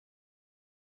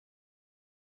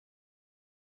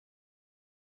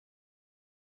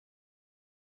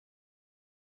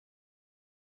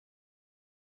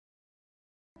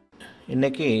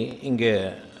இன்றைக்கி இங்கே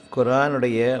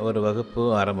குர்ஆனுடைய ஒரு வகுப்பு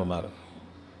ஆரம்பமாகும்.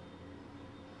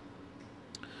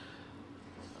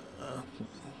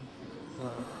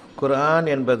 குர்ஆன்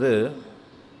என்பது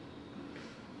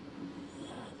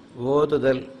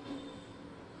ஓதுதல்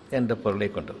என்ற பொருளை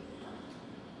கொண்டது.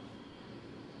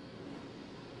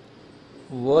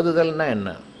 ஓதுதல்னா என்ன?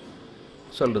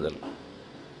 சொல்லுதல்,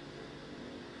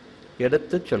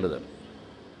 எடுத்து சொல்லுதல்.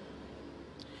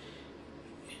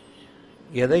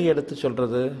 எதை எடுத்து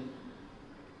சொல்கிறது?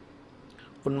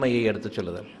 உண்மையை எடுத்து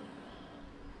சொல்லுதல்.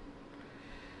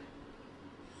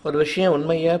 ஒரு விஷயம்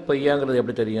உண்மையா பொய்யாங்கிறது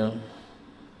எப்படி தெரியும்?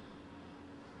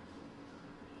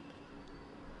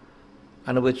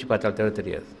 அனுபவித்து பார்த்தால் தவிர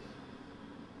தெரியாது.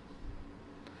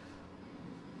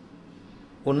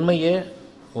 உண்மையை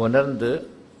உணர்ந்து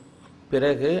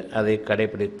பிறகு அதை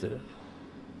கடைபிடித்து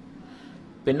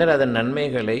பின்னர் அதன்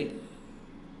நன்மைகளை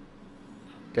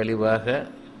தெளிவாக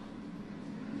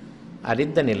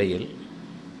அறிந்த நிலையில்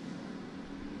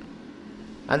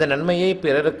அந்த நன்மையை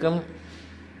பிறருக்கும்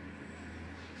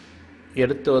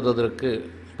எடுத்துவதற்கு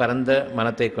பரந்த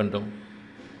மனத்தை கொண்டும்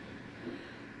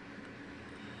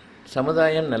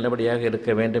சமுதாயம் நல்லபடியாக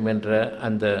இருக்க வேண்டும் என்ற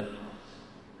அந்த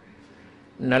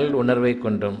நல் உணர்வை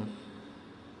கொண்டும்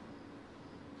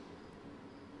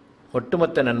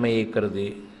ஒட்டுமொத்த நன்மையை கருதி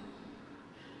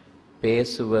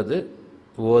பேசுவது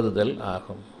ஓதுதல்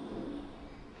ஆகும்.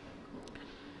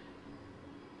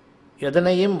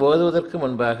 எதனையும் ஓதுவதற்கு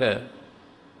முன்பாக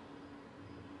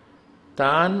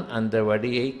தான் அந்த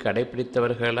வழியை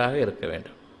கடைபிடித்தவர்களாக இருக்க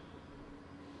வேண்டும்.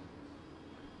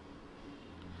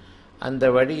 அந்த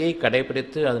வழியை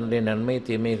கடைபிடித்து அதனுடைய நன்மை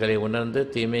தீமைகளை உணர்ந்து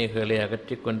தீமைகளை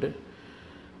அகற்றிக்கொண்டு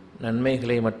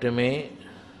நன்மைகளை மட்டுமே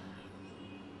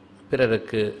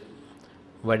பிறருக்கு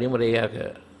வழிமுறையாக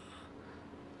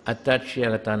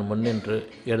அத்தாட்சியாக தான் முன்னின்று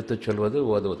எடுத்துச் சொல்வது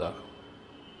ஓதுவதாகும்.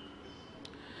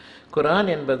 குர்ஆன்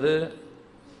என்பது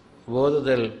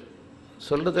ஓதுதல்,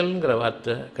 சொல்லுதல்ங்கிற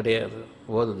வார்த்தை கிடையாது.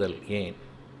 ஓதுதல். ஏன்?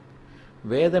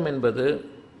 வேதம் என்பது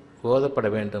ஓதப்பட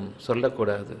வேண்டும்,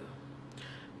 சொல்லக்கூடாது,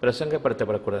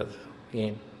 பிரசங்கப்படுத்தப்படக்கூடாது.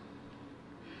 ஏன்?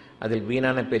 அதில்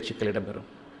வீணான பேச்சுக்கள் இடம்பெறும்.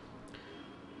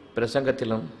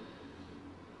 பிரசங்கத்திலும்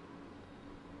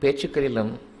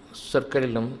பேச்சுக்களிலும்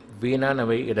சொற்களிலும்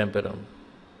வீணானவை இடம்பெறும்.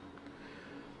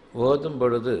 ஓதும்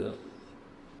பொழுது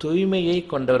தூய்மையை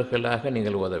கொண்டவர்களாக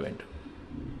நீங்கள் ஓத வேண்டும்.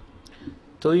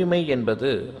 தூய்மை என்பது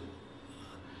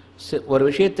ஒரு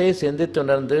விஷயத்தை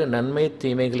சிந்தித்துணர்ந்து நன்மை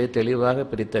தீமைகளை தெளிவாக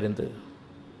பிரித்தறிந்து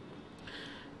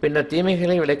பின்னர்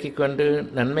தீமைகளை விலக்கிக் கொண்டு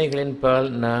நன்மைகளின் பால்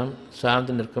நாம்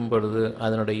சார்ந்து நிற்கும் பொழுது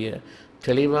அதனுடைய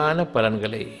தெளிவான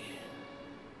பலன்களை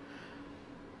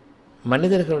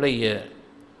மனிதர்களுடைய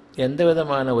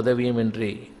எந்தவிதமான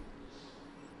உதவியுமின்றி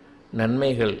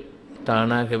நன்மைகள்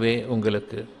தானாகவே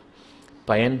உங்களுக்கு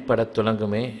பயன்படத்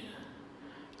தொடங்குமே.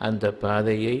 அந்த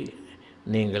பாதையை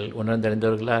நீங்கள்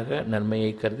உணர்ந்தறிந்தவர்களாக நன்மையை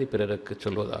கருதி பிறருக்கு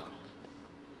சொல்வதாகும்.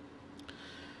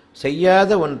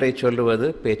 செய்யாத ஒன்றை சொல்லுவது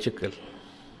பேச்சுக்கள்.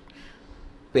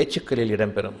 பேச்சுக்களில்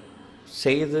இடம்பெறும்.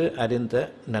 செய்து அறிந்த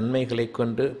நன்மைகளை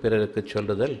கொண்டு பிறருக்கு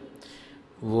சொல்லுதல்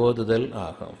ஓதுதல்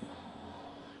ஆகும்.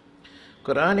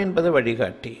 குர்ஆன் என்பது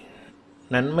வழிகாட்டி.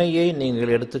 நன்மையை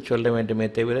நீங்கள் எடுத்துச் சொல்ல வேண்டுமே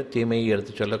தவிர தீமையை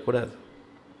எடுத்துச் சொல்லக்கூடாது.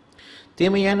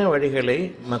 தீமையான வழிகளை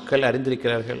மக்கள்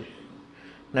அறிந்திருக்கிறார்கள்.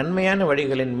 நன்மையான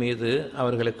வழிகளின் மீது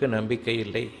அவர்களுக்கு நம்பிக்கை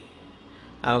இல்லை.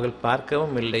 அவர்கள்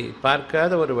பார்க்கவும் இல்லை.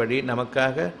 பார்க்காத ஒரு வழி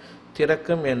நமக்காக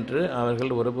திறக்கும் என்று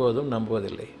அவர்கள் ஒருபோதும்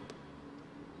நம்புவதில்லை.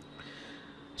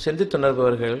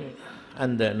 சிந்தித்துணர்பவர்கள்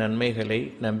அந்த நன்மைகளை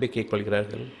நம்பிக்கை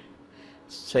கொள்கிறார்கள்,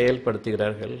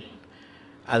 செயல்படுத்துகிறார்கள்,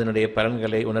 அதனுடைய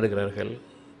பலன்களை உணர்கிறார்கள்.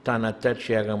 தான்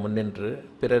அத்தாட்சியாக முன்னின்று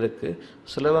பிறருக்கு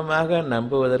சுலபமாக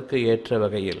நம்புவதற்கு ஏற்ற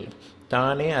வகையில்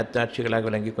தானே அத்தாட்சிகளாக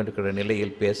விளங்கி கொண்டிருக்கிற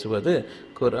நிலையில் பேசுவது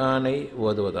குர்ஆனை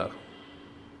ஓதுவதாகும்.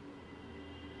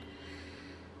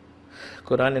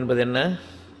 குர்ஆன் என்பது என்ன?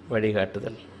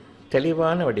 வழிகாட்டுதல்,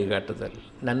 தெளிவான வழிகாட்டுதல்.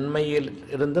 நன்மையில்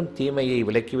இருந்தும் தீமையை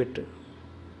விலக்கிவிட்டு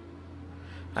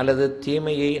அல்லது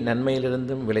தீமையை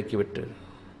நன்மையிலிருந்தும் விலக்கிவிட்டு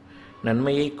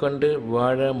நன்மையை கொண்டு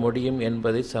வாழ முடியும்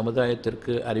என்பதை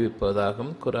சமுதாயத்திற்கு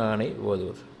அறிவிப்பதாகும் குர்ஆனை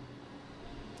ஓதுவது.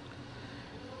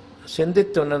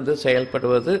 சிந்தித்துணர்ந்து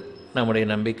செயல்படுவது நம்முடைய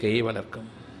நம்பிக்கையை வளர்க்கும்.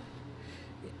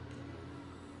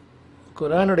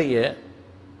 குர்ஆனுடைய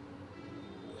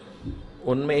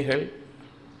உண்மைகள்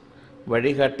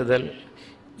வழிகாட்டுதல்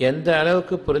எந்த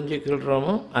அளவுக்கு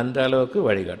புரிஞ்சுக்கிறோமோ அந்த அளவுக்கு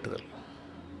வழிகாட்டுதல்.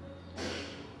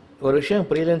 ஒரு விஷயம்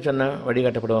புரியலன்னு சொன்னால்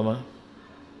வழிகாட்டப்படுவோமா?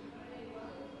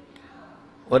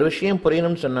 ஒரு விஷயம்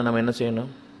புரியணும்னு சொன்னால் நம்ம என்ன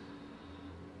செய்யணும்?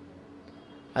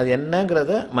 அது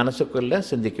என்னங்கிறத மனசுக்குள்ளே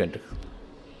சிந்திக்க வேண்டும்.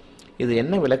 இது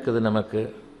என்ன விளக்குது நமக்கு?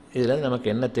 இதில் நமக்கு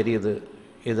என்ன தெரியுது?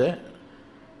 இதை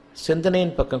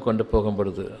சிந்தனையின் பக்கம் கொண்டு போகும்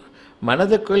பொழுது,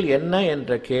 மனதுக்குள் என்ன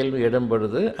என்ற கேள்வி எழும்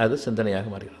பொழுது அது சிந்தனையாக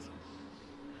மாறுகிறது.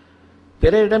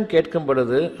 பிறரிடம் கேட்கும்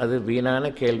பொழுது அது வீணான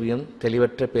கேள்வியும்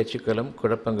தெளிவற்ற பேச்சுக்களும்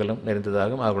குழப்பங்களும்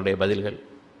நிறைந்ததாகும் அவர்களுடைய பதில்கள்.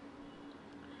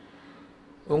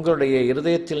 உங்களுடைய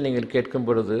இருதயத்தில் நீங்கள் கேட்கும்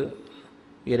பொழுது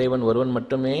இறைவன் ஒருவன்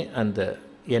மட்டுமே அந்த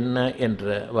என்ன என்ற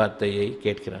வார்த்தையை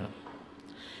கேட்கிறான்.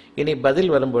 இனி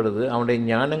பதில் வரும்பொழுது அவனுடைய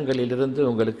ஞானங்களிலிருந்து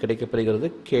உங்களுக்கு கிடைக்கப்படுகிறது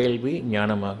கேள்வி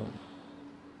ஞானமாகும்.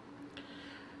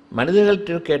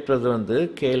 மனிதர்கள்ட்ட கேட்பது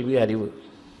கேள்வி அறிவு,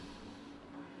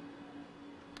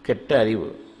 கெட்ட அறிவு,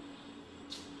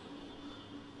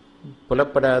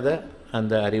 புலப்படாத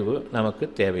அந்த அறிவு நமக்கு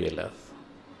தேவையில்லாது,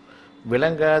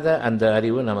 விளங்காத அந்த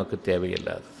அறிவு நமக்கு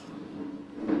தேவையில்லாது.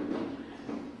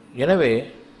 எனவே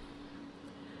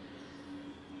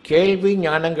கேள்வி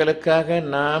ஞானங்களுக்காக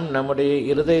நாம் நம்முடைய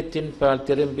இருதயத்தின் பால்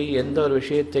திரும்பி எந்த ஒரு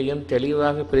விஷயத்தையும்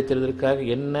தெளிவாக பிரித்தெடுவதற்காக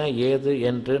என்ன ஏது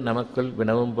என்று நமக்குள்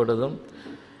வினவும் பொழுதும்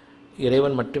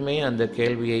இறைவன் மட்டுமே அந்த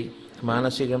கேள்வியை,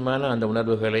 மானசீகமான அந்த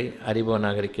உணர்வுகளை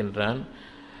அறிபவனாக இருக்கின்றான்.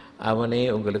 அவனே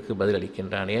உங்களுக்கு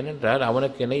பதிலளிக்கின்றான். ஏனென்றால்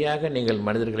அவனுக்கு இணையாக நீங்கள்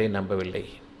மனிதர்களை நம்பவில்லை.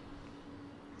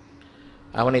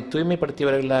 அவனை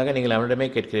தூய்மைப்படுத்தியவர்களாக நீங்கள் அவனிடமே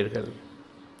கேட்கிறீர்கள்.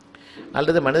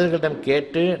 அல்லது மனிதர்களிடம்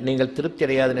கேட்டு நீங்கள் திருப்தி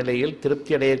அடையாத நிலையில்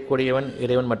திருப்தி அடையக்கூடியவன்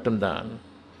இறைவன் மட்டும்தான்,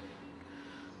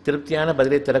 திருப்தியான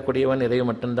பதிலை தரக்கூடியவன் இறைவன்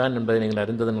மட்டும்தான் என்பதை நீங்கள்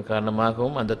அறிந்ததன்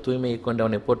காரணமாகவும் அந்த தூய்மையை கொண்டு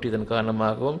அவனை போற்றியதன்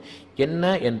காரணமாகவும்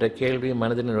என்ன என்ற கேள்வி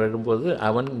மனதில் வரும்போது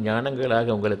அவன்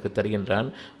ஞானங்களாக உங்களுக்கு தருகின்றான்.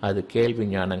 அது கேள்வி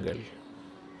ஞானங்கள்.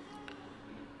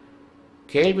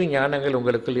 கேள்வி ஞானங்கள்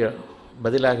உங்களுக்கு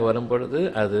பதிலாக வரும்பொழுது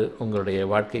அது உங்களுடைய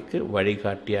வாழ்க்கைக்கு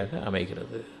வழிகாட்டியாக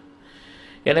அமைகிறது.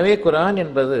 எனவே குர்ஆன்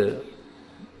என்பது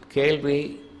கேள்வி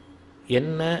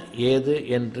என்ன ஏது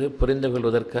என்று புரிந்து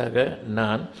கொள்வதற்காக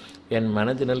நான் என்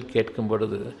மனதினுள் கேட்கும்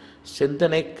பொழுது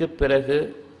சிந்தனைக்கு பிறகு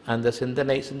அந்த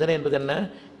சிந்தனை என்பது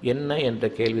என்ன என்ற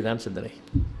கேள்விதான் சிந்தனை.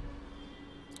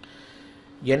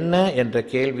 என்ன என்ற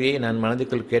கேள்வியை நான்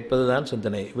மனதிற்குள் கேட்பதுதான்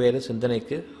சிந்தனை, வேறு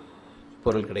சிந்தனைக்கு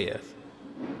பொருள் கிடையாது.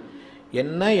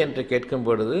 என்ன என்று கேட்கும்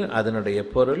பொழுது அதனுடைய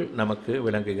பொருள் நமக்கு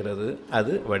விளங்குகிறது.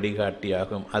 அது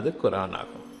வழிகாட்டியாகும், அது குர்ஆன்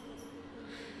ஆகும்.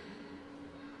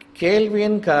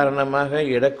 கேள்வியின் காரணமாக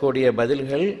இடக்கூடிய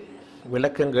பதில்கள்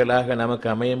விளக்கங்களாக நமக்கு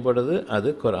அமையும் பொழுது அது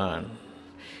குர்ஆன்.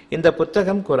 இந்த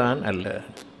புத்தகம் குர்ஆன் அல்ல.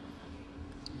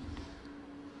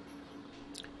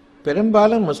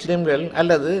 பெரும்பாலும் முஸ்லிம்கள்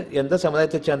அல்லது எந்த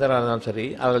சமுதாயத்தைச் சேர்ந்தவர்களாலும் சரி,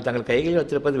 அவர்கள் தங்கள் கைகளில்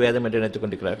வைத்திருப்பது வேதம் என்று நினைத்துக்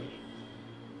கொண்டிருக்கிறார்கள்.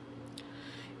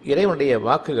 இறைவனுடைய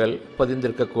வாக்குகள்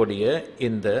பதிந்திருக்கக்கூடிய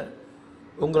இந்த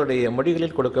உங்களுடைய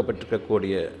மொழிகளில்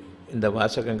கொடுக்கப்பட்டிருக்கக்கூடிய இந்த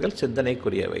வாசகங்கள்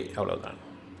சிந்தனைக்குரியவை, அவ்வளவுதான்.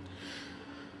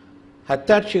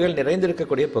 அத்தாட்சிகள்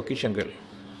நிறைந்திருக்கக்கூடிய பொக்கிஷங்கள்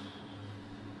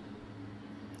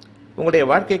உங்களுடைய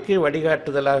வாழ்க்கைக்கு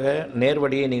வழிகாட்டுதலாக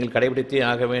நேர்வழியை நீங்கள் கடைபிடித்தே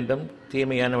ஆக வேண்டும்.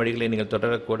 தீமையான வழிகளை நீங்கள்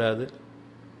தொடரக்கூடாது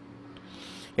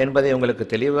என்பதை உங்களுக்கு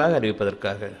தெளிவாக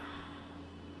அறிவிப்பதற்காக.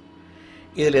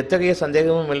 இதில் எத்தகைய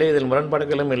சந்தேகமும் இல்லை, இதில்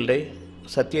முரண்பாடுகளும் இல்லை.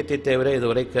 சத்தியத்தை தவிர இது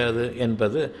உரைக்காது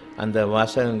என்பது அந்த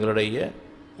வாசகங்களுடைய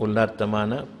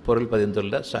உள்ளார்த்தமான பொருள்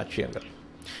பதிந்துள்ள சாட்சியங்கள்.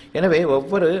 எனவே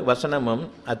ஒவ்வொரு வசனமும்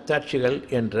அத்தாட்சிகள்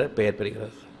என்ற பெயர்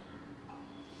பெறுகிறது.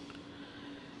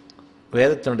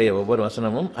 வேதத்தினுடைய ஒவ்வொரு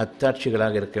வசனமும்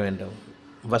அத்தாட்சிகளாக இருக்க வேண்டும்.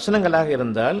 வசனங்களாக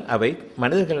இருந்தால் அவை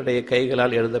மனிதர்களுடைய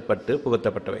கைகளால் எழுதப்பட்டு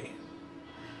புகுத்தப்பட்டவை.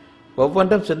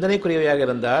 ஒவ்வொன்றும் சிந்தனைக்குரியவையாக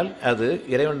இருந்தால் அது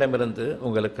இறைவனிடமிருந்து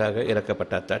உங்களுக்காக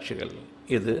இறக்கப்பட்ட அத்தாட்சிகள்.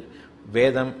 இது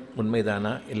வேதம்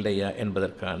உண்மைதானா இல்லையா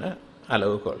என்பதற்கான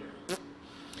அளவுகோல்.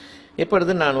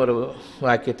 இப்பொழுது நான் ஒரு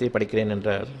வாக்கியத்தை படிக்கிறேன்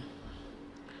என்றால்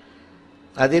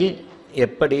அதில்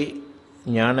எப்படி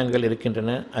ஞானங்கள்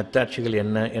இருக்கின்றன, அத்தாட்சிகள்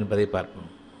என்ன என்பதை பார்ப்போம்.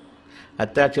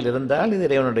 அத்தாட்சியில் இருந்தால் இது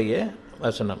இறைவனுடைய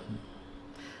வசனம்,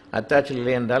 அத்தாட்சியில்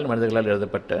இல்லை என்றால் மனிதர்களால்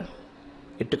எழுதப்பட்ட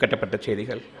இட்டுக்கட்டப்பட்ட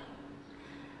செய்திகள்.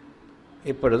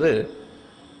 இப்பொழுது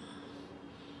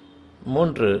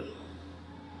 3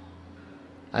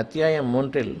 அத்தியாயம்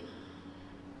 3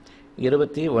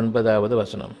 29வது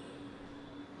வசனம்.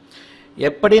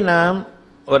 எப்படி நாம்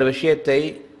ஒரு விஷயத்தை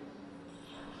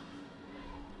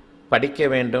படிக்க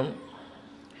வேண்டும்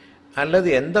அல்லது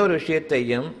எந்த ஒரு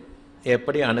விஷயத்தையும்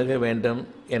எப்படி அணுக வேண்டும்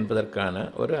என்பதற்கான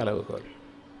ஒரு அளவுகோல்.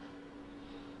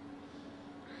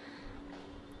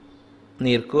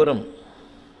 நீர் கூறும்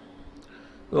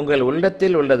உங்கள்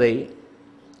உள்ளத்தில் உள்ளதை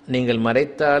நீங்கள்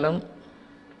மறைத்தாலும்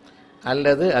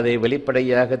அல்லது அதை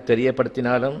வெளிப்படையாக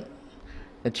தெரியப்படுத்தினாலும்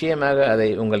நிச்சயமாக அதை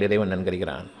உங்கள் இறைவன்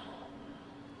நன்கறிகிறான்.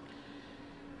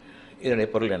 இதனுடைய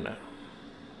பொருள் என்ன?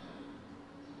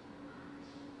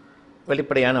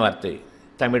 வெளிப்படையான வார்த்தை,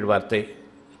 தமிழ் வார்த்தை,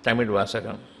 தமிழ்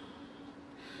வாசகம்.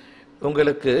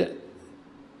 உங்களுக்கு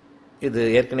இது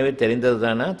ஏற்கனவே தெரிந்தது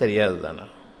தானா தெரியாது தானா?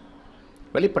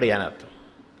 வெளிப்படையான அர்த்தம்.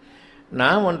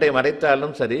 நாம் ஒன்றை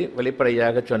மறைத்தாலும் சரி,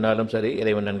 வெளிப்படையாக சொன்னாலும் சரி,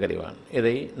 இறைவன் நன்கறிவான்.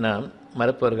 இதை நாம்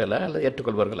மறுப்பவர்களா அல்லது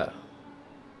ஏற்றுக்கொள்பவர்களா?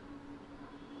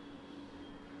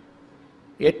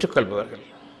 ஏற்றுக்கொள்பவர்கள்.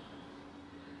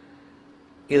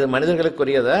 இது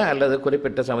மனிதர்களுக்குரியதா அல்லது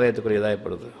குறிப்பிட்ட சமுதாயத்துக்குரியதா?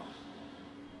 இப்பொழுது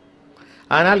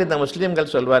ஆனால் இந்த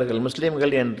முஸ்லீம்கள் சொல்வார்கள்,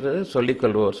 முஸ்லீம்கள் என்று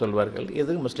சொல்லிக்கொள்வோர் சொல்வார்கள்,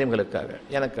 இது முஸ்லீம்களுக்காக,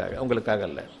 எனக்காக, உங்களுக்காக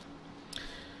அல்ல.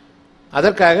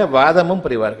 அதற்காக வாதமும்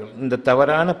புரிவார்கள். இந்த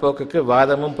தவறான போக்குக்கு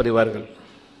வாதமும் புரிவார்கள்.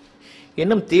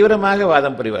 இன்னும் தீவிரமாக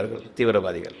வாதம் புரிவார்கள்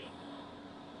தீவிரவாதிகள்.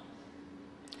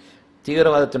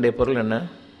 தீவிரவாதத்தினுடைய பொருள் என்ன?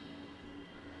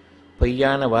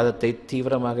 பொய்யான வாதத்தை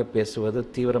தீவிரமாக பேசுவது,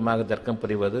 தீவிரமாக தர்க்கம்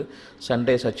புரிவது,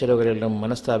 சண்டை சச்சரவுகளிலும்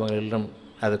மனஸ்தாபங்களிலும்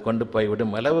அது கொண்டு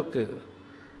போய்விடும் அளவுக்கு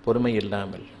பொறுமை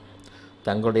இல்லாமல்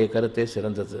தங்களுடைய கருத்தை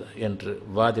சிறந்தது என்று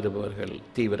வாதிடுபவர்கள்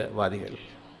தீவிரவாதிகள்.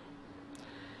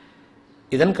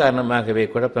 இதன் காரணமாகவே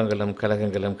குழப்பங்களும்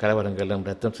கலகங்களும் கலவரங்களும்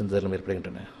ரத்தம் சிந்துதலும்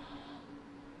ஏற்படுகின்றன.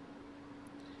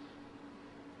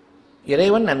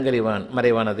 இறைவன் நன்கறிவான்,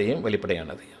 மறைவானதையும்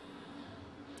வெளிப்படையானதையும்,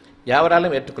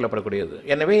 யாவராலும் ஏற்றுக்கொள்ளப்படக்கூடியது.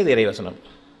 எனவே இது இறைவசனம்.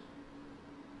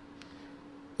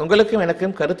 உங்களுக்கும்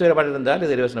எனக்கும் கருத்து வேறுபாடு இருந்தால்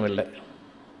இது இறைவசனம் இல்லை.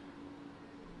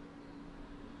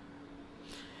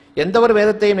 எந்த ஒரு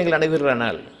வேதத்தையும் நீங்கள்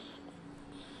அணுகுகிறானால்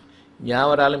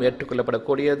யாவராலும்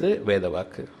ஏற்றுக்கொள்ளப்படக்கூடியது வேத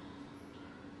வாக்கு.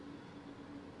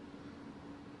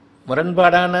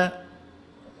 முரண்பாடான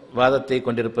வாதத்தை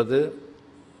கொண்டிருப்பது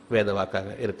வேத வாக்காக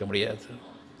இருக்க முடியாது.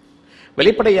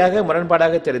 வெளிப்படையாக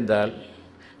முரண்பாடாக தெரிந்தால்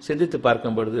சிந்தித்து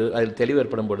பார்க்கும் பொழுது, அதில் தெளிவு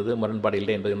ஏற்படும் பொழுது முரண்பாடு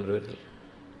இல்லை என்பதை உணர்வீர்கள்.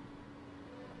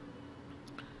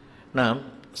 நாம்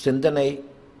சிந்தனை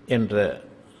என்ற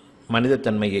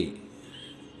மனிதத்தன்மையை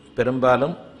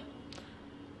பெரும்பாலும்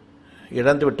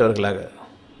இழந்து விட்டவர்களாக,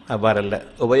 அவ்வாறல்ல,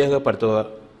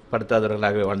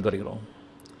 உபயோகப்படுத்தாதவர்களாகவே வாழ்ந்து வருகிறோம்.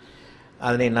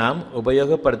 அதனை நாம்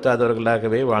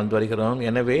உபயோகப்படுத்தாதவர்களாகவே வாழ்ந்து வருகிறோம்.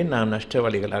 எனவே நாம்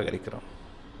நஷ்டவாளிகளாக இருக்கிறோம்.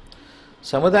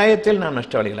 சமுதாயத்தில் நாம்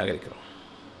நஷ்டவாளிகளாக இருக்கிறோம்.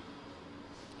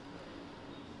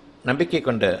 நம்பிக்கை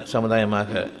கொண்ட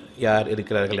சமுதாயமாக யார்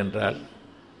இருக்கிறார்கள் என்றால்,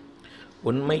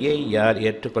 உண்மையை யார்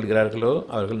ஏற்றுக்கொள்கிறார்களோ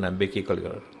அவர்கள் நம்பிக்கை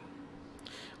கொள்கிறார்கள்.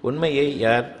 உண்மையை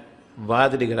யார்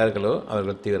வாதிடுகிறார்களோ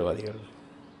அவர்கள் தீவிரவாதிகள்.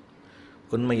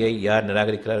 உண்மையை யார்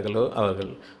நிராகரிக்கிறார்களோ அவர்கள்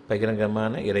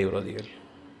பகிரங்கமான இறை விரோதிகள்,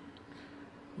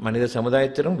 மனித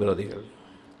சமுதாயத்திலும் விரோதிகள்.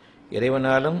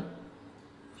 இறைவனாலும்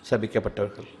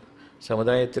சபிக்கப்பட்டவர்கள்,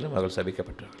 சமுதாயத்திலும் அவர்கள்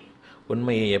சபிக்கப்பட்டவர்கள்.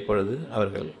 உண்மையை எப்பொழுது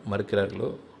அவர்கள் மறுக்கிறார்களோ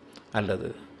அல்லது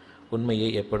உண்மையை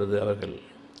எப்பொழுது அவர்கள்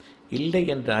இல்லை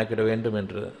என்று ஆக்கிட வேண்டும்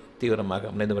என்று தீவிரமாக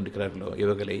முனைந்து கொண்டிருக்கிறார்களோ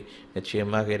இவர்களை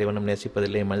நிச்சயமாக இறைவனும்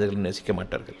நேசிப்பதில்லை, மனிதர்களும் நேசிக்க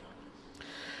மாட்டார்கள்.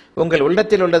 உங்கள்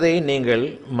உள்ளத்தில் உள்ளதை நீங்கள்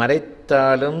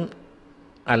மறைத்தாலும்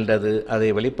அல்லது அதை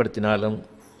வெளிப்படுத்தினாலும்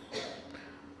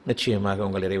நிச்சயமாக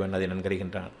உங்கள் இறைவன் அதை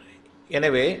நன்கறிகின்றான்.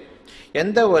 எனவே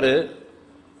எந்த ஒரு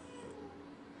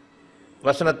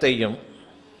வசனத்தையும்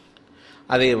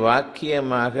அதை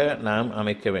வாக்கியமாக நாம்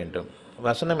அமைக்க வேண்டும்.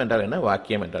 வசனம் என்றால் என்ன?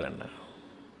 வாக்கியம் என்றால் என்ன?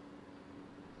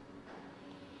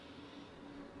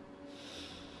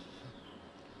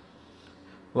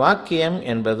 வாக்கியம்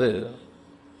என்பது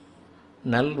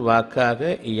நல் வாக்காக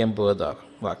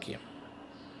இயம்புவதாகும். வாக்கியம்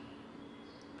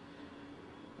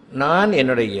நான்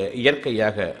என்னுடைய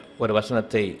இயற்கையாக ஒரு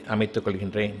வசனத்தை அமைத்துக்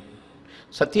கொள்கின்றேன்.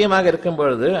 சத்தியமாக இருக்கும்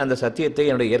பொழுது அந்த சத்தியத்தை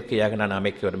என்னுடைய இயற்கையாக நான்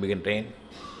அமைக்க விரும்புகின்றேன்.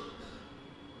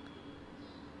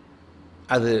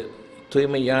 அது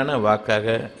தூய்மையான வாக்காக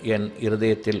என்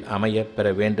இருதயத்தில் அமைய பெற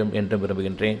வேண்டும் என்றும்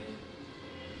விரும்புகின்றேன்.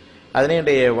 அதனை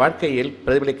என்னுடைய வாழ்க்கையில்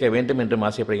பிரதிபலிக்க வேண்டும் என்றும்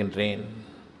ஆசைப்படுகின்றேன்.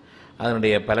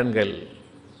 அதனுடைய பலன்கள்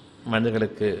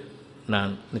மனிதர்களுக்கு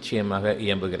நான் நிச்சயமாக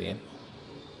இயம்புகிறேன்.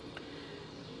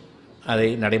 அதை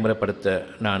நடைமுறைப்படுத்த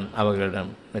நான் அவர்களிடம்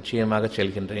நிச்சயமாக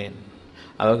செல்கின்றேன்.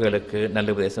 அவர்களுக்கு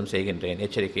நல்ல உபதேசம் செய்கின்றேன்,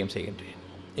 எச்சரிக்கையும் செய்கின்றேன்.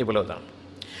 இவ்வளவுதான்.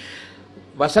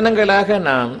 வசனங்களாக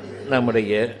நாம்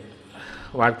நம்முடைய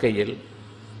வாழ்க்கையில்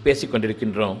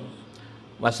பேசிக்கொண்டிருக்கின்றோம்.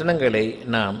 வசனங்களை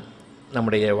நாம்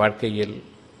நம்முடைய வாழ்க்கையில்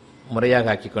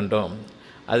முறையாக ஆக்கி கொண்டோம்.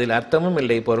 அதில் அர்த்தமும்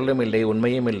இல்லை, பொருளும் இல்லை,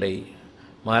 உண்மையும் இல்லை.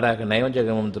 மாறாக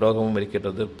நயவஞ்சகமும் துரோகமும்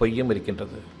இருக்கின்றது, பொய்யும்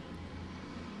இருக்கின்றது,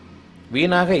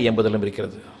 வீணாக இயம்புதலும்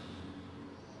இருக்கிறது.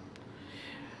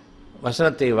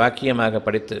 வசனத்தை வாக்கியமாக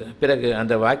படித்து பிறகு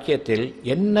அந்த வாக்கியத்தில்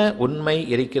என்ன உண்மை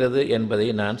இருக்கிறது என்பதை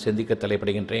நான் சிந்திக்க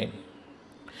தலைப்படுகின்றேன்.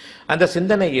 அந்த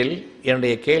சிந்தனையில்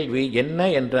என்னுடைய கேள்வி என்ன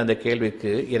என்ற அந்த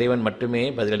கேள்விக்கு இறைவன் மட்டுமே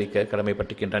பதிலளிக்க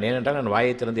கடமைப்பட்டிருக்கின்றான். ஏனென்றால் நான்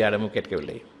வாயை திறந்து யாரிடமும்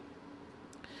கேட்கவில்லை.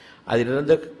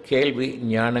 அதிலிருந்த கேள்வி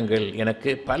ஞானங்கள் எனக்கு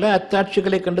பல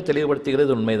அத்தாட்சிகளை கண்டு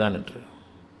தெளிவுபடுத்துகிறது உண்மைதான் என்று.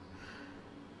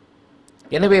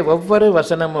 எனவே ஒவ்வொரு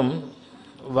வசனமும்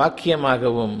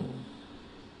வாக்கியமாகவும்,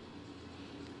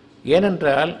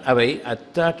 ஏனென்றால் அவை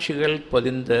அத்தாட்சிகள்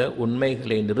பொதிந்த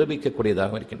உண்மைகளை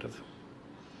நிரூபிக்கக்கூடியதாக இருக்கின்றது.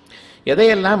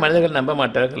 எதையெல்லாம் மனிதர்கள் நம்ப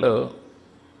மாட்டார்களோ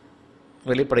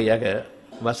வெளிப்படையாக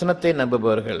வசனத்தை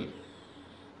நம்புபவர்கள்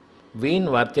வீண்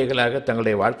வார்த்தைகளாக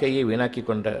தங்களுடைய வாழ்க்கையை வீணாக்கி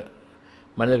கொண்ட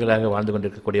மனிதர்களாக வாழ்ந்து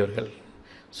கொண்டிருக்கக்கூடியவர்கள்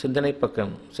சிந்தனை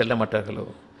பக்கம் செல்ல மாட்டார்களோ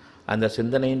அந்த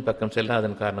சிந்தனையின் பக்கம்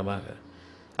செல்லாதன் காரணமாக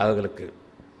அவர்களுக்கு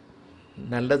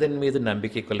நல்லதன் மீது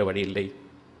நம்பிக்கை கொள்ள வழியில்லை.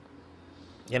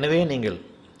 எனவே நீங்கள்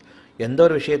எந்த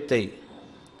ஒரு விஷயத்தை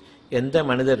எந்த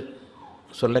மனிதர்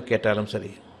சொல்ல கேட்டாலும்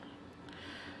சரி,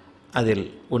 அதில்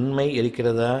உண்மை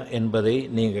இருக்கிறதா என்பதை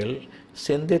நீங்கள்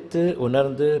சிந்தித்து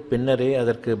உணர்ந்து பின்னரே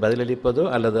அதற்கு பதிலளிப்பதோ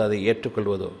அல்லது அதை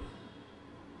ஏற்றுக்கொள்வதோ.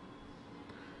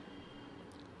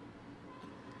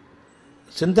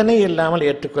 சிந்தனை இல்லாமல்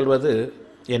ஏற்றுக்கொள்வது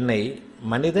என்னை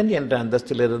மனிதன் என்ற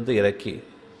அந்தஸ்திலிருந்து இறக்கி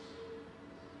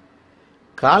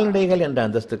கால்நடைகள் என்ற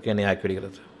அந்தஸ்துக்கு என்னை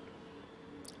ஆக்கிவிடுகிறது.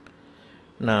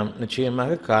 நாம்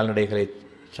நிச்சயமாக கால்நடைகளை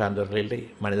சார்ந்தவர்கள் இல்லை,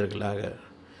 மனிதர்களாக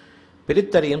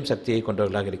பிரித்தறியும் சக்தியை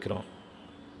கொண்டவர்களாக இருக்கிறோம்.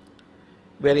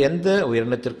 வேறு எந்த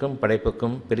உயிரினத்திற்கும்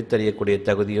படைப்புக்கும் பிரித்தறியக்கூடிய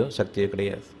தகுதியோ சக்தியோ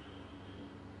கிடையாது.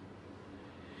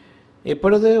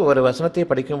 இப்பொழுது ஒரு வசனத்தை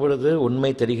படிக்கும் பொழுது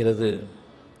உண்மை தெரிகிறது,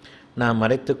 நாம்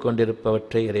மறைத்து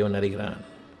கொண்டிருப்பவற்றை இறைவன் அறிகிறான்.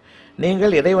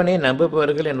 நீங்கள் இறைவனை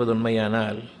நம்புபவர்கள் என்பது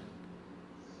உண்மையானால்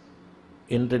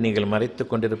இன்று நீங்கள் மறைத்து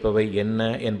கொண்டிருப்பவை என்ன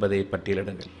என்பதை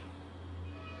பட்டியலிடுங்கள்.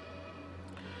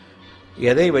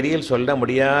 எதை வெளியில் சொல்ல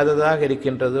முடியாததாக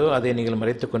இருக்கின்றதோ அதை நீங்கள்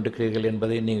மறைத்துக் கொண்டிருக்கிறீர்கள்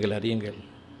என்பதை நீங்கள் அறியுங்கள்.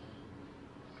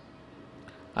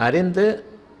 அறிந்து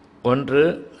ஒன்று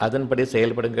அதன்படி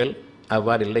செயல்படுங்கள்.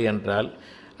 அவ்வாறு இல்லை என்றால்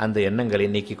அந்த எண்ணங்களை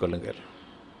நீக்கிக் கொள்ளுங்கள்.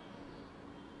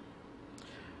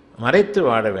 மறைத்து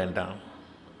வாழ வேண்டாம்.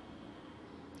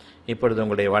 இப்பொழுது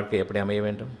உங்களுடைய வாழ்க்கை எப்படி அமைய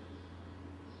வேண்டும்?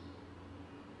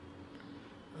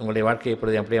 உங்களுடைய வாழ்க்கை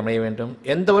இப்பொழுது எப்படி அமைய வேண்டும்?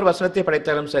 எந்த ஒரு வசனத்தை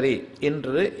படைத்தாலும் சரி,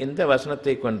 இன்று இந்த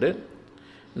வசனத்தை கொண்டு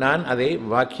நான் அதை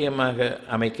வாக்கியமாக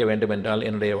அமைக்க வேண்டுமென்றால்,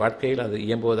 என்னுடைய வாழ்க்கையில் அது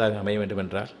இயம்புவதாக அமைய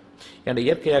வேண்டுமென்றால், என்னுடைய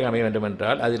இயற்கையாக அமைய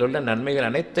வேண்டுமென்றால், அதில் உள்ள நன்மைகள்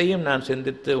அனைத்தையும் நான்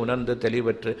சிந்தித்து உணர்ந்து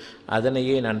தெளிவற்று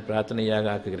அதனையே நான்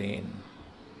பிரார்த்தனையாக ஆக்குகிறேன்.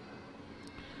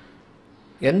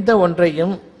 எந்த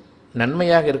ஒன்றையும்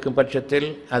நன்மையாக இருக்கும் பட்சத்தில்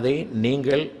அதை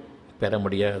நீங்கள் பெற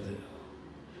முடியாது.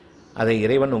 அதை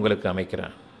இறைவன் உங்களுக்கு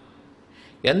அமைக்கிறான்.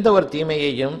 எந்த ஒரு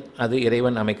தீமையையும் அது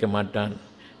இறைவன் அமைக்க மாட்டான்.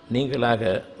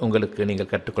 நீங்களாக உங்களுக்கு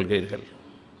நீங்கள் கற்றுக்கொள்கிறீர்கள்.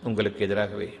 உங்களுக்கு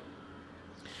எதிராகவே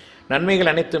நன்மைகள்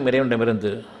அனைத்தும்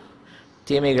இறைவனிடமிருந்து,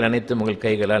 தீமைகள் அனைத்தும் உங்கள்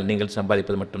கைகளால் நீங்கள்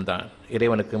சம்பாதிப்பது மட்டும்தான்.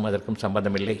 இறைவனுக்கும் அதற்கும்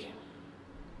சம்பந்தமில்லை.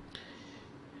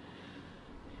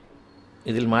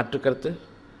 இதில் மாற்று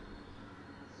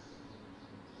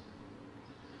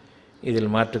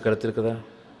கருத்து இருக்குதா?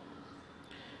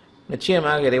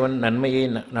 நிச்சயமாக இறைவன் நன்மையை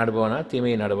நாடுபவனா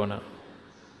தீமையை நாடுபவனா?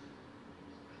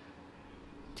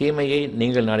 தீமையை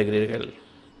நீங்கள் நாடுகிறீர்கள்.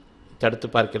 தடுத்து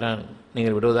பார்க்கிறான்,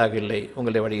 நீங்கள் விடுவதாக இல்லை.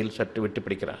 உங்களுடைய வழியில் சற்று விட்டு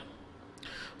பிடிக்கிறான்.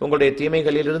 உங்களுடைய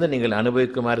தீமைகளிலிருந்து நீங்கள்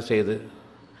அனுபவிக்குமாறு செய்து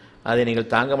அதை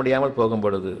நீங்கள் தாங்க முடியாமல் போகும்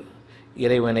பொழுது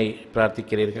இறைவனை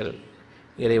பிரார்த்திக்கிறீர்கள்.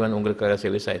 இறைவன் உங்களுக்காக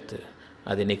செவிசாய்த்து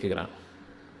அதை நீக்குகிறான்.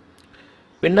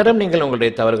 பின்னரும் நீங்கள்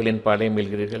உங்களுடைய தவறுகளின் பாலையும்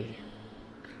மீள்கிறீர்கள்.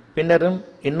 பின்னரும்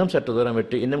இன்னும் சற்று தூரம்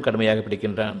விட்டு இன்னும் கடுமையாக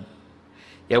பிடிக்கின்றான்.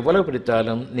 எவ்வளவு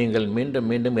பிடித்தாலும் நீங்கள் மீண்டும்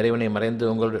மீண்டும் இறைவனை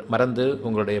மறந்து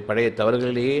உங்களுடைய பழைய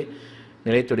தவறுகளிலேயே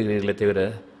நிலைத்துடுகிறீர்களே தவிர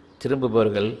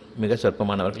திரும்புபவர்கள் மிக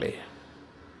சொற்பமானவர்களே.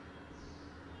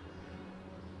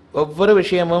 ஒவ்வொரு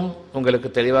விஷயமும் உங்களுக்கு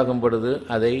தெளிவாகும் பொழுது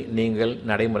அதை நீங்கள்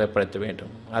நடைமுறைப்படுத்த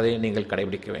வேண்டும், அதை நீங்கள்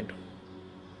கடைபிடிக்க வேண்டும்.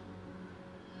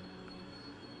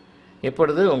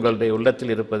 இப்பொழுது உங்களுடைய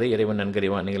உள்ளத்தில் இருப்பதை இறைவன்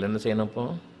நன்கறிவான். நீங்கள் என்ன செய்யணும்? இப்போ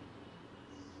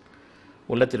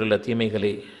உள்ளத்தில் உள்ள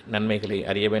தீமைகளை நன்மைகளை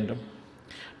அறிய வேண்டும்,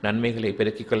 நன்மைகளை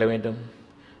பெருக்கிக் கொள்ள வேண்டும்,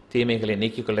 தீமைகளை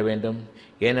நீக்கிக் கொள்ள வேண்டும்.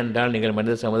 ஏனென்றால் நீங்கள்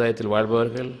மனித சமுதாயத்தில்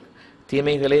வாழ்பவர்கள்.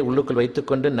 தீமைகளை உள்ளுக்குள்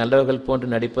வைத்துக்கொண்டு நல்லவர்கள் போன்று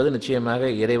நடிப்பது நிச்சயமாக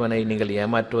இறைவனை நீங்கள்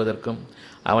ஏமாற்றுவதற்கும்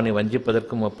அவனை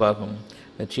வஞ்சிப்பதற்கும் ஒப்பாகும்.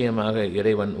 நிச்சயமாக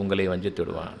இறைவன் உங்களை வஞ்சித்து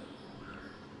விடுவான்.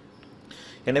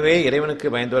 எனவே இறைவனுக்கு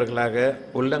பயந்தவர்களாக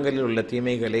உள்ளங்களில் உள்ள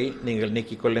தீமைகளை நீங்கள்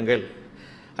நீக்கிக் கொள்ளுங்கள்.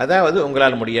 அதாவது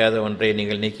உங்களால் முடியாத ஒன்றை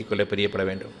நீங்கள் நீக்கிக்கொள்ள பிரியப்பட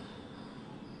வேண்டும்.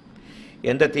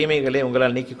 எந்த தீமைகளை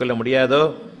உங்களால் நீக்கிக்கொள்ள முடியாதோ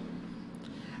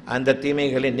அந்த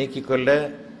தீமைகளை நீக்கிக்கொள்ள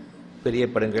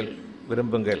பிரியப்படுங்கள்,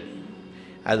 விரும்புங்கள்.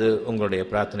 அது உங்களுடைய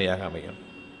பிரார்த்தனையாக அமையும்.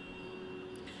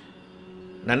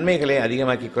 நன்மைகளை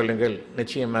அதிகமாக்கிக் கொள்ளுங்கள்.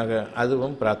 நிச்சயமாக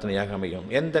அதுவும் பிரார்த்தனையாக அமையும்.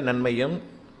 எந்த நன்மையும்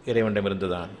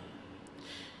இறைவனிடமிருந்துதான்.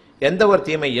 எந்த ஒரு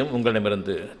தீமையும்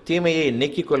உங்களிடமிருந்து. தீமையை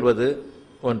நீக்கிக் கொள்வது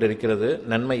ஒன்று இருக்கிறது,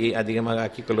 நன்மையை அதிகமாக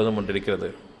ஆக்கிக் கொள்வதும் ஒன்று இருக்கிறது.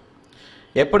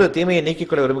 எப்பொழுது தீமையை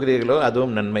நீக்கிக்கொள்ள விரும்புகிறீர்களோ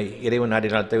அதுவும் நன்மை. இறைவன்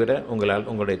நாடினால் தவிர உங்களால்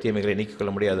உங்களுடைய தீமைகளை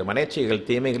நீக்கிக்கொள்ள முடியாது. மனேச்சைகள்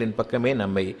தீமைகளின் பக்கமே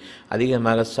நம்மை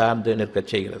அதிகமாக சார்ந்து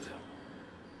நிற்கச் செய்கிறது.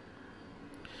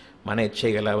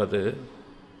 மனேச்சைகளாவது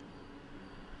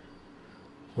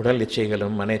உடல்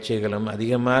இச்சைகளும் மன இச்சைகளும்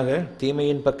அதிகமாக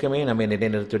தீமையின் பக்கமே நம்மை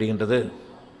நிலைநிறுத்திவிடுகின்றது.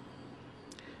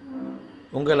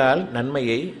 உங்களால்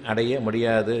நன்மையை அடைய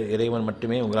முடியாது. இறைவன்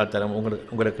மட்டுமே உங்களால்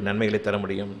உங்களுக்கு நன்மைகளை தர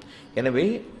முடியும். எனவே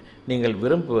நீங்கள்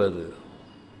விரும்புவது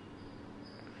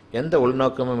எந்த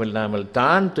உள்நோக்கமும் இல்லாமல்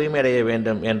தான் தூய்மை அடைய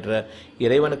வேண்டும் என்ற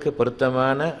இறைவனுக்கு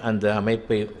பொருத்தமான அந்த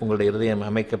அமைப்பை உங்களுடைய இதயம்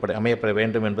அமையப்பட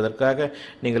வேண்டும் என்பதற்காக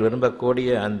நீங்கள் விரும்பக்கூடிய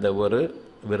அந்த ஒரு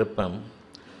விருப்பம்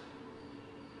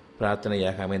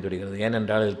பிரார்த்தனையாக அமைந்துவிடுகிறது.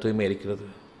 ஏனென்றால் அதில் தூய்மை இருக்கிறது.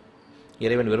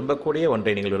 இறைவன் விரும்பக்கூடிய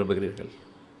ஒன்றை நீங்கள் விரும்புகிறீர்கள்.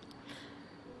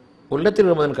 உள்ளத்தில்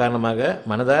விரும்புவதன் காரணமாக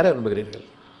மனதார விரும்புகிறீர்கள்.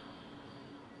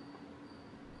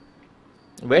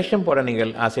 வேஷம் போட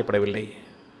நீங்கள் ஆசைப்படவில்லை.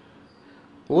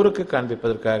 ஊருக்கு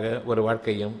காண்பிப்பதற்காக ஒரு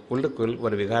வாழ்க்கையும் உள்ளுக்குள்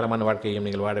ஒரு விகாரமான வாழ்க்கையும்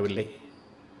நீங்கள் வாழவில்லை,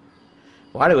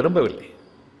 வாழ விரும்பவில்லை.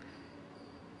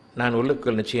 நான்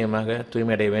உள்ளுக்குள் நிச்சயமாக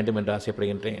தூய்மை அடைய வேண்டும் என்று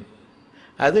ஆசைப்படுகின்றேன்.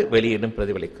 அது வெளியிடும்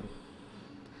பிரதிபலிக்கும்.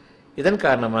 இதன்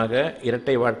காரணமாக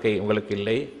இரட்டை வாழ்க்கை உங்களுக்கு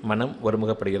இல்லை. மனம்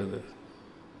ஒருமுகப்படுகிறது.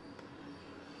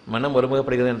 மனம்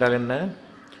ஒருமுகப்படுகிறது என்றால் என்ன?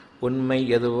 உண்மை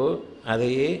எதுவோ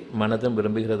அதையே மனதும்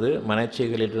விரும்புகிறது.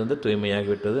 மனச்சைகளிலிருந்து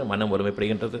தூய்மையாகிவிட்டது. மனம்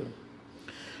ஒருமைப்படுகின்றது.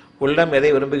 உள்ளம் எதை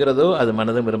விரும்புகிறதோ அது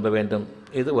மனதும் விரும்ப வேண்டும்.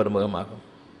 இது ஒருமுகமாகும்.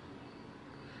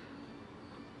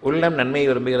 உள்ளம் நன்மையை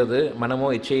விரும்புகிறது, மனமோ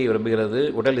இச்சையை விரும்புகிறது.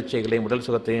 உடல் இச்சைகளையும் உடல்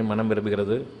சுகத்தையும் மனம்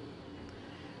விரும்புகிறது.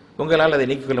 உங்களால் அதை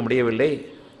நீக்கிக் கொள்ள முடியவில்லை.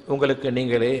 உங்களுக்கு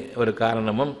நீங்களே ஒரு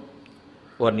காரணமும்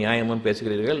ஒரு நியாயமும்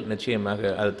பேசுகிறீர்கள்.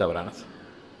 நிச்சயமாக அது தவறானது.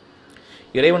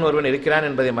 இறைவன் ஒருவன் இருக்கிறான்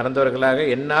என்பதை மறந்தவர்களாக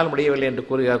என்னால் முடியவில்லை என்று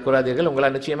கூறாதீர்கள்.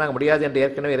 உங்களால் நிச்சயமாக முடியாது என்று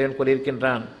ஏற்கனவே இறைவன்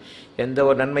கூறியிருக்கின்றான். எந்த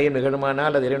ஒரு நன்மையும்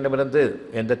நிகழுமானால் அது இறைவனிடமிருந்து,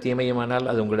 எந்த தீமையுமானால்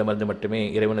அது உங்களிடமிருந்து மட்டுமே.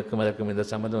 இறைவனுக்கும் அதற்கும் எந்த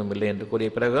சம்மந்தமும் இல்லை என்று கூறிய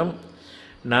பிறகும்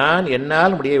நான்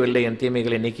என்னால் முடியவில்லை என்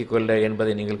தீமைகளை நீக்கிக் கொள்ள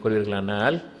என்பதை நீங்கள்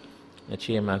கூறுவீர்களானால்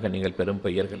நிச்சயமாக நீங்கள் பெரும்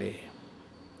பொய்யர்களே.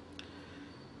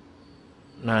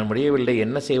 நான் முடியவில்லை,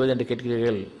 என்ன செய்வது என்று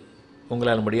கேட்கிறீர்கள்.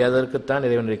 உங்களால் முடியாததற்குத்தான்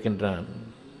இறைவன் இருக்கின்றான்.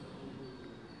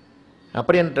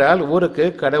 அப்படியென்றால் ஊருக்கு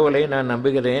கடவுளை நான்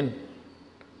நம்புகிறேன்,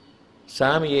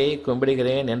 சாமியை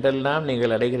கும்பிடுகிறேன் என்றெல்லாம்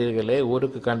நீங்கள் அடைகிறீர்களே,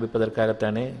 ஊருக்கு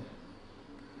காண்பிப்பதற்காகத்தானே.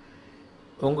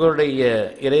 உங்களுடைய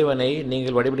இறைவனை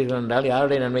நீங்கள் வழிபடுகிறீர்கள் என்றால்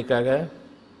யாருடைய நன்மைக்காக?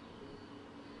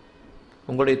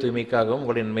 உங்களுடைய தூய்மைக்காகவும்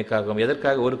உங்களுடைய நன்மைக்காகவும்.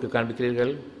 எதற்காக ஊருக்கு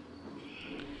காண்பிக்கிறீர்கள்?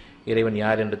 இறைவன்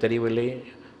யார் என்று தெரியவில்லை.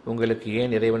 உங்களுக்கு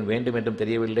ஏன் இறைவன் வேண்டும் என்றும்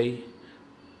தெரியவில்லை.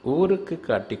 ஊருக்கு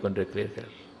காட்டிக்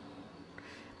கொண்டிருக்கிறீர்கள்.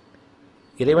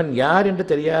 இறைவன் யார் என்று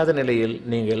தெரியாத நிலையில்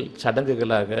நீங்கள்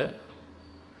சடங்குகளாக,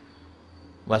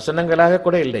 வசனங்களாக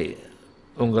கூட இல்லை,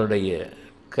 உங்களுடைய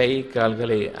கை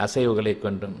கால்களை அசைவுகளை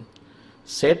கொண்டும்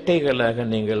சேட்டைகளாக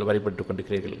நீங்கள் வழிபட்டு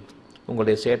கொண்டிருக்கிறீர்கள்.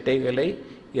 உங்களுடைய சேட்டைகளை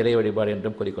இறை வழிபாடு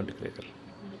என்றும் கூறிக்கொண்டிருக்கிறீர்கள்.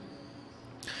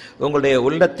 உங்களுடைய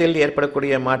உள்ளத்தில்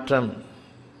ஏற்படக்கூடிய மாற்றம்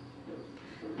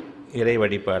இறை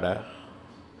வழிபாடா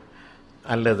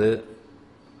அல்லது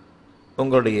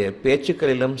உங்களுடைய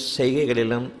பேச்சுக்களிலும்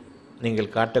செய்கைகளிலும்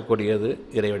நீங்கள் காட்டக்கூடியது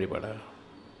இறை வழிபாடா?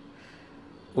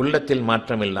 உள்ளத்தில்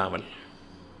மாற்றம் இல்லாமல்,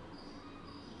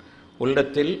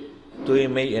 உள்ளத்தில்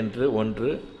தூய்மை என்று ஒன்று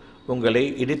உங்களை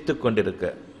இடித்து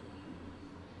கொண்டிருக்க,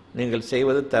 நீங்கள்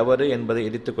செய்வது தவறு என்பதை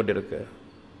இடித்து கொண்டிருக்க,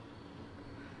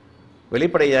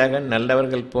 வெளிப்படையாக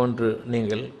நல்லவர்கள் போன்று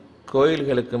நீங்கள்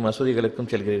கோயில்களுக்கும்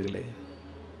மசூதிகளுக்கும் செல்கிறீர்களே,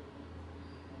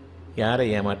 யாரை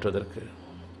ஏமாற்றுவதற்கு?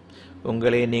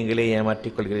 உங்களை நீங்களே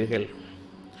ஏமாற்றிக் கொள்கிறீர்கள்.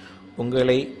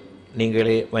 உங்களை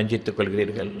நீங்களே வஞ்சித்துக்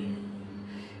கொள்கிறீர்கள்.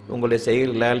 உங்களுடைய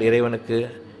செயல்களால் இறைவனுக்கு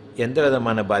எந்த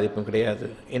விதமான பாதிப்பும் கிடையாது.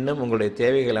 இன்னும் உங்களுடைய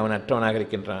தேவைகள் அவன் அற்றவனாக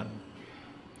இருக்கின்றான்.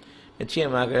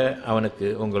 நிச்சயமாக அவனுக்கு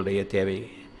உங்களுடைய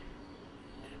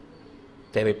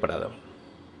தேவைப்படாதவன்.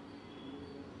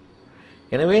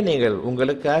 எனவே நீங்கள்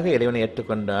உங்களுக்காக இறைவனை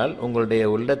ஏற்றுக்கொண்டால் உங்களுடைய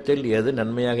உள்ளத்தில் எது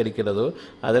நன்மையாக இருக்கிறதோ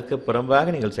அதற்கு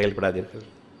புறம்பாக நீங்கள் செயல்படாதீர்கள்.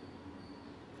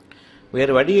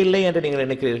 வேறு வழி இல்லை என்று நீங்கள்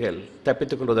நினைக்கிறீர்கள்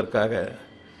தப்பித்துக் கொள்வதற்காக.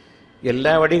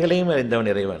 எல்லா வழிகளையும் அறிந்தவன்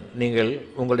இறைவன். நீங்கள்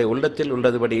உங்களுடைய உள்ளத்தில்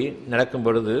உள்ளதுபடி நடக்கும்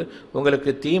பொழுது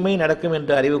உங்களுக்கு தீமை நடக்கும்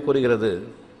என்று அறிவு கூறுகிறது.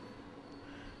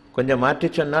 கொஞ்சம் மாற்றி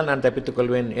சொன்னால் நான் தப்பித்துக்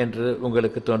கொள்வேன் என்று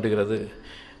உங்களுக்கு தோன்றுகிறது.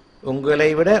 உங்களை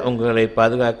விட உங்களை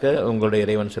பாதுகாக்க உங்களுடைய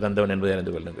இறைவன் சிறந்தவன் என்பதை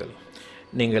அறிந்து கொள்ளுங்கள்.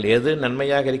 நீங்கள் எது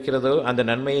நன்மையாக இருக்கிறதோ அந்த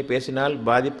நன்மையை பேசினால்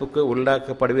பாதிப்புக்கு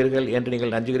உள்ளாக்கப்படுவீர்கள் என்று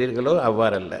நீங்கள் அஞ்சுகிறீர்களோ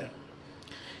அவ்வாறல்ல.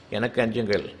 எனக்கு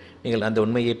அஞ்சுங்கள். நீங்கள் அந்த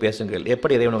உண்மையை பேசுங்கள்.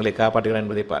 எப்படி இறைவன் உங்களை காப்பாற்றுகிறான்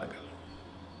என்பதை பாருங்கள்.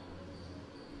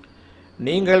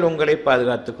 நீங்கள் உங்களை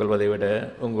பாதுகாத்துக் கொள்வதை விட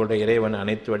உங்களுடைய இறைவன்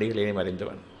அனைத்து வழிகளையும்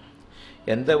அறிந்தவன்.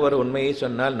 எந்த ஒரு உண்மையை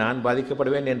சொன்னால் நான்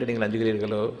பாதிக்கப்படுவேன் என்று நீங்கள்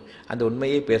அஞ்சுகிறீர்களோ அந்த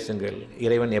உண்மையை பேசுங்கள்.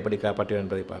 இறைவன் எப்படி காப்பாற்றுவான்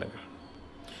என்பதை பாருங்கள்.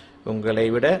 உங்களை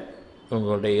விட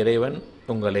உங்களுடைய இறைவன்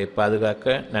உங்களை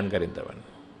பாதுகாக்க நன்கறிந்தவன்.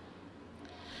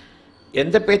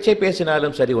 எந்த பேச்சை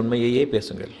பேசினாலும் சரி உண்மையையே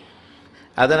பேசுங்கள்.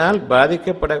 அதனால்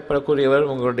பாதிக்கப்படக்கூடியவர்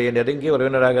உங்களுடைய நெருங்கிய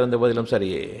உறவினராக இருந்த போதிலும்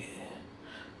சரியே,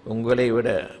 உங்களை விட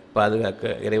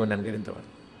பாதுகாக்க இறைவன் நன்கறிந்தவன்.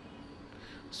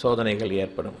 சோதனைகள்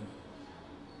ஏற்படும்.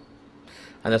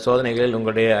 அந்த சோதனைகளில்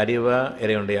உங்களுடைய அறிவா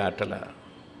இறைவனுடைய ஆற்றலா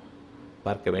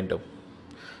பார்க்க வேண்டும்.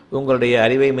 உங்களுடைய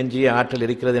அறிவை மிஞ்சிய ஆற்றல்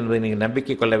இருக்கிறது என்பதை நீங்கள்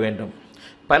நம்பிக்கை கொள்ள வேண்டும்.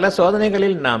 பல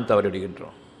சோதனைகளில் நாம்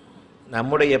தவறிவிடுகின்றோம்.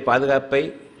 நம்முடைய பாதுகாப்பை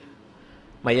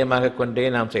மையமாக கொண்டே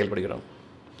நாம் செயல்படுகிறோம்.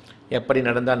 எப்படி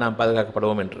நடந்தால் நாம்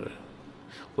பாதுகாக்கப்படுவோம் என்று.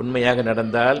 உண்மையாக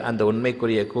நடந்தால் அந்த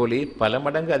உண்மைக்குரிய கூலி பல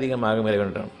மடங்கு அதிகமாக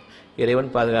இறைவனிடம்.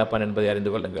 இறைவன் பாதுகாப்பான் என்பதை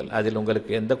அறிந்து கொள்ளுங்கள். அதில்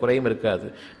உங்களுக்கு எந்த குறையும் இருக்காது.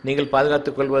 நீங்கள்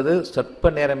பாதுகாத்துக் கொள்வது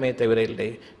சொற்ப நேரமே தவிர இல்லை.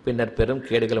 பின்னர் பெரும்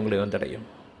கேடுகள் உங்களை வந்தடையும்.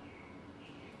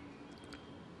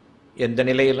 எந்த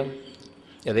நிலையிலும்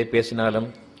எதை பேசினாலும்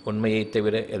உண்மையை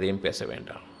தவிர எதையும் பேச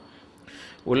வேண்டாம்.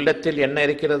 உள்ளத்தில் என்ன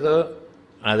இருக்கிறதோ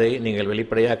அதை நீங்கள்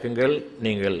வெளிப்படையாக்குங்கள்.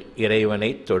 நீங்கள் இறைவனை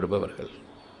தொடுபவர்கள்,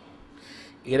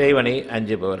 இறைவனை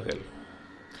அஞ்சுபவர்கள்,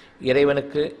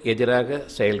 இறைவனுக்கு எதிராக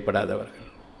செயல்படாதவர்கள்,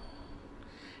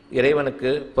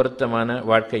 இறைவனுக்கு பொருத்தமான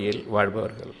வாழ்க்கையில்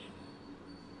வாழ்பவர்கள்.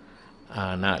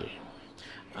 ஆனால்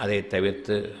அதை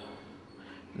தவிர்த்து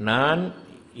நான்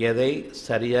எதை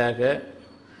சரியாக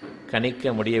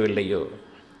கணிக்க முடியவில்லையோ,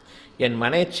 என்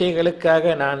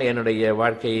மனேச்சைகளுக்காக நான் என்னுடைய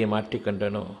வாழ்க்கையை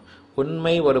மாற்றிக்கொண்டேனோ,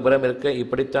 உண்மை ஒரு புறம் இருக்க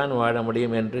இப்படித்தான் வாழ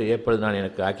முடியும் என்று எப்பொழுது நான்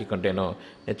எனக்கு ஆக்கிக்கொண்டேனோ,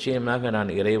 நிச்சயமாக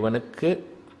நான் இறைவனுக்கு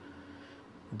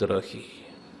துரோகி,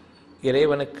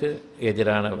 இறைவனுக்கு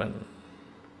எதிரானவன்.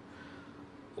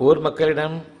 ஊர்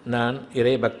மக்களிடம் நான்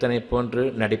இறை பக்தனை போன்று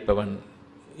நடிப்பவன்,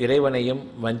 இறைவனையும்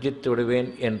வஞ்சித்து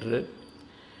விடுவேன் என்று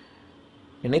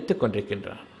நினைத்து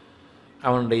கொண்டிருக்கின்றான்.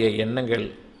 அவனுடைய எண்ணங்கள்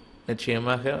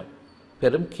நிச்சயமாக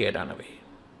பெரும் கேடானவை.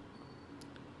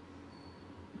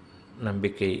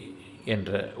 நம்பிக்கை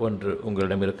என்ற ஒன்று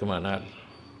உங்களிடம் இருக்குமானால்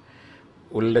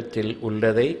உள்ளத்தில்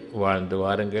உள்ளதை வாழ்ந்து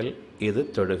வாருங்கள். இது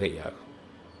தொழுகையாகும்.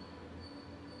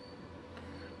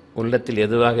 உள்ளத்தில்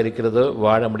எதுவாக இருக்கிறதோ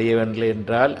வாழ முடியவில்லை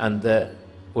என்றால் அந்த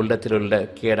உள்ளத்தில் உள்ள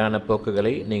கேடான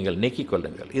போக்குகளை நீங்கள் நீக்கிக்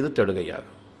கொள்ளுங்கள். இது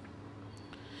தொழுகையாகும்.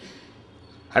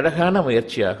 அழகான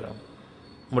முயற்சியாகும்.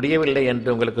 முடியவில்லை என்று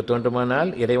உங்களுக்கு தோன்றுமானால்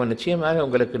இறைவன் நிச்சயமாக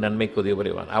உங்களுக்கு நன்மைக்கு உதவி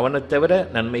புரிவான். அவனை தவிர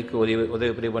நன்மைக்கு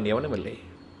உதவி புரிவான் எவனும் இல்லை.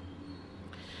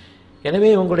 எனவே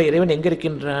உங்களுடைய இறைவன் எங்கே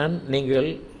இருக்கின்றான்? நீங்கள்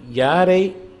யாரை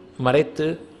மறைத்து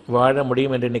வாழ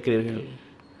முடியும் என்று நினைக்கிறீர்கள்?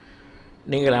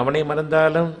 நீங்கள் அவனை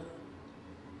மறந்தாலும்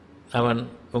அவன்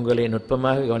உங்களை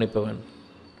நுட்பமாக கவனிப்பவன்,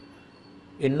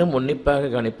 இன்னும்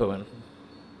உன்னிப்பாக கவனிப்பவன்.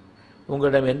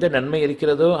 உங்களிடம் எந்த நன்மை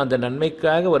இருக்கிறதோ அந்த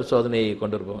நன்மைக்காக ஒரு சோதனையை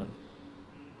கொண்டு வருபவன்.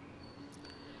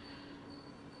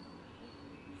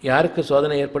 யாருக்கு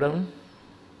சோதனை ஏற்படும்?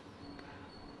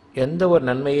 எந்த ஒரு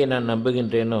நன்மையை நான்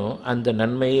நம்புகின்றேனோ அந்த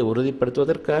நன்மையை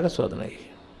உறுதிப்படுத்துவதற்காக சோதனை.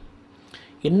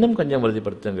 இன்னும் கொஞ்சம்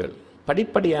உறுதிப்படுத்துங்கள்.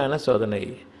 படிப்படியான சோதனை,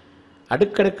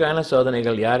 அடுக்கடுக்கான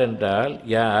சோதனைகள். யார் என்றால்,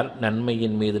 யார்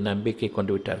நன்மையின் மீது நம்பிக்கை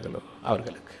கொண்டு விட்டார்களோ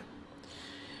அவர்களுக்கு.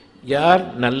 யார்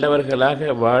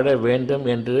நல்லவர்களாக வாழ வேண்டும்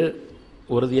என்று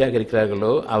உறுதியாக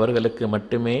இருக்கிறார்களோ அவர்களுக்கு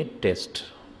மட்டுமே டெஸ்ட்,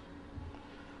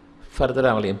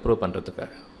 ஃபர்தராக அவங்களை இம்ப்ரூவ்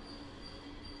பண்ணுறதுக்காக.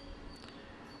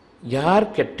 யார்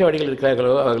கெட்ட வழிகள்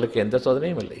இருக்கிறார்களோ அவர்களுக்கு எந்த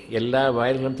சோதனையும் இல்லை. எல்லா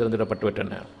வாயில்களும் திறந்துவிடப்பட்டு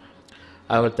விட்டன.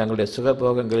 அவர்கள் தங்களுடைய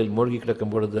சுகபோகங்களில் மூழ்கி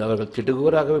கிடக்கும் பொழுது அவர்கள்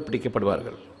திடுகூறாகவே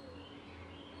பிடிக்கப்படுவார்கள்.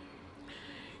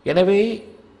 எனவே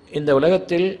இந்த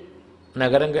உலகத்தில்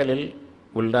நகரங்களில்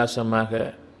உல்லாசமாக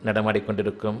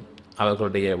நடமாடிக்கொண்டிருக்கும்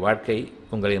அவர்களுடைய வாழ்க்கை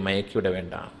உங்களை மயக்கிவிட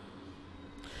வேண்டாம்.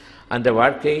 அந்த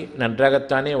வாழ்க்கை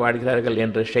நன்றாகத்தானே வாழ்கிறார்கள்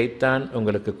என்று ஷைத்தான்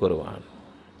உங்களுக்கு கூறுவான்.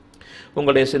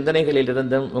 உங்களுடைய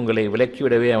சிந்தனைகளிலிருந்தும் உங்களை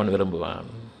விலக்கிவிடவே அவன் விரும்புவான்.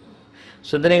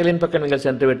 சிந்தனைகளின் பக்கம் நீங்கள்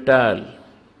சென்று விட்டால்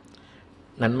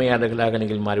நன்மையாளர்களாக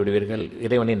நீங்கள் மாறிவிடுவீர்கள்,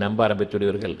 இறைவனை நம்ப ஆரம்பித்து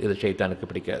விடுவீர்கள். இது ஷைத்தானுக்கு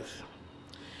பிடிக்காது.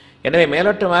 எனவே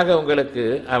மேலோட்டமாக உங்களுக்கு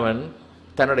அவன்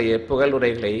தன்னுடைய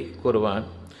புகழுரைகளை கூறுவான்.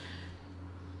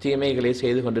 தீமைகளை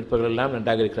செய்து கொண்டிருப்பவர்களெல்லாம்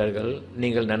நன்றாக இருக்கிறார்கள்,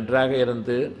 நீங்கள் நன்றாக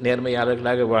இருந்து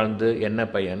நேர்மையாளர்களாக வாழ்ந்து என்ன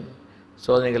பயன்?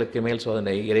 சோதனைகளுக்கு மேல்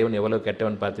சோதனை. இறைவன் எவ்வளவு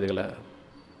கெட்டவன் பார்த்தீர்களா?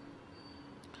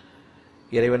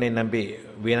 இறைவனை நம்பி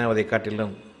வீணாவதை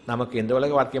காட்டிலும் நமக்கு இந்த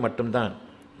உலக வாழ்க்கை மட்டும்தான்,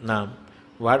 நாம்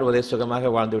வாழ்வதை சுகமாக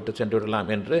வாழ்ந்துவிட்டு சென்று விடலாம்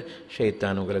என்று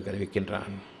ஷைத்தான் உங்களுக்கு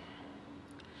அறிவிக்கின்றான்.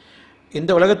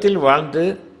 இந்த உலகத்தில் வாழ்ந்து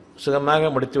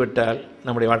சுகமாக முடித்துவிட்டால்,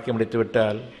 நம்முடைய வாழ்க்கை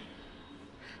முடித்துவிட்டால்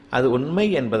அது உண்மை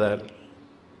என்பதால்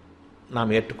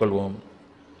நாம் ஏற்றுக்கொள்வோம்,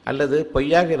 அல்லது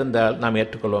பொய்யாக இருந்தால் நாம்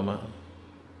ஏற்றுக்கொள்வோமா?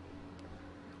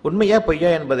 உண்மையா பொய்யா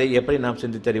என்பதை எப்படி நாம்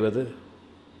சிந்தித்தறிவது?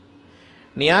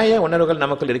 நியாய உணர்வுகள்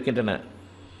நமக்குள் இருக்கின்றன.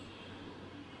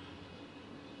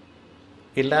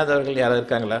 இல்லாதவர்கள் யாராவது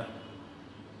இருக்காங்களா?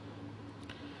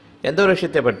 எந்த ஒரு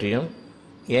விஷயத்தை பற்றியும்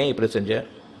ஏன் இப்படி செஞ்ச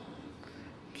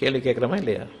கேள்வி கேட்குறோமா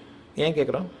இல்லையா? ஏன்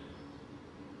கேட்குறோம்?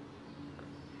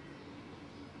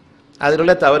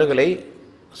 அதிலுள்ள தவறுகளை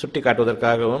சுட்டி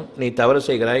காட்டுவதற்காகவும், நீ தவறு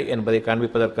செய்கிறாய் என்பதை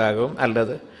காண்பிப்பதற்காகவும்,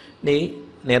 அல்லது நீ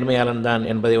நேர்மையாளன்தான்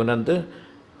என்பதை உணர்ந்து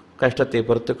கஷ்டத்தை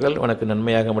பொறுத்துக்கள், உனக்கு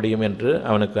நன்மையாக முடியும் என்று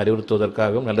அவனுக்கு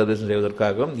அறிவுறுத்துவதற்காகவும், நல்லது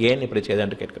செய்வதற்காகவும் ஏன் இப்படி செய்தான்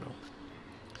என்று கேட்கிறோம்.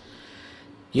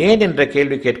 ஏன் என்ற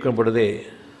கேள்வி கேட்கும் பொழுதே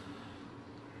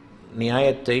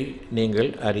நியாயத்தை நீங்கள்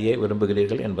அறிய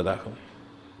விரும்புகிறீர்கள் என்பதாகும்.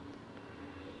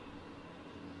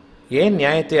 ஏன்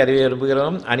நியாயத்தை அறிய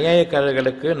விரும்புகிறோம்?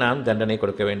 அநியாயக்காரர்களுக்கு நாம் தண்டனை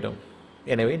கொடுக்க வேண்டும்.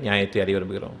 எனவே நியாயத்தை அறிய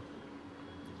விரும்புகிறோம்.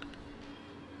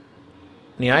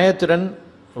 நியாயத்துடன்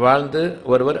வாழ்ந்து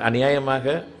ஒருவர்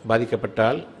அநியாயமாக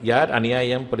பாதிக்கப்பட்டால், யார்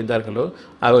அநியாயம் புரிந்தார்களோ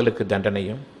அவர்களுக்கு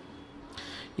தண்டனையும்,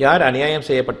 யார் அநியாயம்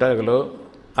செய்யப்பட்டார்களோ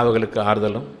அவர்களுக்கு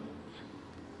ஆறுதலும்,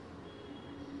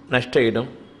 நஷ்ட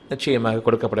ஈடும் நிச்சயமாக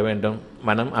கொடுக்கப்பட வேண்டும்,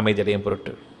 மனம் அமைதியடையும்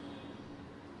பொருட்டு.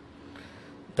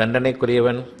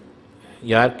 தண்டனைக்குரியவன்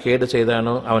யார் கேடு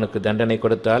செய்தானோ அவனுக்கு தண்டனை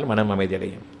கொடுத்தால் மனம்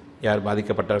அமைதியடையும், யார்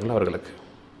பாதிக்கப்பட்டார்களோ அவர்களுக்கு.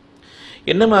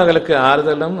 இன்னும் அவர்களுக்கு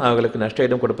ஆறுதலும் அவர்களுக்கு நஷ்ட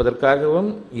ஈடும் கொடுப்பதற்காகவும்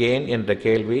ஏன் என்ற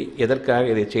கேள்வி,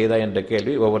 எதற்காக இதை செய்தா என்ற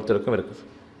கேள்வி ஒவ்வொருத்தருக்கும் இருக்குது.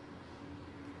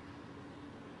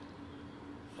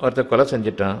 ஒருத்தர் கொலை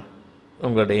செஞ்சிட்டான்,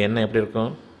 உங்களுடைய எண்ணம் எப்படி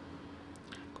இருக்கும்?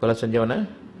 கொலை செஞ்சவனை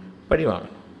பழி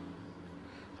வாங்கணும்.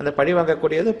 அந்த பழி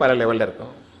வாங்கக்கூடியது பல லெவலில்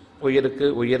இருக்கும். உயிருக்கு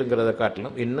உயிருங்கிறத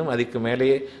காட்டணும், இன்னும் அதுக்கு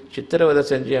மேலேயே சித்திரவதை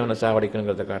செஞ்சு அவனை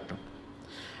சாவடிக்கணுங்கிறத காட்டணும்,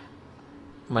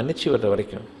 மன்னிச்சு வர்ற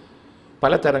வரைக்கும்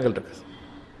பல தரங்கள் இருக்குது.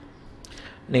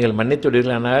 நீங்கள்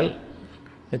மன்னித்துவிடுவீர்களானால்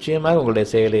நிச்சயமாக உங்களுடைய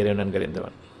செயலை இறைவன்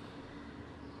நன்கறிந்தவன்.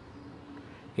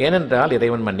 ஏனென்றால்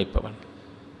இறைவன் மன்னிப்பவன்.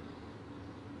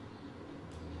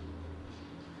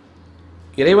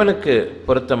 இறைவனுக்கு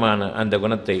பொருத்தமான அந்த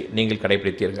குணத்தை நீங்கள்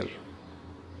கடைபிடித்தீர்கள்.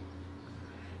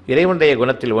 இறைவனுடைய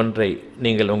குணத்தில் ஒன்றை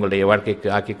நீங்கள் உங்களுடைய வாழ்க்கைக்கு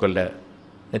ஆக்கிக்கொள்ள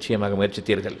நிச்சயமாக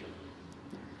முயற்சித்தீர்கள்.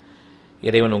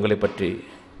 இறைவன் உங்களை பற்றி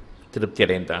திருப்தி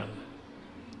அடைந்தான்.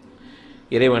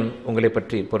 இறைவன் உங்களை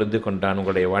பற்றி பொருந்தி கொண்டான்.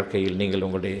 உங்களுடைய வாழ்க்கையில் நீங்கள்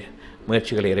உங்களுடைய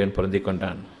முயற்சிகளை இறைவன் பொருந்தி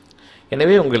கொண்டான்.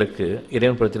 எனவே உங்களுக்கு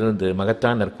இறைவன் புறத்திலிருந்து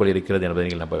மகத்தான் நற்கூலி இருக்கிறது என்பதை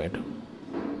நீங்கள் நம்ப வேண்டும்.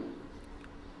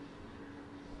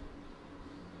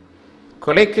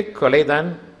 கொலைக்கு கொலைதான்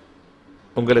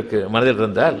உங்களுக்கு மனதில்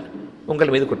இருந்தால்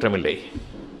உங்கள் மீது குற்றமில்லை.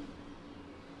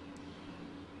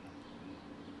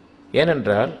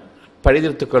 ஏனென்றால்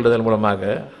பழிதீர்த்துக் கொள்வதன் மூலமாக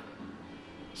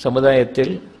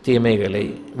சமுதாயத்தில் தீமைகளை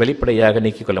வெளிப்படையாக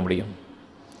நீக்கிக் கொள்ள முடியும்.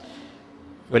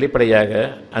 வெளிப்படையாக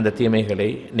அந்த தீமைகளை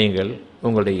நீங்கள்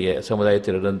உங்களுடைய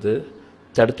சமுதாயத்திலிருந்து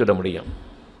தடுத்துவிட முடியும்.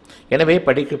 எனவே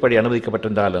படிக்கு படி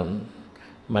அனுமதிக்கப்பட்டிருந்தாலும்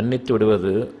மன்னித்து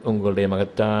விடுவது உங்களுடைய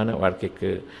மகத்தான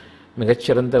வாழ்க்கைக்கு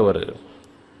மிகச்சிறந்த ஒரு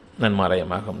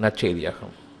நன்மாராயமாகும்,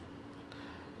 நற்செய்தியாகும்.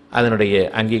 அதனுடைய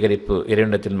அங்கீகரிப்பு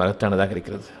இறைவனிடத்தில் மகத்தானதாக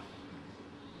இருக்கிறது.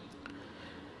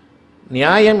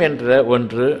 நியாயம் என்ற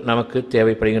ஒன்று நமக்கு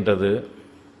தேவைப்படுகின்றது.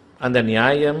 அந்த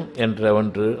நியாயம் என்ற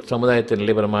ஒன்று சமுதாயத்தில்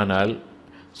நிலைபெறுமானால்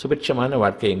சுபிட்சமான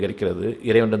வாழ்க்கை எங்கே இருக்கிறது?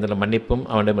 இறைவனிடமிருந்த மன்னிப்பும்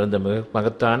அவனிடமிருந்த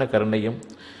மகத்தான கருணையும்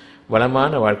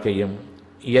வளமான வாழ்க்கையும்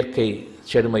இயற்கை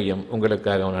செழுமையும்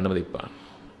உங்களுக்காக அவன் அனுமதிப்பான்.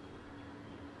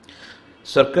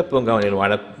 சொர்க்க பூங்காவனில்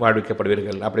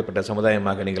வாழ்விக்கப்படுவீர்கள். அப்படிப்பட்ட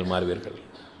சமுதாயமாக நீங்கள் மாறுவீர்கள்.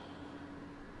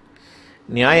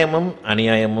 நியாயமும்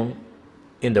அநியாயமும்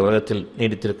இந்த உலகத்தில்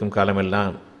நீடித்திருக்கும்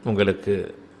காலமெல்லாம் உங்களுக்கு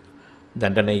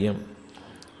தண்டனையும்,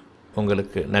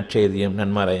 உங்களுக்கு நற்செய்தியும்,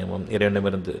 நன்மாராயமும்,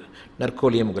 இறைவனிடமிருந்து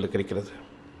நற்கூலியும் உங்களுக்கு இருக்கிறது.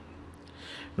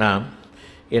 நாம்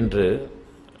இன்று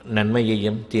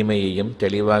நன்மையையும் தீமையையும்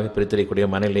தெளிவாக பிரித்தறியக்கூடிய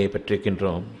மனநிலையை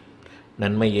பெற்றிருக்கின்றோம்.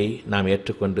 நன்மையை நாம்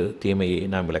ஏற்றுக்கொண்டு தீமையை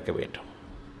நாம் விளக்க வேண்டும்.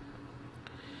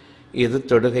 இது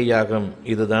தொடுகையாகும்,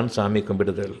 இதுதான் சாமி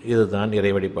கும்பிடுதல், இதுதான்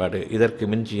இறை வழிபாடு. இதற்கு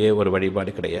மிஞ்சிய ஒரு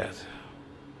வழிபாடு கிடையாது.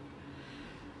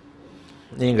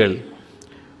 நீங்கள்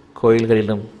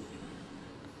கோயில்களிலும்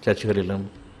சர்ச்சுகளிலும்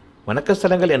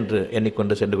வணக்கஸ்தலங்கள் என்று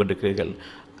எண்ணிக்கொண்டு சென்று கொண்டிருக்கிறீர்கள்.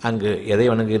 அங்கு எதை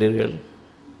வணங்குகிறீர்கள்?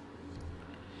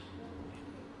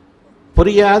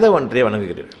 புரியாத ஒன்றை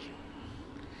வணங்குகிறீர்கள்.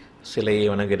 சிலையை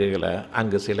வணங்குகிறீர்களா?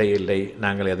 அங்கு சிலை இல்லை,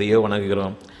 நாங்கள் எதையோ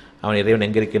வணங்குகிறோம். அவன் இறைவன்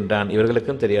எங்கிருக்கின்றான்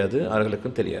இவர்களுக்கும் தெரியாது,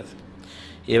 அவர்களுக்கும் தெரியாது.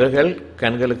 இவர்கள்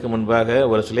கண்களுக்கு முன்பாக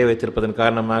ஒரு சிலை வைத்திருப்பதன்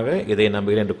காரணமாக இதை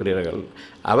நம்புகிறேன் என்று கூறுகிறார்கள்.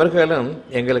 அவர்களும்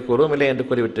எங்களுக்கு உருவமில்லை என்று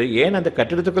கூறிவிட்டு ஏன் அந்த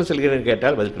கட்டிடத்துக்குள் செல்கிறேன்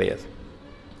கேட்டால் பதில் கிடையாது.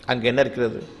 அங்கே என்ன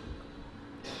இருக்கிறது?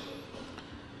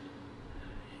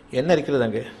 என்ன இருக்கிறது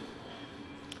அங்கே?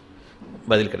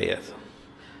 பதில் கிடையாது.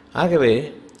 ஆகவே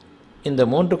இந்த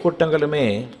மூன்று கூட்டங்களுமே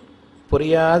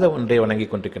புரியாத ஒன்றை வணங்கி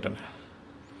கொண்டிருக்கின்றன.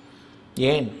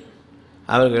 ஏன்?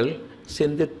 அவர்கள்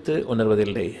சிந்தித்து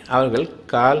உணர்வதில்லை. அவர்கள்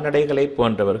கால்நடைகளை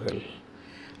போன்றவர்கள்.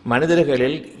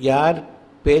 மனிதர்களில் யார்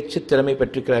பேச்சு திறமை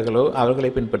பெற்றிருக்கிறார்களோ அவர்களை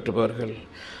பின்பற்றுபவர்கள்.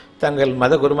 தங்கள்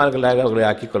மத குருமார்களாக அவர்களை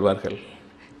ஆக்கிக்கொள்வார்கள்.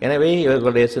 எனவே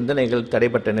இவர்களுடைய சிந்தனைகள்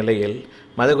தடைப்பட்ட நிலையில்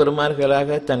மத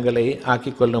குருமார்களாக தங்களை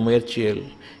ஆக்கிக்கொள்ளும் முயற்சியில்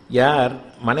யார்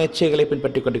மன இச்சைகளை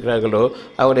பின்பற்றி கொண்டிருக்கிறார்களோ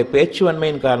அவருடைய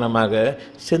பேச்சுவன்மையின் காரணமாக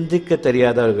சிந்திக்க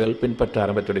தெரியாதவர்கள் பின்பற்ற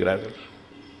ஆரம்பித்து விடுகிறார்கள்.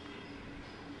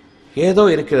 ஏதோ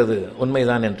இருக்கிறது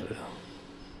உண்மைதான் என்று.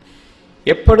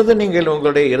 எப்பொழுது நீங்கள்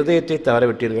உங்களுடைய இருதயத்தை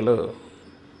தவறவிட்டீர்களோ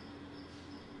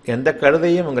எந்த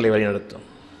கழுதையும் உங்களை வழிநடத்தும்.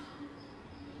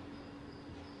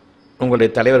 உங்களுடைய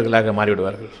தலைவர்களாக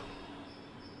மாறிவிடுவார்கள்.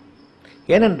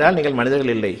 ஏனென்றால் நீங்கள்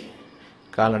மனிதர்கள் இல்லை,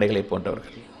 கால்நடைகளை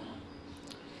போன்றவர்கள்.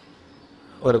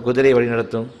 ஒரு குதிரை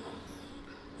வழிநடத்தும்,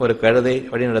 ஒரு கழுதை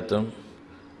வழிநடத்தும்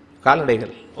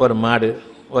கால்நடைகள், ஒரு மாடு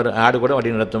ஒரு ஆடு கூட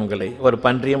வழிநடத்தும் உங்களை, ஒரு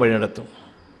பன்றியும் வழிநடத்தும்.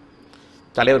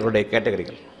 தலைவர்களுடைய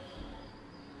கேட்டகரிகள்.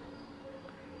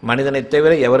 மனிதனை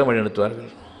தவிர எவரும்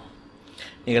வழிநடத்துவார்கள்.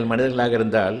 நீங்கள் மனிதர்களாக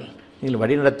இருந்தால் நீங்கள்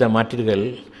வழிநடத்த மாட்டீர்கள்,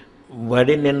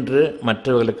 வழி நின்று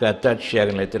மற்றவர்களுக்கு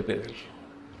அத்தாட்சியாக நிலைத்திருப்பீர்கள்.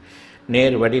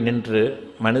 நேர் வழி நின்று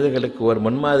மனிதர்களுக்கு ஒரு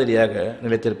முன்மாதிரியாக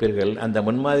நிலைத்திருப்பீர்கள். அந்த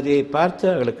முன்மாதிரியை பார்த்து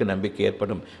அவர்களுக்கு நம்பிக்கை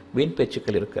ஏற்படும். வீண்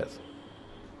பேச்சுக்கள் இருக்காது.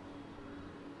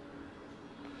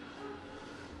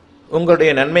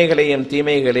 உங்களுடைய நன்மைகளையும்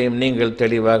தீமைகளையும் நீங்கள்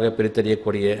தெளிவாக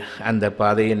பிரித்தறியக்கூடிய அந்த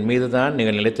பாதையின் மீதுதான்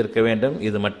நீங்கள் நிலைத்திருக்க வேண்டும்.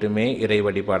 இது மட்டுமே இறை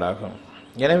வழிபாடாகும்.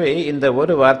 எனவே இந்த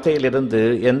ஒரு வார்த்தையிலிருந்து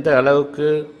எந்த அளவுக்கு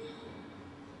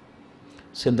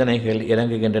சிந்தனைகள்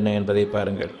இறங்குகின்றன என்பதை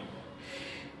பாருங்கள்.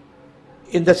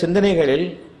 இந்த சிந்தனைகளில்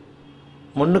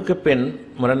முன்னுக்கு பின்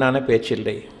முரணான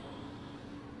பேச்சில்லை.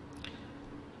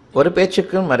 ஒரு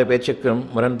பேச்சுக்கும் மறு பேச்சுக்கும்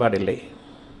முரண்பாடில்லை.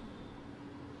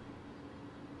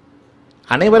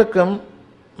 அனைவருக்கும்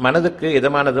மனதுக்கு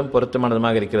இதமானதும்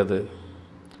பொருத்தமானதுமாக இருக்கிறது.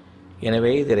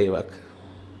 எனவே இது இறைவாக்கு.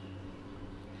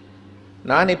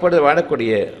 நான் இப்பொழுது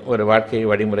வாழக்கூடிய ஒரு வாழ்க்கை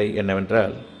வழிமுறை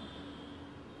என்னவென்றால்,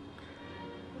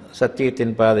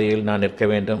 சத்தியத்தின் பாதையில் நான் நிற்க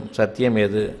வேண்டும். சத்தியம்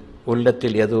எது,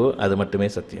 உள்ளத்தில் எதுவோ அது மட்டுமே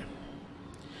சத்தியம்.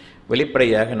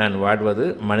 வெளிப்படையாக நான் வாழ்வது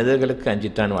மனிதர்களுக்கு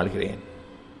அஞ்சித்தான் வாழ்கிறேன்.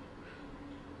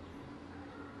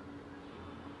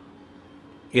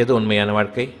 எது உண்மையான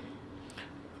வாழ்க்கை?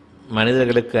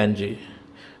 மனிதர்களுக்கு அஞ்சி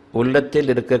உள்ளத்தில்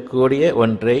இருக்கக்கூடிய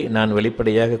ஒன்றை நான்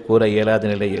வெளிப்படையாக கூற இயலாத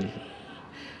நிலையில்,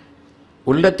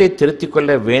 உள்ளத்தை திருத்திக்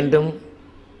கொள்ள வேண்டும்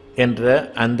என்ற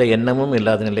அந்த எண்ணமும்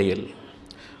இல்லாத நிலையில்,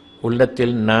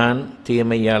 உள்ளத்தில் நான்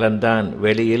தீமையாளன்தான்,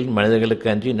 வெளியில் மனிதர்களுக்கு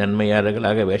அஞ்சி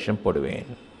நன்மையாளர்களாக வேஷம்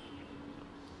போடுவேன்.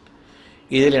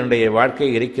 இதில் என்னுடைய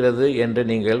வாழ்க்கை இருக்கிறது என்று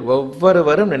நீங்கள்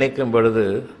ஒவ்வொருவரும் நினைக்கும் பொழுது,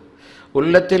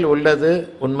 உள்ளத்தில் உள்ளது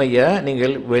உண்மையா,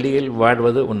 நீங்கள் வெளியில்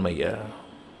வாழ்வது உண்மையா?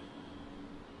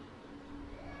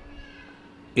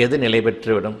 எது நிலை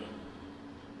பெற்றுவிடும்?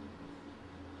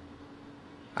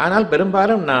 ஆனால்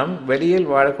பெரும்பாலும் நாம் வெளியில்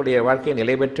வாழக்கூடிய வாழ்க்கை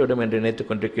நிலை பெற்றுவிடும் என்று நினைத்துக்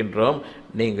கொண்டிருக்கின்றோம்.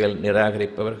 நீங்கள்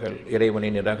நிராகரிப்பவர்கள், இறைவனை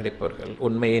நிராகரிப்பவர்கள்,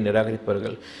 உண்மையை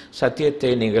நிராகரிப்பவர்கள்,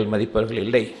 சத்தியத்தை நீங்கள் மதிப்பவர்கள்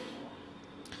இல்லை.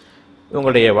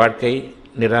 உங்களுடைய வாழ்க்கை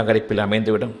நிராகரிப்பில்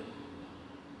அமைந்துவிடும்.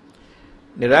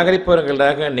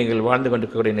 நிராகரிப்பவர்களாக நீங்கள் வாழ்ந்து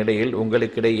கொண்டிருக்கக்கூடிய நிலையில்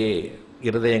உங்களுக்கிடையே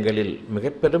இருதயங்களில் மிக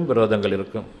பெரும் விரோதங்கள்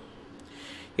இருக்கும்.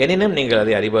 எனினும் நீங்கள்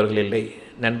அதை அறிபவர்கள் இல்லை.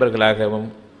 நண்பர்களாகவும்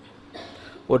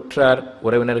உற்றார்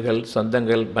உறவினர்கள்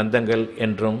சொந்தங்கள் பந்தங்கள்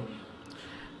என்றும்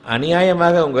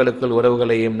அநியாயமாக உங்களுக்குள்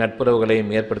உறவுகளையும்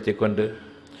நட்புறவுகளையும் ஏற்படுத்தி கொண்டு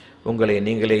உங்களை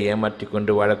நீங்களே ஏமாற்றி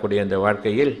கொண்டு வாழக்கூடிய இந்த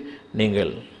வாழ்க்கையில்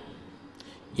நீங்கள்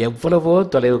எவ்வளவோ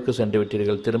தொலைவுக்கு சென்று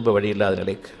விட்டீர்கள், திரும்ப வழியில்லாத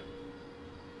நிலைக்கு.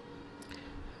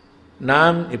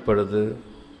 நாம் இப்பொழுது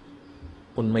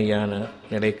உண்மையான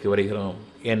நிலைக்கு வருகிறோம்.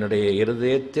 என்னுடைய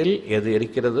இருதயத்தில் எது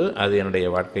இருக்கிறதோ அது என்னுடைய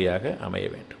வாழ்க்கையாக அமைய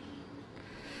வேண்டும்.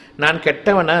 நான்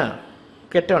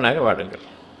கெட்டவனாக வாழுங்கள்.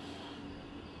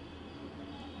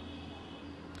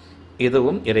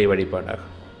 இதுவும் இறை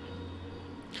வழிபாடாகும்.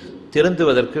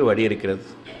 திருந்துவதற்கு வழி இருக்கிறது.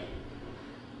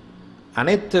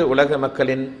 அனைத்து உலக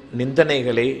மக்களின்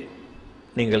நிந்தனைகளை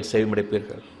நீங்கள்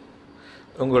செவிமடுப்பீர்கள்.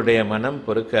 உங்களுடைய மனம்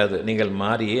பொறுக்காது. நீங்கள்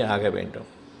மாறியே ஆக வேண்டும்.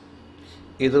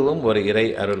 இதுவும் ஒரு இறை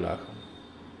அருள் ஆகும்.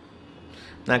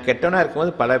 நான் கெட்டவனாக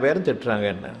இருக்கும்போது பல பேரும் திட்டுறாங்க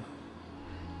என்ன,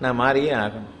 நான் மாறியே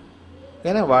ஆகணும்.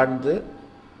 ஏன்னா வாழ்ந்து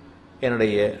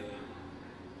என்னுடைய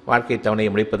வாழ்க்கை தவணையை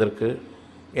முடிப்பதற்கு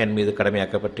என் மீது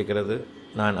கடமையாக்கப்பட்டிருக்கிறது.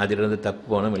 நான் அதிலிருந்து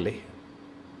தப்புவோனும் இல்லை.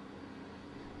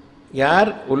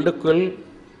 யார் உள்ளுக்குள்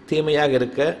தீமையாக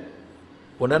இருக்க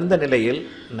உணர்ந்த நிலையில்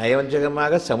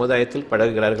நயவஞ்சகமாக சமுதாயத்தில்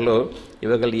பழகுகிறார்களோ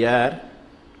இவர்கள் யார்?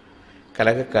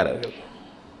 கலகக்காரர்கள்,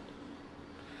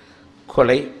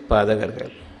 கொலை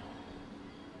பாதகர்கள்.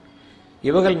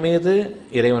 இவர்கள் மீது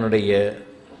இறைவனுடைய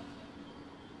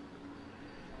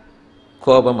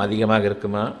கோபம் அதிகமாக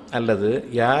இருக்குமா? அல்லது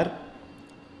யார்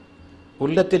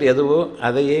உள்ளத்தில் எதுவோ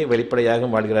அதையே வெளிப்படையாக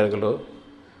வாழ்கிறார்களோ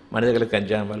மனிதர்களுக்கு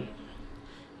அஞ்சாமல்,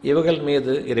 இவர்கள்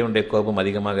மீது இறைவனுடைய கோபம்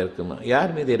அதிகமாக இருக்குமா?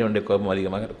 யார் மீது இறைவனுடைய கோபம்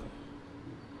அதிகமாக இருக்கும்?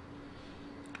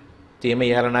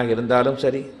 தீமையாளனாக இருந்தாலும்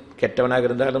சரி, கெட்டவனாக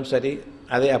இருந்தாலும் சரி,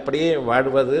 அதை அப்படியே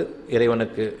வாழ்வது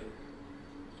இறைவனுக்கு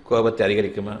கோபத்தை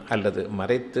அதிகரிக்குமா, அல்லது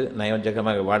மறைத்து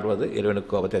நயவஞ்சகமாக வாழ்வது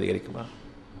இறைவனுக்கு கோபத்தை அதிகரிக்குமா?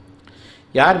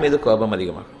 யார் மீது கோபம்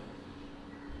அதிகமாகும்?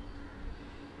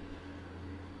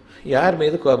 யார்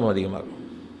மீது கோபம் அதிகமாகும்?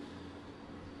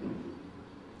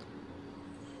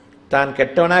 தான்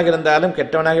கெட்டவனாக இருந்தாலும்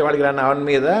கெட்டவனாக வாழ்கிறான் அவன்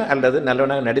மீதா, அல்லது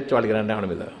நல்லவனாக நடித்து வாழ்கிறான் அவன்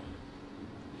மீதா?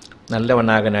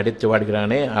 நல்லவனாக நடித்து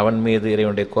வாழ்கிறானே அவன் மீது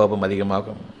இறைவனுடைய கோபம்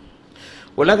அதிகமாகும்.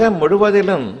 உலகம்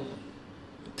முழுவதிலும்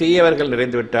தீயவர்கள்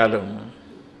நிறைந்துவிட்டாலும்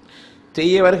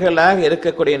தீயவர்களாக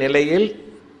இருக்கக்கூடிய நிலையில்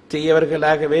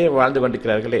தீயவர்களாகவே வாழ்ந்து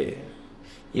கொண்டிருக்கிறார்களே,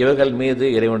 இவர்கள் மீது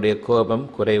இறைவனுடைய கோபம்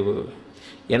குறைவு.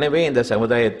 எனவே இந்த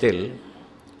சமுதாயத்தில்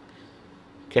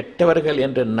கெட்டவர்கள்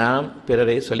என்று நாம்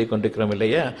பிறரை சொல்லிக் கொண்டிருக்கிறோம்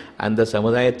இல்லையா, அந்த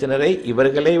சமுதாயத்தினரை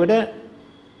இவர்களை விட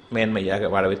மேன்மையாக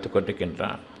வாழ வைத்துக்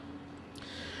கொண்டிருக்கின்றான்.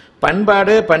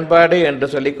 பண்பாடு பண்பாடு என்று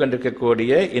சொல்லிக்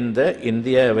கொண்டிருக்கக்கூடிய இந்த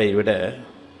இந்தியாவை விட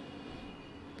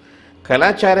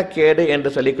கலாச்சாரக்கேடு என்று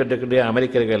சொல்லிக் கொண்டிருக்கக்கூடிய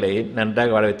அமெரிக்கர்களை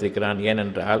நன்றாக வாழ வைத்திருக்கிறான்.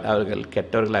 ஏனென்றால் அவர்கள்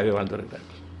கெட்டவர்களாக வாழ்ந்து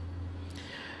வருகிறார்கள்.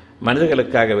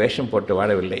 மனிதர்களுக்காக வேஷம் போட்டு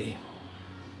வாழவில்லை.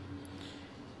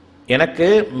 எனக்கு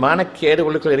மானக்கேடு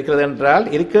உள்ளுக்குள் இருக்கிறது என்றால்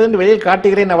இருக்கிறது என்று வெளியில்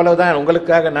காட்டுகிறேன், அவ்வளவுதான்.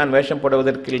 உங்களுக்காக நான் வேஷம்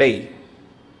போடுவதற்கில்லை.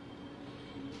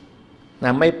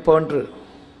 நம்மை போன்று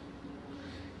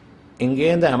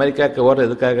இங்கேருந்து அமெரிக்காவுக்கு ஓடுறது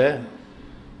எதுக்காக?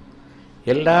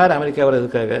 எல்லாரும் அமெரிக்கா ஓடுறது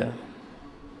எதுக்காக?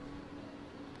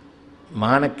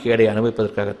 மானக்கேடை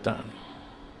அனுபவிப்பதற்காகத்தான்.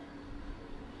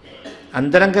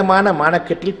 அந்தரங்கமான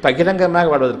மானக்கேட்டில்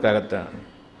பகிரங்கமாக வாழ்வதற்காகத்தான்.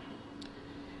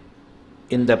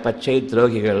 இந்த பச்சை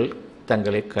துரோகிகள்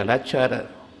தங்களை கலாச்சார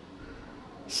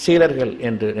சீரர்கள்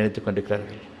என்று நினைத்துக்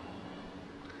கொண்டிருக்கிறார்கள்.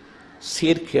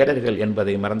 சீர்கேடர்கள்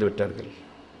என்பதை மறந்துவிட்டார்கள்.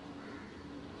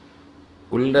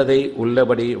 உள்ளதை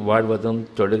உள்ளபடி வாழ்வதும்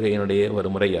தொழுகையினுடைய ஒரு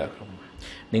முறையாகும்.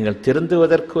 நீங்கள்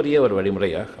திருந்துவதற்குரிய ஒரு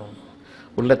வழிமுறையாகும்.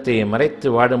 உள்ளத்தை மறைத்து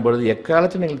வாடும் பொழுது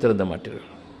எக்காலத்தில் நீங்கள் திருந்த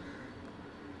மாட்டீர்கள்.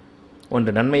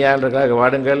 ஒன்று நன்மையாளர்களாக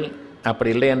வாடுங்கள்,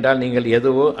 அப்படி இல்லை என்றால் நீங்கள்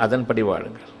எதுவோ அதன்படி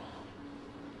வாடுங்கள்.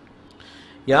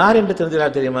 யார் என்று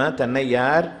தெரிஞ்சால் தெரியுமா? தன்னை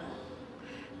யார்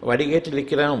வடிகேற்றில்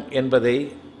இருக்கிறோம் என்பதை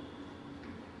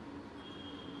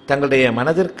தங்களுடைய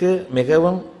மனதிற்கு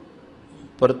மிகவும்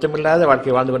பொருத்தமில்லாத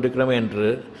வாழ்க்கை வாழ்ந்து கொண்டிருக்கிறோம் என்று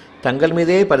தங்கள்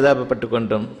மீதே பரிதாபப்பட்டு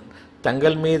கொண்டும்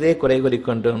தங்கள் மீதே குறை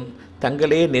கூறிக்கொண்டும்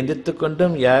தங்களே நிந்தித்து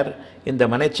கொண்டும் யார் இந்த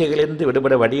மனச்சைகளிலிருந்து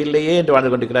விடுபட வழியில்லையே என்று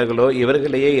வாழ்ந்து கொண்டிருக்கிறார்களோ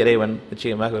இவர்களையே இறைவன்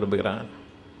நிச்சயமாக விரும்புகிறான்.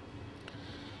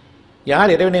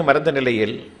 யார் இறைவனை மறந்த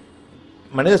நிலையில்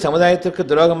மனித சமுதாயத்திற்கு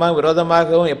துரோகமாக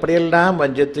விரோதமாகவும் எப்படியெல்லாம்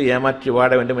வஞ்சித்து ஏமாற்றி வாழ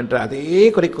வேண்டும் என்ற அதே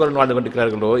குறிக்கோள் வாழ்ந்து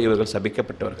கொண்டிருக்கிறார்களோ இவர்கள்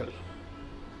சபிக்கப்பட்டவர்கள்.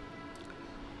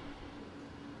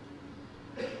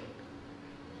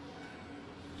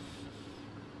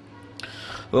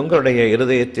 உங்களுடைய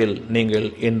இருதயத்தில் நீங்கள்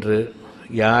இன்று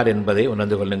யார் என்பதை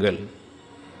உணர்ந்து கொள்ளுங்கள்.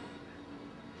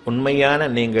 உண்மையான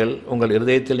நீங்கள் உங்கள்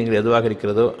இருதயத்தில் நீங்கள் எதுவாக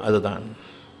இருக்கிறதோ அதுதான்.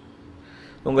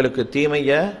 உங்களுக்கு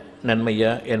தீமையா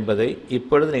நன்மையா என்பதை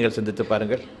இப்பொழுது நீங்கள் சிந்தித்து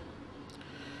பாருங்கள்.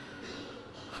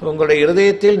 உங்களுடைய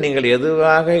இருதயத்தில் நீங்கள்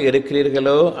எதுவாக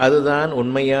இருக்கிறீர்களோ அதுதான்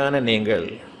உண்மையான நீங்கள்.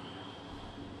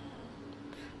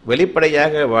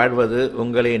 வெளிப்படையாக வாழ்வது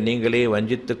உங்களை நீங்களே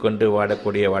வஞ்சித்து கொண்டு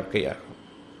வாழக்கூடிய வாழ்க்கையாகும்.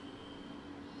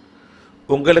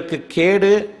 உங்களுக்கு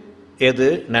கேடு எது,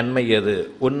 நன்மை எது,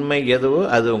 உண்மை எதுவோ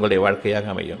அது உங்களுடைய வாழ்க்கையாக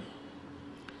அமையும்.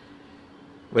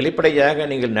 வெளிப்படையாக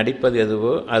நீங்கள் நடிப்பது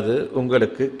எதுவோ அது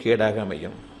உங்களுக்கு கேடாக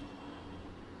அமையும்.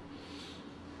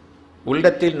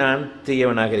 உள்ளத்தில் நான்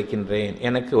தீயவனாக இருக்கின்றேன்,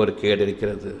 எனக்கு ஒரு கேடு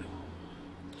இருக்கிறது.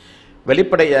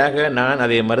 வெளிப்படையாக நான்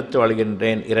அதை மறுத்து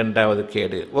வாழ்கின்றேன், இரண்டாவது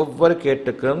கேடு. ஒவ்வொரு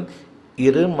கேட்டுக்கும்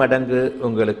 2 மடங்கு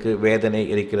உங்களுக்கு வேதனை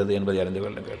இருக்கிறது என்பதை அறிந்து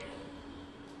கொள்ளுங்கள்.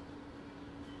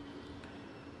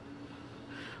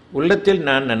 உள்ளத்தில்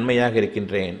நான் நன்மையாக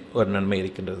இருக்கின்றேன், ஒரு நன்மை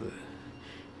இருக்கின்றது.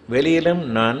 வெளியிலும்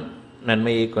நான்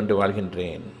நன்மையை கொண்டு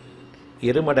வாழ்கின்றேன்,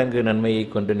 2 மடங்கு நன்மையை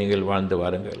கொண்டு நீங்கள் வாழ்ந்து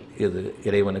வாருங்கள். இது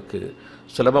இறைவனுக்கு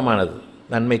சுலபமானது.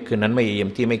 நன்மைக்கு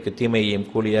நன்மையையும் தீமைக்கு தீமையையும்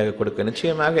கூலியாக கொடுக்க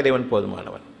நிச்சயமாக இறைவன்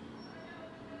போதுமானவன்.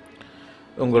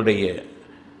 உங்களுடைய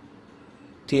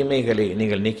தீமைகளை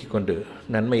நீங்கள் நீக்கிக் கொண்டு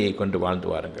நன்மையை கொண்டு வாழ்ந்து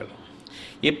வாருங்கள்.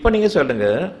 இப்போ நீங்கள்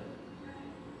சொல்லுங்கள்,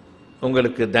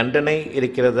 உங்களுக்கு தண்டனை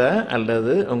இருக்கிறதா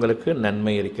அல்லது உங்களுக்கு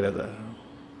நன்மை இருக்கிறதா?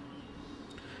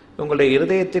 உங்களுடைய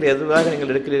இருதயத்தில் எதுவாக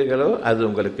நீங்கள் இருக்கிறீர்களோ அது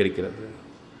உங்களுக்கு இருக்கிறது.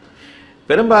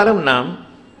 பெரும்பாலும் நாம்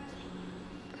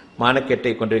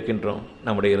மானக்கேட்டை கொண்டிருக்கின்றோம்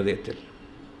நம்முடைய இருதயத்தில்.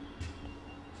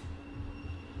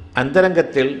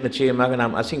 அந்தரங்கத்தில் நிச்சயமாக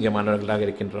நாம் அசிங்கமானவர்களாக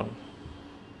இருக்கின்றோம்.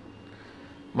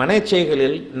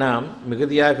 மனச்செய்களில் நாம்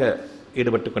மிகுதியாக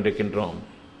ஈடுபட்டு கொண்டிருக்கின்றோம்.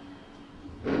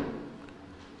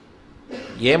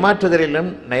 ஏமாற்றுதலிலும்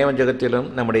நயவஞ்சகத்திலும்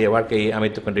நம்முடைய வாழ்க்கையை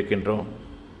அமைத்துக் கொண்டிருக்கின்றோம்.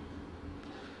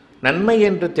 நன்மை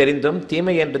என்று தெரிந்தும்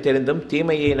தீமை என்று தெரிந்தும்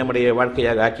தீமையை நம்முடைய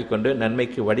வாழ்க்கையாக ஆக்கிக்கொண்டு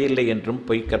நன்மைக்கு வழியில்லை என்றும்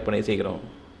பொய் கற்பனை செய்கிறோம்.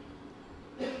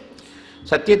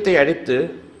 சத்தியத்தை அழித்து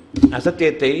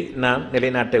அசத்தியத்தை நாம்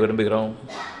நிலைநாட்ட விரும்புகிறோம்.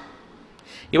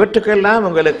 இவற்றுக்கெல்லாம்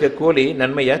உங்களுக்கு கூலி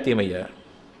நன்மையா தீமையா?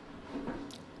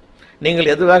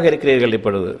 நீங்கள் எதுவாக இருக்கிறீர்கள்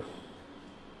இப்பொழுது?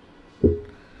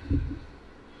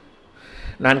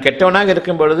 நான் கெட்டவனாக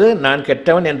இருக்கும் பொழுது நான்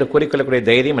கெட்டவன் என்று கூறிக்கொள்ளக்கூடிய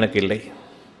தைரியம் எனக்கு இல்லை.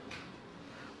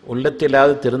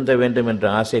 உள்ளத்திலாவது திருந்த வேண்டும் என்ற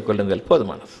ஆசை கொள்ளுங்கள்,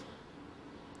 போதுமானது.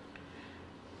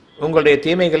 உங்களுடைய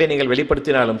தீமைகளை நீங்கள்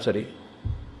வெளிப்படுத்தினாலும் சரி,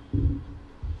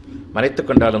 மறைத்து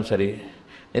கொண்டாலும் சரி,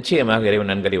 நிச்சயமாக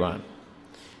இறைவன் நன்கறிவான்.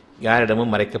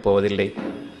 யாரிடமும் மறைக்கப் போவதில்லை,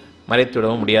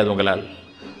 மறைத்துவிடவும் முடியாது. உங்களால்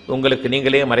உங்களுக்கு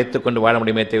நீங்களே மறைத்து கொண்டு வாழ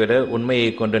முடியுமே தவிர உண்மையை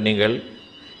கொண்டு நீங்கள்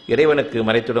இறைவனுக்கு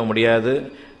மறைத்துவிட முடியாது.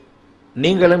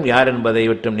 நீங்களும் யார் என்பதை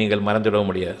விட்டும் நீங்கள் மறந்துவிட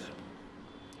முடியாது.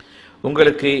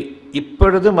 உங்களுக்கு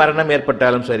இப்பொழுது மரணம்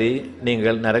ஏற்பட்டாலும் சரி,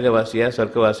 நீங்கள் நரகவாசியா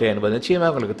சொர்க்கவாசியா என்பது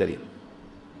நிச்சயமாக உங்களுக்கு தெரியும்.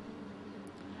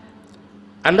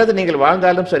 அல்லது நீங்கள்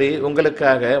வாழ்ந்தாலும் சரி,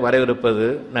 உங்களுக்காக வரவிருப்பது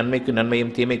நன்மைக்கு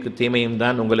நன்மையும் தீமைக்கு தீமையும்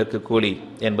தான் உங்களுக்கு கூலி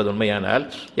என்பது உண்மையானால்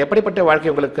எப்படிப்பட்ட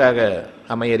வாழ்க்கை உங்களுக்காக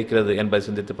அமைய இருக்கிறது என்பதை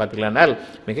சிந்தித்து பார்க்கலானால்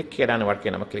மிக கேடான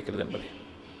வாழ்க்கை நமக்கு இருக்கிறது என்பதை.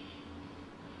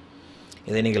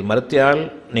 இதை நீங்கள் மறுத்தால்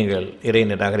நீங்கள் இறை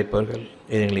நிராகரிப்பவர்கள்,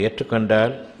 இதை நீங்கள்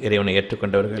ஏற்றுக்கொண்டால் இறைவனை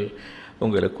ஏற்றுக்கொண்டவர்கள்.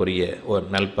 உங்களுக்குரிய ஒரு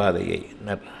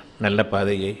நல்ல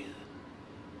பாதையை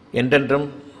என்றென்றும்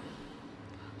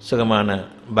சுகமான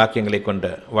பாக்கியங்களை கொண்ட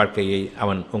வாழ்க்கையை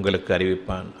அவன் உங்களுக்கு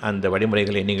அறிவிப்பான். அந்த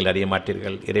வழிமுறைகளை நீங்கள் அறிய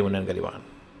மாட்டீர்கள், இறைவன் நன்கறிவான்.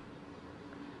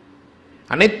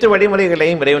 அனைத்து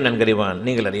வழிமுறைகளையும் இறைவன் நன்கறிவான்,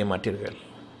 நீங்கள் அறிய மாட்டீர்கள்.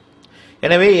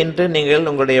 எனவே இன்று நீங்கள்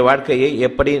உங்களுடைய வாழ்க்கையை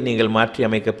எப்படி நீங்கள் மாற்றி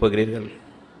அமைக்கப் போகிறீர்கள்?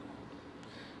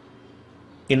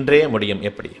 இன்றே முடியும்.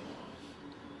 எப்படி?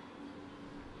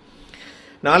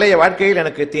 நாளைய வாழ்க்கையில்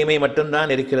எனக்கு தீமை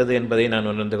மட்டும்தான் இருக்கிறது என்பதை நான்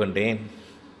உணர்ந்து கொண்டேன்.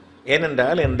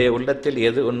 ஏனென்றால் என்னுடைய உள்ளத்தில்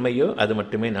எது உண்மையோ அது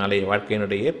மட்டுமே நாளைய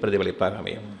வாழ்க்கையினுடைய பிரதிபலிப்பாக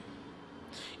அமையும்.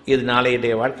 இது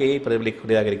நாளைய வாழ்க்கையை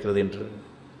பிரதிபலிக்கக்கூடியதாக இருக்கிறது என்று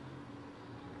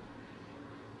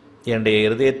என்னுடைய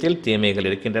இருதயத்தில் தீமைகள்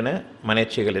இருக்கின்றன,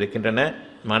 மனேச்சைகள் இருக்கின்றன,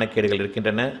 மானக்கேடுகள்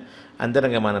இருக்கின்றன,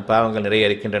 அந்தரங்கமான பாவங்கள்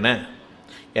நிறைய இருக்கின்றன.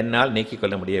 என்னால் நீக்கிக்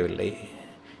கொள்ள முடியவில்லை.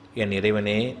 என்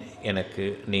இறைவனே, எனக்கு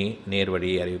நீ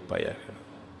நேர்வழியை அறிவிப்பாயாக,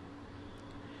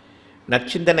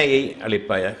 நற்சிந்தனையை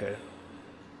அளிப்பாயாக.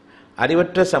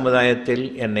 அறிவற்ற சமுதாயத்தில்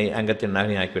என்னை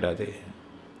அங்கத்தினாக ஆக்கிவிடாது.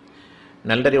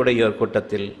 நல்லறிவுடைய ஒரு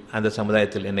கூட்டத்தில் அந்த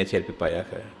சமுதாயத்தில் என்னை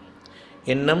சேர்ப்பிப்பாயாக.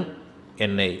 இன்னும்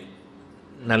என்னை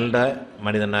நல்ல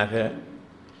மனிதனாக,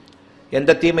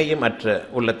 எந்த தீமையும் அற்ற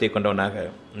உள்ளத்தை கொண்டவனாக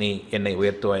நீ என்னை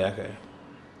உயர்த்துவாயாக.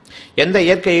 எந்த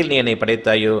இயற்கையில் நீ என்னை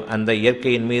படைத்தாயோ அந்த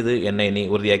இயற்கையின் மீது என்னை நீ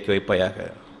உறுதியாக்கி வைப்பாயாக.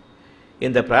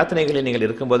 இந்த பிரார்த்தனைகளில் நீங்கள்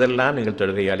இருக்கும்போதெல்லாம் நீங்கள்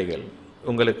தொழுகையாளிகள்.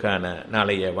 உங்களுக்கான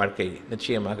நாளைய வாழ்க்கை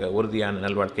நிச்சயமாக உறுதியான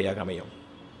நல்வாழ்க்கையாக அமையும்,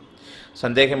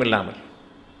 சந்தேகமில்லாமல்.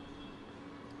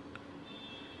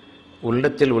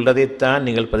 உள்ளத்தில் உள்ளதைத்தான்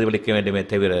நீங்கள் பிரதிபலிக்க வேண்டுமே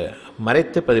தவிர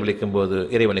மறைத்து பிரதிபலிக்கும் போது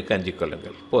இறைவனுக்கு அஞ்சிக்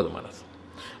கொள்ளுங்கள், போதுமானது.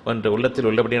 ஒன்று, உள்ளத்தில்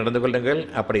உள்ளபடி நடந்து கொள்ளுங்கள்.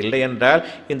 அப்படி இல்லை என்றால்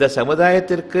இந்த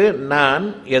சமுதாயத்திற்கு நான்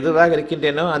எதுவாக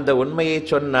இருக்கின்றேனோ அந்த உண்மையை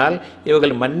சொன்னால்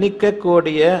இவர்கள்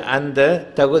மன்னிக்கக்கூடிய அந்த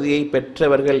தகுதியை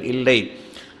பெற்றவர்கள் இல்லை.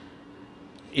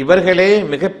 இவர்களே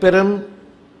மிக பெரும்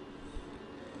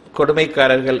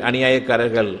கொடுமைக்காரர்கள்,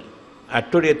 அநியாயக்காரர்கள்,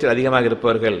 அட்டுழியத்தில் அதிகமாக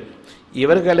இருப்பவர்கள்.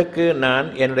 இவர்களுக்கு நான்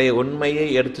என்னுடைய உண்மையை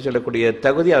எடுத்துச் சொல்லக்கூடிய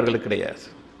தகுதி அவர்களுக்கு கிடையாது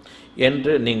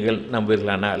என்று நீங்கள்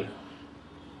நம்புவீர்களானால்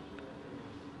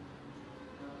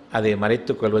அதை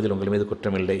மறைத்துக் கொள்வதில் உங்கள் மீது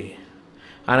குற்றமில்லை.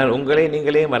 ஆனால் உங்களை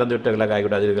நீங்களே மறந்துவிட்டவர்களாக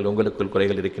ஆகிவிடாதீர்கள். உங்களுக்குள்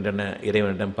குறைகள் இருக்கின்றன.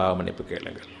 இறைவனிடம் பாவ மன்னிப்பு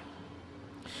கேளுங்கள்.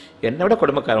 என்னை விட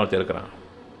கொடுமைக்காரன் ஒருத்தர் இருக்கிறான்,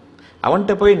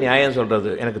 அவன்கிட்ட போய் நியாயம்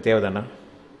சொல்கிறது எனக்கு தேவைதானா?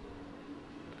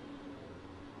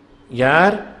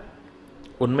 யார்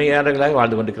உண்மையாளர்களாக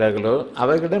வாழ்ந்து கொண்டிருக்கிறார்களோ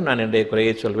அவர்களிடம் நான் என்னுடைய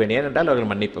குறையை சொல்வேன். ஏனென்றால்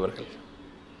அவர்கள் மன்னிப்பவர்கள்,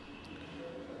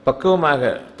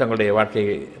 பக்குவமாக தங்களுடைய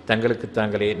வாழ்க்கையை தங்களுக்கு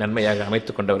தாங்களே நன்மையாக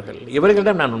அமைத்து கொண்டவர்கள்.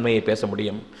 இவர்களிடம் நான் உண்மையை பேச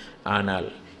முடியும். ஆனால்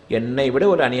என்னை விட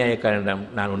ஒரு அநியாயக்காரனிடம்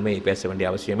நான் உண்மையை பேச வேண்டிய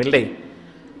அவசியம் இல்லை.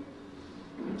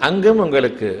 அங்கும்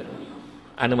உங்களுக்கு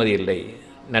அனுமதி இல்லை.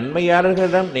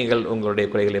 நன்மையாளர்களிடம் நீங்கள் உங்களுடைய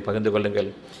குறைகளை பகிர்ந்து கொள்ளுங்கள்.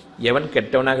 எவன்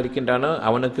கெட்டவனாக இருக்கின்றானோ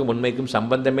அவனுக்கும் உண்மைக்கும்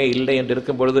சம்பந்தமே இல்லை என்று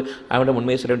இருக்கும் பொழுது அவனிடம்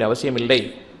உண்மையை சொல்ல வேண்டிய அவசியம் இல்லை.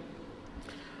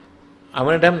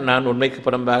 அவனிடம் நான் உண்மைக்கு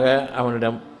புறம்பாக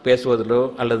அவனிடம் பேசுவதிலோ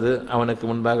அல்லது அவனுக்கு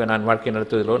முன்பாக நான் வாழ்க்கை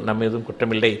நடத்துவதிலோ நம்ம எதுவும்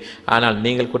குற்றமில்லை. ஆனால்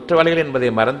நீங்கள் குற்றவாளிகள்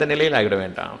என்பதை மறந்த நிலையில் ஆகிவிட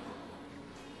வேண்டாம்.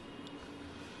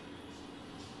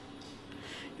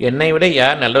 என்னை விட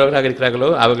யார் நல்லவர்களாக இருக்கிறார்களோ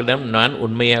அவர்களிடம் நான்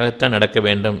உண்மையாகத்தான் நடக்க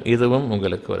வேண்டும். இதுவும்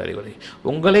உங்களுக்கு ஒரு அறிவுரை.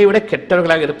 உங்களை விட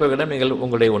கெட்டவர்களாக இருப்பவர்களிடம் நீங்கள்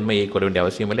உங்களுடைய உண்மையை கூற வேண்டிய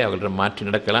அவசியமில்லை. அவர்களிடம் மாற்றி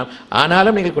நடக்கலாம்.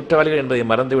 ஆனாலும் நீங்கள் குற்றவாளிகள் என்பதை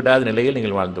மறந்துவிடாத நிலையில்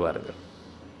நீங்கள் வாழ்ந்து வாருங்கள்.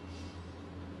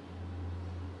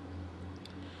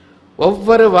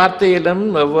 ஒவ்வொரு வார்த்தையிலும்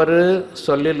ஒவ்வொரு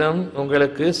சொல்லிலும்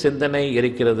உங்களுக்கு சிந்தனை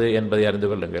இருக்கிறது என்பதை அறிந்து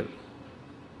கொள்ளுங்கள்.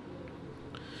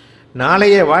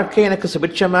 நாளைய வாழ்க்கை எனக்கு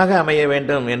சுபிட்சமாக அமைய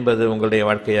வேண்டும் என்பது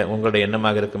உங்களுடைய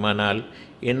எண்ணமாக இருக்குமானால்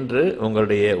இன்று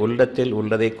உங்களுடைய உள்ளத்தில்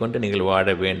உள்ளதை கொண்டு நீங்கள்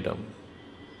வாழ வேண்டும்.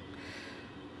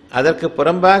 அதற்கு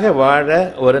புறம்பாக வாழ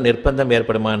ஒரு நிர்பந்தம்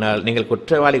ஏற்படுமானால் நீங்கள்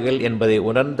குற்றவாளிகள் என்பதை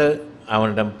உணர்ந்து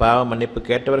அவனிடம் பாவ மன்னிப்பு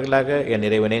கேட்டவர்களாக, என்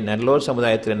இறைவனை நல்லோர்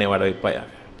சமுதாயத்தில் என்னை வாழ வைப்பாயாக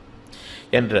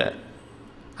என்ற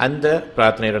அந்த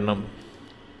பிரார்த்தனையுடனும்,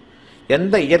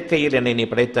 எந்த இயற்கையில் என்னை நீ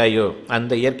படைத்தாயோ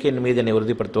அந்த இயற்கையின் மீது என்னை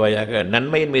உறுதிப்படுத்துவாயாக,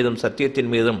 நன்மையின் மீதும்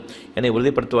சத்தியத்தின் மீதும் என்னை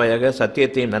உறுதிப்படுத்துவாயாக,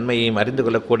 சத்தியத்தையும் நன்மையையும் அறிந்து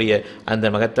கொள்ளக்கூடிய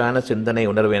அந்த மகத்தான சிந்தனை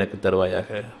உணர்வை எனக்கு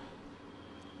தருவாயாக,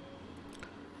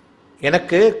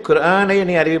 எனக்கு குர்ஆனை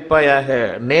நீ அறிவிப்பாயாக,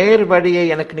 நேர் வழியை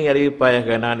எனக்கு நீ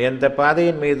அறிவிப்பாயாக, நான் எந்த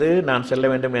பாதையின் மீது நான் செல்ல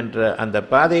வேண்டும் என்ற அந்த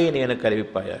பாதையை நீ எனக்கு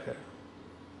அறிவிப்பாயாக,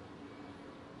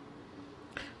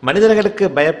 மனிதர்களுக்கு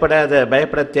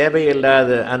பயப்பட தேவையில்லாத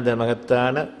அந்த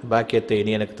மகத்தான பாக்கியத்தை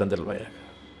நீ எனக்கு தந்தல்வாயாக.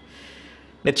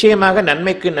 நிச்சயமாக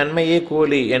நன்மைக்கு நன்மையே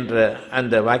கூலி என்ற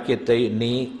அந்த வாக்கியத்தை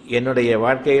நீ என்னுடைய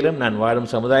வாழ்க்கையிலும் நான்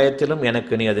வாழும் சமுதாயத்திலும்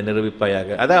எனக்கு நீ அதை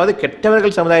நிரூபிப்பாயாக. அதாவது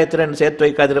கெட்டவர்கள் சமுதாயத்தில் சேர்த்து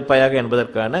வைக்காதிருப்பாயாக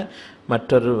என்பதற்கான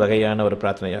மற்றொரு வகையான ஒரு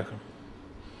பிரார்த்தனையாகும்.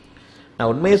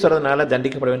 நான் உண்மையை சொல்றதுனால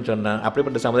தண்டிக்கப்படுவேன்னு சொன்னால்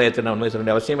அப்படிப்பட்ட சமுதாயத்தில் நான் உண்மையை சொல்ல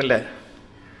வேண்டிய அவசியம் இல்லை.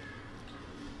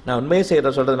 நான் உண்மையை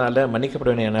சொல்றதுனால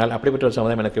மன்னிக்கப்படுவேன் என்னால் அப்படிப்பட்ட ஒரு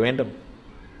சமுதாயம் எனக்கு வேண்டும்.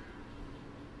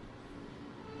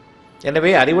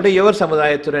 எனவே அறிவுடையோர்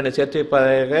சமுதாயத்துடன் என்னை சேர்த்து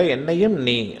வைப்பாயாக, என்னையும்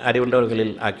நீ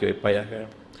அறிவுள்ளவர்களில் ஆக்கி வைப்பாயாக.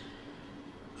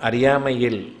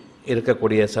 அறியாமையில்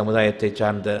இருக்கக்கூடிய சமுதாயத்தை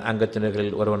சார்ந்த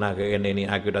அங்கத்தினர்களில் ஒருவனாக என்னை நீ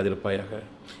ஆக்கிவிடாதிருப்பாயாக.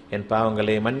 என்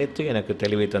பாவங்களை மன்னித்து எனக்கு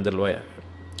தெளிவை தந்துள்வாயாக.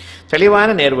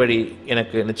 தெளிவான நேர்வழி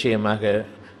எனக்கு நிச்சயமாக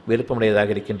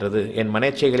விருப்பமுடையதாக இருக்கின்றது. என்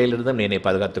மனச்சைகளிலிருந்தும் நீ என்னை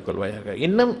பாதுகாத்துக் கொள்வாயாக.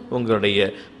 இன்னும் உங்களுடைய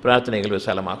பிரார்த்தனைகள்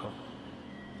விசாலமாகும்,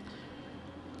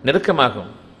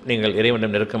 நெருக்கமாகும். நீங்கள்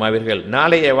இறைவனிடம் நெருக்கமாவீர்கள்.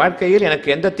 நாளைய வாழ்க்கையில் எனக்கு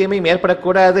எந்த தீமையும்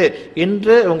ஏற்படக்கூடாது.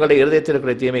 இன்று உங்களுடைய இருதயத்தில்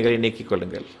இருக்கிற தீமைகளை நீக்கிக்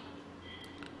கொள்ளுங்கள்.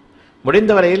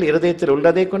 முடிந்தவரையில் இருதயத்தில்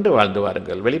உள்ளதை கொண்டு வாழ்ந்து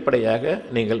வாருங்கள். வெளிப்படையாக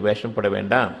நீங்கள் வேஷம் போட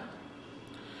வேண்டாம்.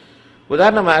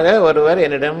 உதாரணமாக ஒருவர்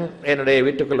என்னுடைய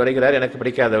வீட்டுக்குள் வருகிறார், எனக்கு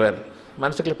பிடிக்காதவர்,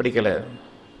 மனசுக்குள்ள பிடிக்கல,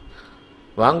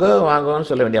 வாங்கன்னு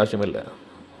சொல்ல வேண்டிய அவசியம் இல்லை.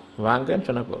 வாங்கன்னு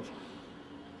சொன்ன போதும்.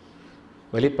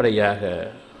 வெளிப்படையாக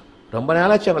ரொம்ப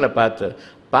நாளாச்சு அவங்கள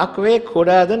பார்க்கவே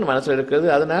கூடாதுன்னு மனசில் இருக்குது,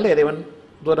 அதனால இறைவன்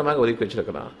தூரமாக ஒதுக்கி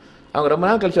வச்சிருக்கிறான். அவங்க ரொம்ப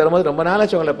நாள் கழிச்சு வரும்போது ரொம்ப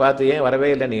நாளாச்சு அவங்கள பார்த்து ஏன் வரவே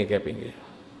இல்லைன்னு நீங்கள் கேட்பீங்க.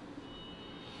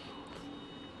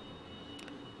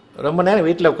 ரொம்ப நேரம்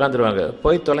வீட்டில் உட்காந்துருவாங்க,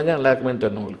 போய் தொலைஞ்சா நல்லா இருக்குமேன்னு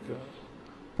தோணும் உங்களுக்கு.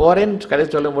 போகிறேன்னு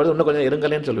கடைசி சொல்லும்போது இன்னும் கொஞ்சம்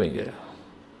இருங்களேன்னு சொல்லுவீங்க.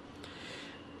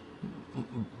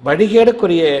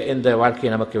 வழிகேடுக்குரிய இந்த வாழ்க்கை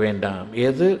நமக்கு வேண்டாம்.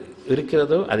 எது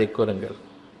இருக்கிறதோ அதை கூறுங்கள்.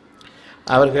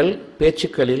 அவர்கள்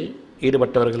பேச்சுக்களில்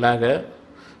ஈடுபட்டவர்களாக,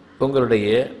 உங்களுடைய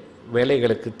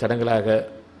வேலைகளுக்கு தடங்களாக,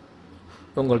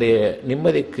 உங்களுடைய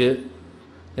நிம்மதிக்கு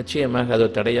நிச்சயமாக அது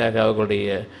தடையாக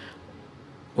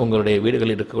உங்களுடைய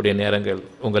வீடுகளில் இருக்கக்கூடிய நேரங்கள்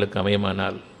உங்களுக்கு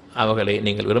அமையுமானால், அவர்களை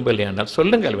நீங்கள் விரும்பலையானால்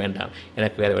சொல்லுங்கள், வேண்டாம்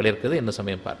எனக்கு வேறு வேலை இருக்குது, இன்னும்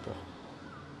சமயம் பார்ப்போம்.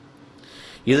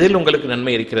 இதில் உங்களுக்கு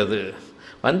நன்மை இருக்கிறது.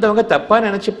 வந்தவங்க தப்பாக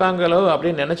நினச்சிப்பாங்களோ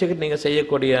அப்படின்னு நினச்சிக்கிட்டு நீங்கள்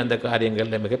செய்யக்கூடிய அந்த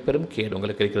காரியங்களில் மிக பெரும் கேடு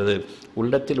உங்களுக்கு இருக்கிறது.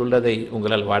 உள்ளத்தில் உள்ளதை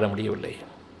உங்களால் வாழ முடியவில்லை.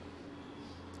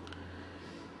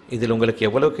 இதில் உங்களுக்கு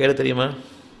எவ்வளவு கேடு தெரியுமா?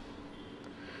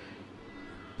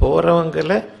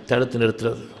 போகிறவங்களை தடுத்து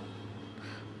நிறுத்துறது.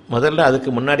 முதல்ல அதுக்கு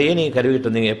முன்னாடியே நீங்கள் கருவிக்கிட்டு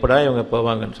இருந்தீங்க, எப்படா இவங்க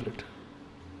போவாங்கன்னு சொல்லிட்டு.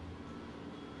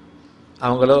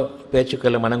 அவங்களோ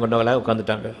பேச்சுக்களில் மனம் கொண்டவங்களாக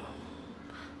உட்காந்துட்டாங்க.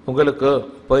 உங்களுக்கு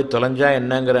போய் தொலைஞ்சா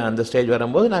என்னங்கிற அந்த ஸ்டேஜ்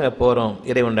வரும்போது நாங்கள் போகிறோம்,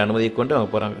 இறைவனுடைய அனுமதியை கொண்டு அவங்க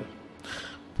போகிறாங்க.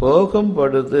 போகும்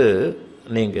பொழுது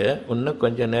நீங்கள் இன்னும்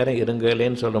கொஞ்சம் நேரம்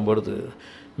இருங்களேன்னு சொல்லும் பொழுது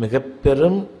மிக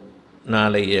பெரும்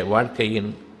நாளைய வாழ்க்கையின்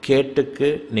கேட்டுக்கு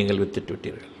நீங்கள் வித்துட்டு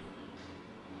விட்டீர்கள்.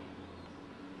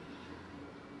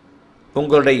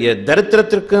 உங்களுடைய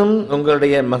தரித்திரத்திற்கும்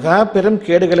உங்களுடைய மகா பெரும்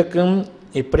கேடுகளுக்கும்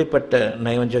இப்படிப்பட்ட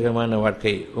நயவஞ்சகமான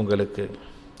வாழ்க்கை உங்களுக்கு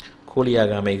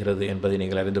கூலியாக அமைகிறது என்பதை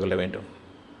நீங்கள் அறிந்து கொள்ள வேண்டும்.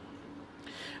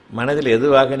 மனதில்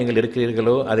எதுவாக நீங்கள்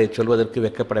இருக்கிறீர்களோ அதை சொல்வதற்கு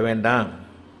வெட்கப்பட வேண்டாம்,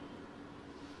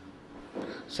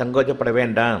 சங்கோச்சப்பட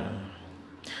வேண்டாம்.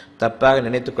 தப்பாக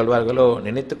நினைத்துக் கொள்வார்களோ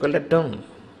நினைத்துக் கொள்ளட்டும்.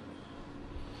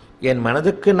 என்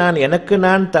மனதுக்கு எனக்கு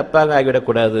நான் தப்பாக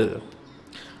ஆகிவிடக்கூடாது.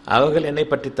 அவர்கள் என்னை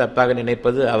பற்றி தப்பாக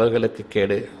நினைப்பது அவர்களுக்கு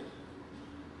கேடு.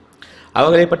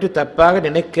 அவர்களை பற்றி தப்பாக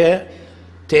நினைக்க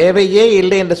தேவையே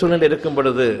இல்லை என்ற சூழ்நிலை இருக்கும்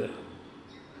பொழுது,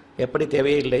 எப்படி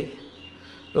தேவையே இல்லை,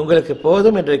 உங்களுக்கு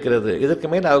போதும் என்று இருக்கிறது. இதற்கு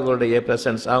மேல் அவர்களுடைய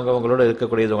பிரசன்ஸ், அவங்களோட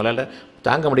இருக்கக்கூடியது உங்களால்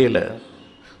தாங்க முடியல.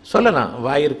 சொல்லலாம்,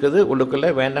 வாய் இருக்குது உள்ளுக்குள்ளே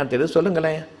வேண்டாம் தெரியுது,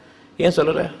 சொல்லுங்களேன். ஏன்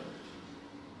சொல்லலை?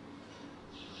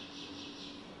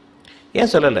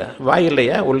 ஏன் சொல்லலை? வாய்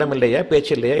இல்லையா, உள்ளம் இல்லையா,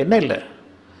 பேச்சு இல்லையா, என்ன இல்லை?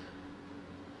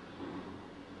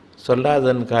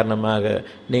 சொல்லாததன் காரணமாக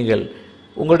நீங்கள்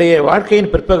உங்களுடைய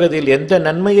வாழ்க்கையின் பிற்பகுதியில் எந்த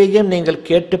நன்மையையும் நீங்கள்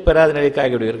கேட்டு பெறாத நிலைக்கு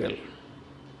ஆகிவிடுவீர்கள்.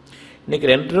 இன்றைக்கி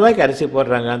 2 ரூபாய்க்கு அரிசி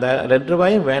போடுறாங்க, அந்த 2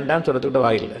 ரூபாயும் வேண்டாம்னு சொல்கிறதுக்கு கூட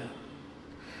வாயில்லை.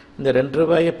 இந்த 2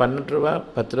 ரூபாயை 12 ரூபா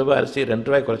 10 ரூபா அரிசி 2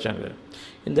 ரூபாய் குறைச்சாங்க.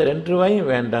 இந்த 2 ரூபாயும்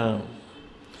வேண்டாம்,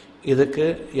 இதுக்கு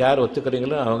யார்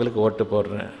ஒத்துக்கிறீங்களோ அவங்களுக்கு ஓட்டு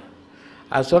போடுறேன்,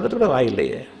 அது சொல்கிறது கூட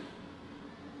வாயில்லையே.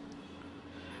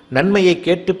 நன்மையை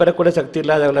கேட்டு பெறக்கூடிய சக்தி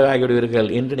இல்லாதவர்களாக ஆகிவிடுவீர்கள்.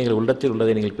 இன்று நீங்கள் உள்ளத்தில்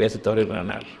உள்ளதை நீங்கள் பேச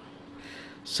தவறுகிறானால்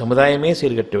சமுதாயமே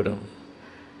சீர்கட்டுவிடும்.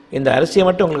 இந்த அரிசியை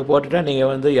மட்டும் உங்களுக்கு போட்டுட்டால்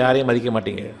நீங்கள் யாரையும் மதிக்க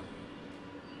மாட்டீங்க,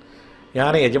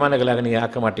 யாரையும் எஜமானர்களாக நீங்கள்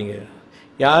ஆக்க மாட்டீங்க,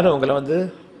 யாரும் உங்களை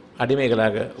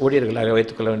அடிமைகளாக ஊழியர்களாக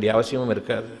வைத்துக்கொள்ள வேண்டிய அவசியமும்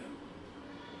இருக்காது.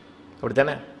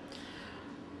 அப்படித்தானே?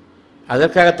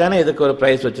 அதற்காகத்தானே இதுக்கு ஒரு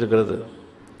ப்ரைஸ் வச்சுருக்கிறது.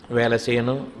 வேலை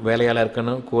செய்யணும், வேலையாளாக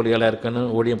இருக்கணும், கூலியாளாக இருக்கணும்,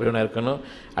 ஊழியம் பிரிவினாக இருக்கணும்,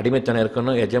 அடிமைத்தனம்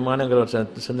இருக்கணும், எஜமானங்கிற ஒரு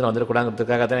சிந்தனை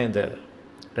வந்துடக்கூடாதுங்கிறதுக்காக தானே இந்த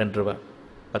 2 ரூபா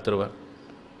 10 ரூபா.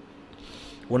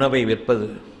 உணவை விற்பது,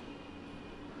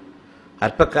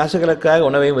 அற்ப காசுகளுக்காக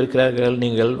உணவையும் விற்கிறார்கள்.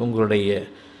 நீங்கள் உங்களுடைய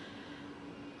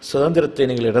சுதந்திரத்தை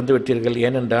நீங்கள் இழந்து விட்டீர்கள்.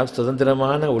 ஏனென்றால்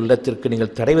சுதந்திரமான உள்ளத்திற்கு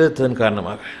நீங்கள் தடை விதித்ததன்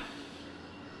காரணமாக,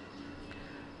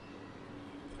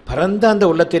 பரந்த அந்த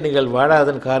உள்ளத்தை நீங்கள்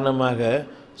வாழாததன் காரணமாக,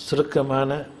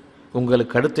 சுருக்கமான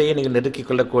உங்களுக்கு கருத்தையே நீங்கள் நெருக்கிக்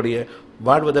கொள்ளக்கூடிய,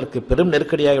 வாழ்வதற்கு பெரும்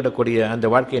நெருக்கடியாக விடக்கூடிய அந்த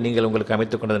வாழ்க்கையை நீங்கள் உங்களுக்கு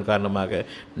அமைத்துக் கொண்டதன் காரணமாக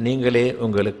நீங்களே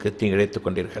உங்களுக்கு தீங்கிழைத்துக்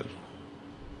கொண்டீர்கள்.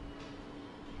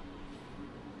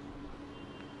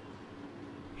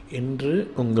 இன்று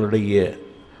உங்களுடைய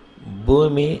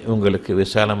பூமி உங்களுக்கு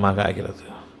விசாலமாக ஆகிறது,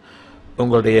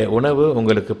 உங்களுடைய உணவு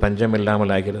உங்களுக்கு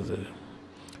பஞ்சமில்லாமல் ஆகிறது.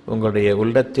 உங்களுடைய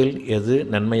உள்ளத்தில் எது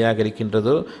நன்மையாக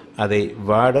இருக்கின்றதோ அதை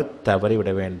வாழத்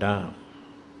தவறிவிட வேண்டாம்.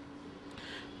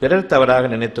 பிறர் தவறாக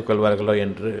நினைத்துக் கொள்வார்களோ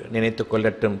என்று நினைத்து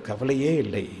கொள்ளட்டும், கவலையே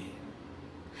இல்லை.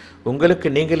 உங்களுக்கு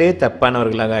நீங்களே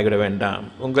தப்பானவர்களாக ஆகிவிட வேண்டாம்,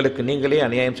 உங்களுக்கு நீங்களே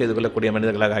அநியாயம் செய்து கொள்ளக்கூடிய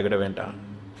மனிதர்களாக ஆகிவிட வேண்டாம்.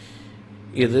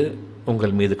 இது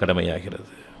உங்கள் மீது கடமையாகிறது.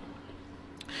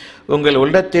 உங்கள்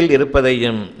உள்ளத்தில்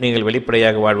இருப்பதையும் நீங்கள்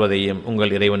வெளிப்படையாக வாழ்வதையும்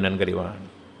உங்கள் இறைவன் நன்கறிவான்.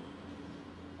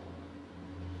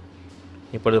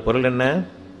 இப்பொழுது பொருள் என்ன?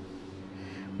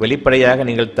 வெளிப்படையாக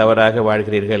நீங்கள் தவறாக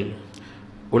வாழ்கிறீர்கள்,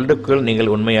 உள்ளுக்குள்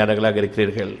நீங்கள் உண்மையாளர்களாக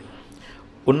இருக்கிறீர்கள்.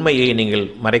 உண்மையை நீங்கள்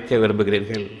மறைக்க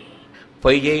விரும்புகிறீர்கள்,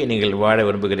 பொய்யை நீங்கள் வாழ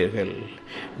விரும்புகிறீர்கள்.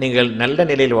 நீங்கள் நல்ல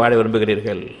நிலையில் வாழ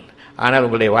விரும்புகிறீர்கள், ஆனால்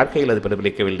உங்களுடைய வாழ்க்கையில் அது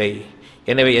பிரதிபலிக்கவில்லை.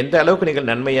 எனவே எந்த அளவுக்கு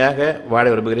நீங்கள் நன்மையாக வாழ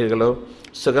விரும்புகிறீர்களோ,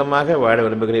 சுகமாக வாழ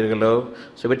விரும்புகிறீர்களோ,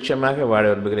 சுபிட்சமாக வாழ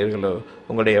விரும்புகிறீர்களோ,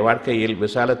 உங்களுடைய வாழ்க்கையில்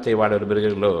விசாலத்தை வாழ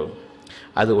விரும்புகிறீர்களோ,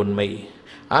 அது உண்மை.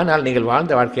 ஆனால் நீங்கள்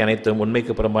வாழ்ந்த வாழ்க்கை அனைத்தும்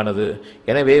உண்மைக்கு புறம்பானது.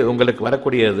 எனவே உங்களுக்கு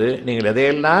வரக்கூடியது, நீங்கள்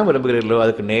எதையெல்லாம் விரும்புகிறீர்களோ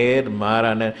அதுக்கு நேர்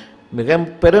மாறான மிக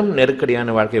பெரும்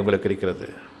நெருக்கடியான வாழ்க்கை உங்களுக்கு இருக்கிறது.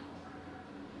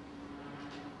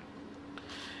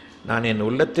 நான் என்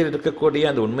உள்ளத்தில் இருக்கக்கூடிய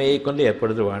அந்த உண்மையை கொண்டு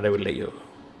எப்பொழுது வாழவில்லையோ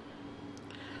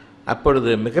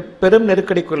அப்பொழுது மிக பெரும்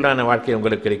நெருக்கடிக்குள்ளான வாழ்க்கை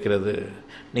உங்களுக்கு இருக்கிறது.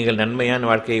 நீங்கள் நன்மையான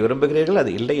வாழ்க்கையை விரும்புகிறீர்கள்,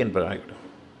 அது இல்லை என்பதாகிவிடும்.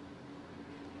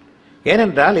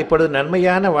 ஏனென்றால் இப்பொழுது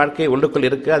நன்மையான வாழ்க்கை உள்ளுக்குள்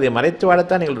இருக்கு, அதை மறைத்து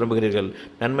வாழத்தான் நீங்கள் விரும்புகிறீர்கள்.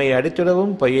 நன்மையை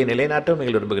அடித்துடவும் பொய்யை நிலைநாட்டவும்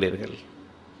நீங்கள் விரும்புகிறீர்கள்.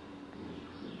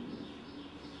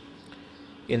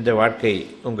 இந்த வாழ்க்கை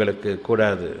உங்களுக்கு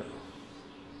கூடாது.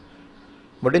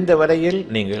 முடிந்த வரையில்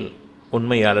நீங்கள்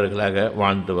உண்மையாளர்களாக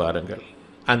வாழ்ந்து வாருங்கள்.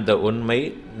 அந்த உண்மை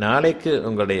நாளைக்கு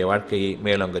உங்களுடைய வாழ்க்கையை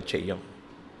மேலோங்கச் செய்யும்.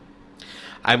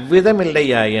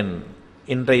 அவ்விதமில்லையாயின்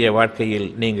இன்றைய வாழ்க்கையில்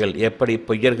நீங்கள் எப்படி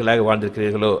பொய்யர்களாக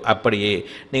வாழ்ந்திருக்கிறீர்களோ அப்படியே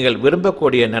நீங்கள்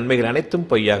விரும்பக்கூடிய நன்மைகள் அனைத்தும்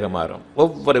பொய்யாக மாறும்.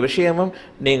 ஒவ்வொரு விஷயமும்,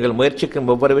 நீங்கள்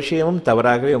முயற்சிக்கும் ஒவ்வொரு விஷயமும்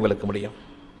தவறாகவே உங்களுக்கு முடியும்.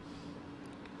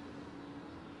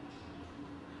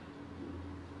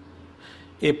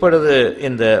 இப்பொழுது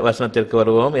இந்த வசனத்திற்கு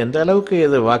வருவோம். எந்த அளவுக்கு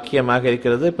இது வாக்கியமாக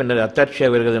இருக்கிறது, பின்னர்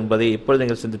அத்தாட்சியாக வருகிறது என்பதை இப்பொழுது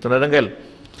நீங்கள் சிந்தித்துணருங்கள்.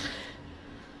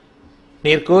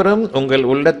 நீர் கூறும் உங்கள்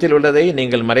உள்ளத்தில் உள்ளதை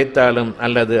நீங்கள் மறைத்தாலும்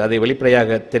அல்லது அதை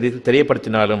வெளிப்படையாக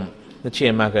தெரியப்படுத்தினாலும்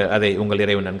நிச்சயமாக அதை உங்கள்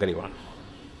இறைவன் நன்கறிவான்.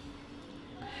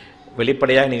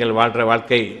 வெளிப்படையாக நீங்கள் வாழ்கிற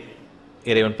வாழ்க்கை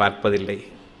இறைவன் பார்ப்பதில்லை.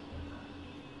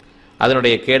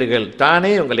 அதனுடைய கேடுகள்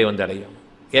தானே உங்களை அடையும்.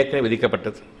 ஏற்கனவே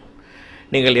விதிக்கப்பட்டது.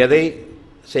 நீங்கள் எதை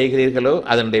செய்கிறீர்களோ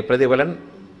அதனுடைய பிரதிபலன்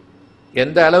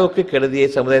எந்த அளவுக்கு கெடுதியை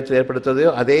சமுதாயத்தில்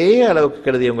ஏற்படுத்துவதோ அதே அளவுக்கு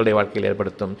கெடுதியை உங்களுடைய வாழ்க்கையில்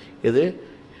ஏற்படுத்தும். இது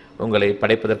உங்களை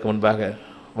படைப்பதற்கு முன்பாக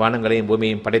வானங்களையும்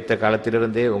பூமியையும் படைத்த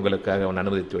காலத்திலிருந்தே உங்களுக்காக அவன்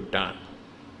அனுமதித்து விட்டான்.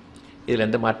 இதில்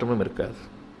எந்த மாற்றமும் இருக்காது.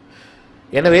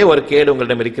 எனவே ஒரு கேடு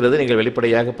உங்களிடம் இருக்கிறது, நீங்கள்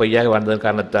வெளிப்படையாக பொய்யாக வாழ்ந்ததன்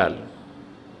காரணத்தால்.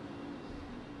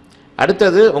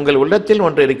 அடுத்தது, உங்கள் உள்ளத்தில்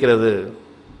ஒன்று இருக்கிறது.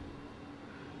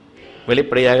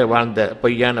 வெளிப்படையாக வாழ்ந்த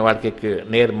பொய்யான வாழ்க்கைக்கு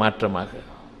நேர் மாற்றமாக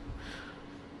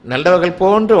நல்லவர்கள்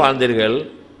போன்று வாழ்ந்தீர்கள்.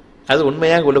 அது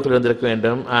உண்மையாக உள்ளுக்குள் இருந்திருக்க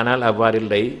வேண்டும். ஆனால்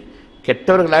அவ்வாறில்லை.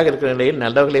 கெட்டவர்களாக இருக்கிற நிலையில்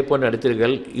நல்லவர்களை போன்று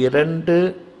நடித்தீர்கள். 2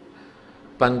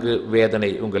 பங்கு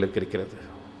வேதனை உங்களுக்கு இருக்கிறது.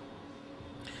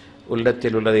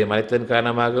 உள்ளத்தில் உள்ளதை மறைத்ததன்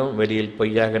காரணமாகவும் வெளியில்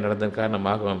பொய்யாக நடந்ததன்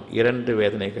காரணமாகவும் 2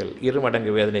 வேதனைகள், 2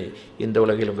 மடங்கு வேதனை இந்த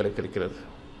உலகில் உங்களுக்கு இருக்கிறது.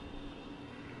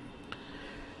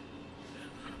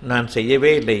 நான் செய்யவே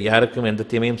இல்லை, யாருக்கும் எந்த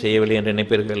தீமையும் செய்யவில்லை என்று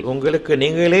நினைப்பீர்கள். உங்களுக்கு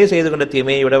நீங்களே செய்து கொண்ட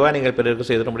தீமையை விடவா நீங்கள் பிறருக்கு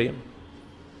செய்திட முடியும்?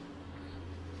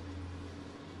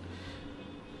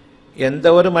 எந்த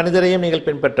ஒரு மனிதரையும் நீங்கள்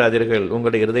பின்பற்றாதீர்கள்,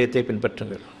 உங்களுடைய இருதயத்தை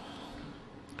பின்பற்றுங்கள்.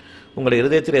 உங்களுடைய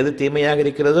இருதயத்தில் எது தீமையாக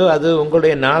இருக்கிறதோ அது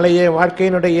உங்களுடைய நாளைய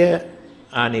வாழ்க்கையினுடைய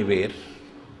ஆணிவேர்,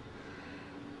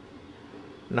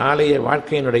 நாளைய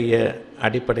வாழ்க்கையினுடைய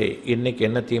அடிப்படை. இன்னைக்கு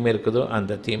என்ன தீமை இருக்குதோ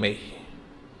அந்த தீமை.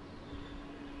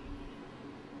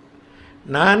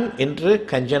 நான் இன்று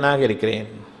கஞ்சனாக இருக்கிறேன்.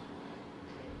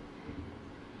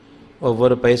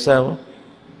 ஒவ்வொரு பைசாவும்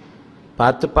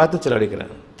பார்த்து பார்த்து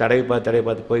செலவழிக்கிறேன். தடவை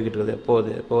பார்த்து போய்கிட்டு இருக்குது,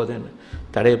 போகுதுன்னு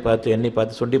தடவை பார்த்து எண்ணி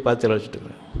பார்த்து சுண்டி பார்த்து செலவழிச்சிட்டு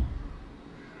இருக்கிறேன்.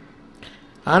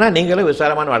 ஆனால் நீங்களும்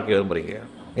விசாலமான வாழ்க்கை விரும்புகிறீங்க.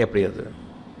 எப்படி அது?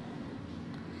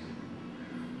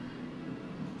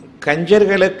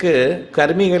 கஞ்சர்களுக்கு,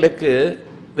 கர்மிகளுக்கு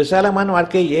விசாலமான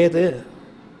வாழ்க்கை ஏது?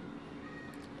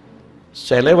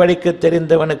 செலவழிக்க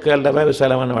தெரிந்தவனுக்கு அல்லவா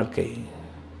விசாலமான வாழ்க்கை.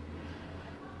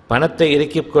 பணத்தை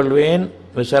இறுக்கிக் கொள்வேன்,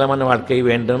 விசாலமான வாழ்க்கை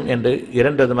வேண்டும் என்று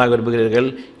 2 விதமாக விரும்புகிறீர்கள்.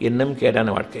 இன்னும்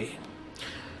கேடான வாழ்க்கை.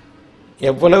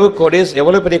 எவ்வளவு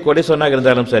பெரிய கோடீஸ்வரனாக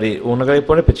இருந்தாலும் சரி, உங்களை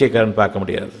போல பிச்சைக்காரன் பார்க்க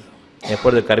முடியாது.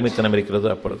 எப்பொழுது கருமித்தனம் இருக்கிறதோ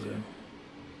அப்பொழுது.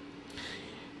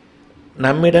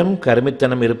 நம்மிடம்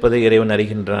கருமித்தனம் இருப்பதை இறைவன்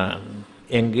அறிகின்றான்.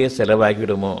 எங்கே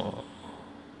செலவாகிவிடுமோ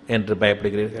என்று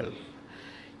பயப்படுகிறீர்கள்.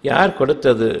 யார்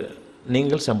கொடுத்தது?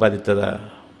 நீங்கள் சம்பாதித்ததா?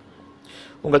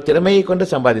 உங்கள் திறமையை கொண்டு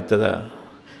சம்பாதித்ததா?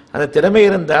 அந்த திறமை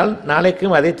இருந்தால்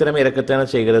நாளைக்கும் அதே திறமை இறக்கத்தானே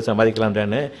செய்கிறது, சம்பாதிக்கலாம்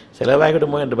தானே.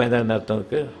 செலவாகிடுமோ என்று பயந்தான்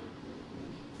அர்த்தத்துக்கு.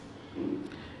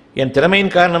 என்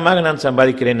திறமையின் காரணமாக நான்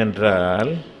சம்பாதிக்கிறேன்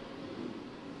என்றால்,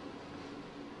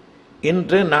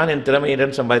 இன்று நான் என்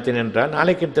திறமையுடன் சம்பாதித்தேன் என்றால்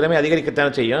நாளைக்கு என் திறமை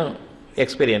அதிகரிக்கத்தானே செய்யும்.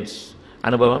 எக்ஸ்பீரியன்ஸ்,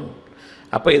 அனுபவம்.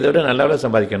 அப்போ இதை விட நல்லாவில்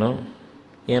சம்பாதிக்கணும்.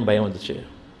 ஏன் பயம் வந்துச்சு?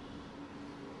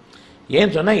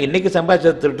 ஏன் சொன்னால் இன்றைக்கி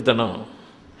சம்பாதிச்சது திருட்டுத்தனம்.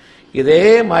 இதே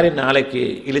மாதிரி நாளைக்கு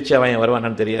இழிச்சவன்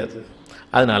வருவானான்னு தெரியாது,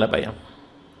 அதனால பயம்.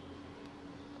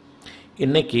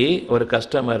 இன்றைக்கி ஒரு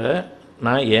கஸ்டமரை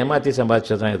நான் ஏமாற்றி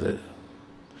சம்பாதிச்சது தான் இது.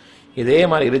 இதே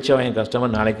மாதிரி இழிச்சவன்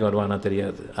கஸ்டமர் நாளைக்கு வருவானா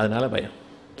தெரியாது, அதனால பயம்.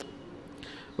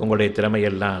 உங்களுடைய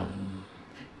திறமையெல்லாம்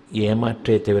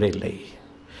ஏமாற்றே தவிர இல்லை.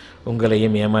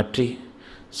 உங்களையும் ஏமாற்றி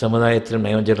சமுதாயத்திலும்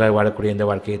நயவஞ்சர்களாக வாழக்கூடிய இந்த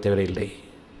வாழ்க்கையை தவிர இல்லை.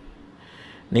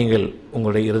 நீங்கள்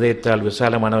உங்களுடைய இருதயத்தால்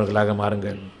விசாலமானவர்களாக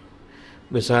மாறுங்கள்.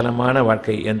 விசாலமான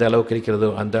வாழ்க்கை எந்த அளவுக்கு இருக்கிறதோ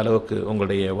அந்த அளவுக்கு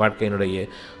உங்களுடைய வாழ்க்கையினுடைய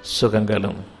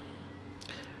சுகங்களும்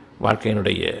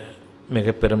வாழ்க்கையினுடைய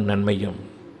மிக பெரும் நன்மையும்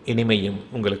இனிமையும்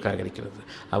உங்களுக்காக இருக்கிறது.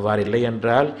 அவ்வாறு இல்லை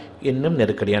என்றால் இன்னும்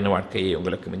நெருக்கடியான வாழ்க்கையை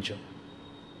உங்களுக்கு மிஞ்சும்.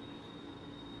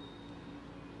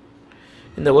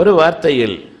 இந்த ஒரு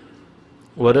வார்த்தையில்,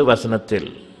 ஒரு வசனத்தில்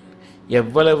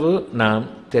எவ்வளவு நாம்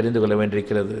தெரிந்து கொள்ள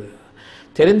வேண்டியிருக்கிறது.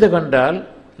 தெரிந்து கொண்டால்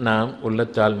நாம்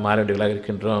உள்ளத்தால் மாறவேண்டியவர்களாக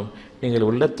இருக்கின்றோம். நீங்கள்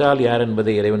உள்ளத்தால் யார்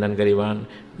என்பதை இறைவன் நன்கறிவான்.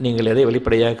 நீங்கள் எதை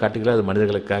வெளிப்படையாக காட்டுகிறீர்களோ அது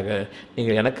மனிதர்களுக்காக.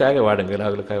 நீங்கள் எனக்காக வாடுங்கள்,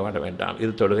 அவர்களுக்காக வாட வேண்டாம்.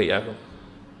 இது தொழுகையாகும்.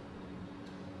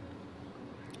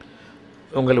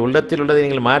 உங்கள் உள்ளத்தில் உள்ளதை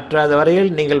நீங்கள் மாற்றாத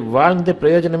வரையில் நீங்கள் வாழ்ந்த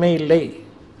பிரயோஜனமே இல்லை.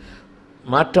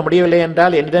 மாற்ற முடியவில்லை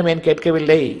என்றால் என்னிடம் ஏன்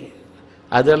கேட்கவில்லை?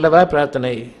 அது அல்லவா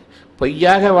பிரார்த்தனை.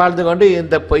 பொய்யாக வாழ்ந்து கொண்டு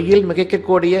இந்த பொய்யில்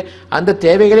மிகைக்கக்கூடிய அந்த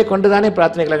தேவைகளை கொண்டுதானே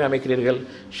பிரார்த்தனைகளாக அமைக்கிறீர்கள்.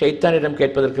 ஷைத்தானிடம்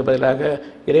கேட்பதற்கு பதிலாக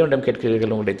இறைவனிடம்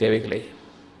கேட்கிறீர்கள் உங்களுடைய தேவைகளை.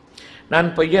 நான்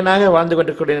பொய்யனாக வாழ்ந்து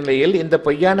கொண்டிருக்கூடிய நிலையில் இந்த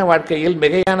பொய்யான வாழ்க்கையில்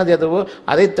மிகையானது எதுவோ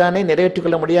அதைத்தானே நிறைவேற்றிக்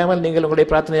கொள்ள முடியாமல் நீங்கள் உங்களுடைய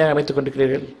பிரார்த்தனையாக அமைத்துக்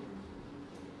கொண்டிருக்கிறீர்கள்.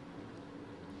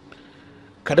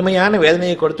 கடுமையான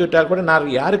வேதனையை கொடுத்து விட்டால் கூட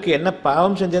நான் யாருக்கு என்ன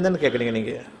பாவம் செஞ்சேன்னு கேட்குறீங்க.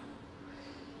 நீங்கள்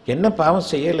என்ன பாவம்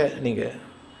செய்யலை நீங்கள்.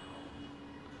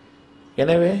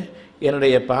 எனவே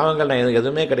என்னுடைய பாவங்கள் நான்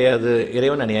எதுவுமே கிடையாது,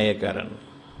 இறைவன் அநியாயக்காரன்.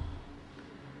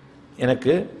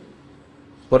 எனக்கு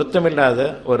பொருத்தமில்லாத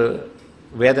ஒரு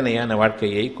வேதனையான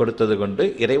வாழ்க்கையை கொடுத்தது கொண்டு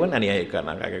இறைவன்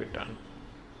அநியாயக்காரனாக ஆகிவிட்டான்.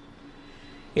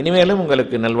 இனிமேலும்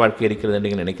உங்களுக்கு நல்வாழ்க்கை இருக்கிறது என்று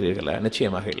நீங்கள் நினைக்கிறீர்களா?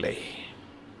 நிச்சயமாக இல்லை.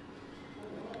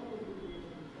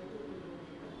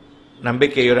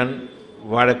 நம்பிக்கையுடன்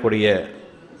வாழக்கூடிய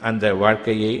அந்த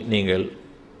வாழ்க்கையை நீங்கள்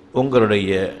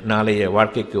உங்களுடைய நாளைய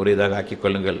வாழ்க்கைக்கு உரியதாக ஆக்கிக்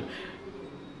கொள்ளுங்கள்.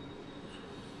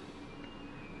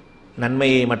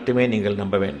 நன்மையை மட்டுமே நீங்கள்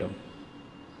நம்ப வேண்டும்.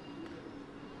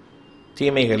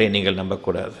 தீமைகளை நீங்கள்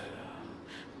நம்பக்கூடாது.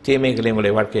 தீமைகளை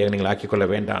உங்களுடைய வாழ்க்கையாக நீங்கள் ஆக்கிக்கொள்ள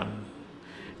வேண்டாம்.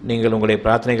 நீங்கள் உங்களுடைய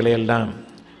பிரார்த்தனைகளை எல்லாம்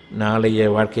நாளைய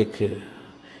வாழ்க்கைக்கு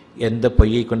எந்த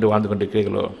பொய்யை கொண்டு வாழ்ந்து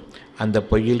கொண்டிருக்கிறீர்களோ அந்த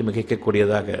பொய்யில்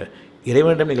மிகைக்கக்கூடியதாக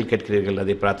இறைவனிடம் நீங்கள் கேட்கிறீர்கள்.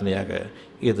 அதை பிரார்த்தனையாக.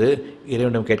 இது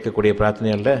இறைவனிடம் கேட்கக்கூடிய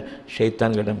பிரார்த்தனை அல்ல,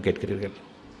 ஷைத்தான்களிடம் கேட்கிறீர்கள்.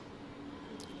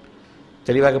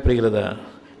 தெளிவாக புரிகிறதா?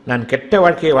 நான் கெட்ட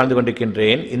வாழ்க்கையை வாழ்ந்து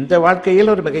கொண்டிருக்கின்றேன். இந்த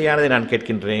வாழ்க்கையில் ஒரு மிகையானதை நான்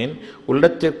கேட்கின்றேன்.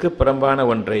 உள்ளத்திற்கு புறம்பான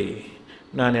ஒன்றை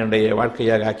நான் என்னுடைய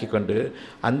வாழ்க்கையாக ஆக்கிக்கொண்டு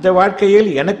அந்த வாழ்க்கையில்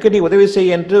எனக்கு நீ உதவி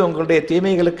செய் என்று உங்களுடைய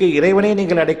தீமைகளுக்கு இறைவனை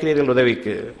நீங்கள் அடைக்கிறீர்கள்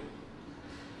உதவிக்கு.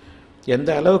 எந்த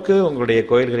அளவுக்கு உங்களுடைய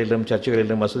கோயில்களிலும்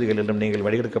சர்ச்சுகளிலும் மசூதிகளிலும் நீங்கள்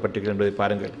வழிகெடுக்கப்பட்டீர்கள் என்பதை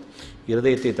பாருங்கள்.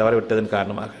 இருதயத்தை தவறவிட்டதன்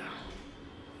காரணமாக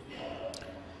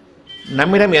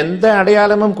நம்மிடம் எந்த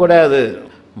அடையாளமும் கூடாது.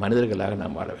 மனிதர்களாக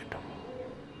நாம் வாழ வேண்டும்.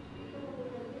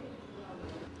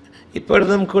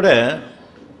 இப்பொழுதும் கூட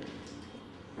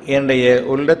என்னுடைய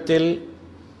உள்ளத்தில்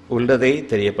உள்ளதை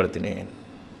தெரியப்படுத்தினேன்.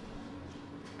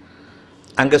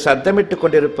 அங்கு சத்தமிட்டுக்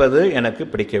கொண்டிருப்பது எனக்கு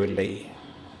பிடிக்கவில்லை.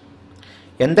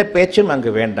 எந்த பேச்சும்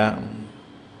அங்கு வேண்டாம்.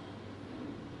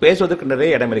 பேசுவதற்கு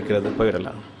நிறைய இடம் இருக்கிறது,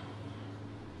 போயிடலாம்.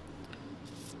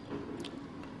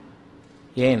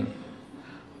 ஏன்?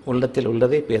 உள்ளத்தில்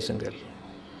உள்ளதை பேசுங்கள்.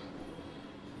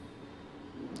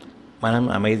 மனம்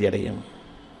அமைதியடையும்.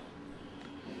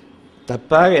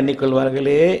 தப்பாக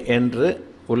எண்ணிக்கொள்வார்களே என்று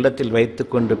உள்ளத்தில் வைத்து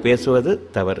கொண்டு பேசுவது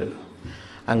தவறு.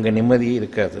 அங்கு நிம்மதி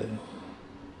இருக்காது.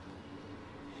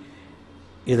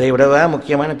 இதை விடவா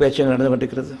முக்கியமான பேச்சுகள் நடந்து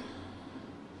கொண்டிருக்கிறது?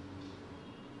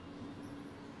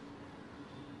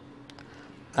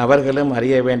 அவர்களும்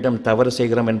அறிய வேண்டும் தவறு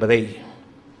செய்கிறோம் என்பதை.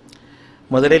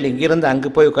 முதலில் இங்கிருந்து அங்கு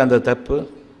போய் உட்கார்ந்தது தப்பு.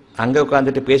 அங்கே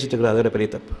உட்கார்ந்துட்டு பேசிட்டு இருக்கிறது அதோட பெரிய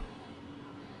தப்பு.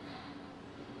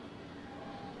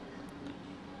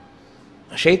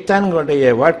 ஷைத்தான்களுடைய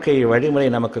வாழ்க்கை வழிமுறை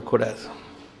நமக்கு கூடாது.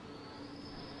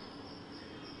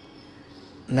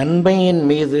 நன்மையின்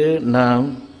மீது நாம்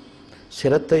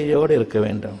சிரத்தையோடு இருக்க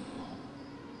வேண்டும்.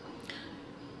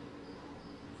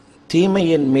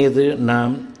 தீமையின் மீது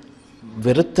நாம்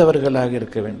வெறுத்தவர்களாக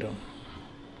இருக்க வேண்டும்.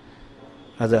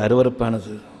 அது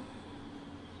அருவருப்பானது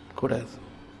கூடாது.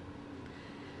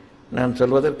 நான்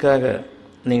சொல்வதற்காக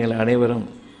நீங்கள் அனைவரும்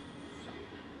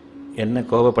என்ன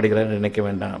கோபப்படுகிறார்கள் நினைக்க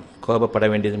வேண்டாம். கோபப்பட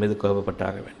வேண்டியது மீது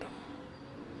கோபப்பட்டாக வேண்டும்.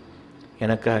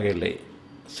 எனக்காக இல்லை,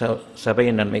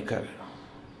 சபையின் நன்மைக்காக.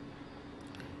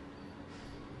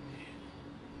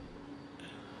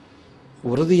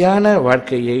 உறுதியான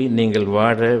வாழ்க்கையை நீங்கள்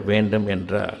வாழ வேண்டும்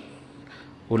என்றால்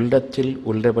உள்ளத்தில்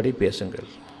உள்ளபடி பேசுங்கள்.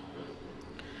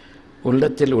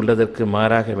 உள்ளத்தில் உள்ளதற்கு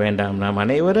மாறாக வேண்டாம். நாம்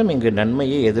அனைவரும் இங்கு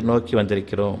நன்மையை எதிர்நோக்கி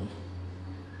வந்திருக்கிறோம்.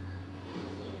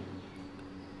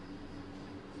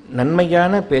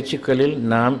 நன்மையான பேச்சுக்களில்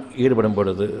நாம் ஈடுபடும்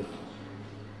பொழுது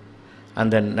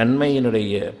அந்த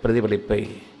நன்மையினுடைய பிரதிபலிப்பை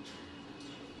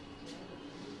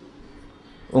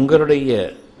உங்களுடைய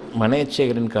மன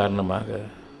இச்சைகளின் காரணமாக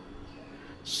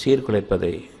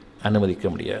சீர்குலைப்பதை அனுமதிக்க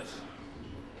முடியாது.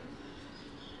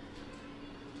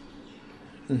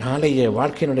 நாளைய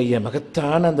வாழ்க்கையினுடைய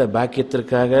மகத்தான அந்த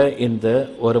பாக்கியத்திற்காக இந்த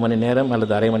 1 மணி நேரம்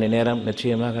அல்லது அரை மணி நேரம்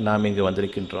நிச்சயமாக நாம் இங்கு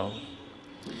வந்திருக்கின்றோம்.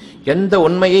 எந்த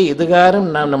உண்மையை இதுகாரம்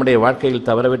நாம் நம்முடைய வாழ்க்கையில்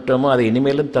தவறவிட்டோமோ அதை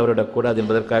இனிமேலும் தவறவிடக்கூடாது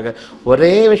என்பதற்காக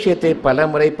ஒரே விஷயத்தை பல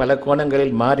முறை பல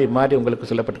கோணங்களில் மாறி மாறி உங்களுக்கு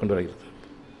சொல்லப்பட்டு கொண்டு வருகிறது.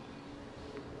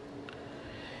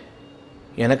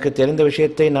 எனக்கு தெரிந்த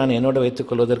விஷயத்தை நான் என்னோடு வைத்துக்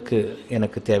கொள்வதற்கு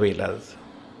எனக்கு தேவையில்லாதது.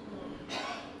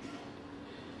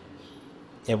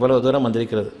 எவ்வளவு தூரம்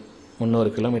வந்திருக்கிறது?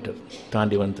 300 கிலோமீட்டர்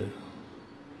தாண்டி வந்து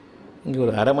இங்கே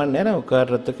ஒரு அரை மணி நேரம்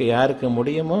உட்கார்றதுக்கு யாருக்கு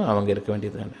முடியுமோ அவங்க இருக்க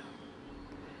வேண்டியது தானே.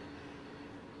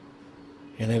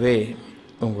 எனவே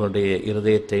உங்களுடைய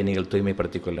இருதயத்தை நீங்கள்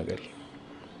தூய்மைப்படுத்திக் கொள்ளுங்கள்.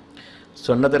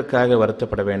 சொன்னதற்காக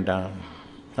வருத்தப்பட வேண்டாம்.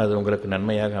 அது உங்களுக்கு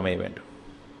நன்மையாக அமைய வேண்டும்.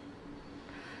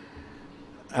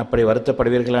 அப்படி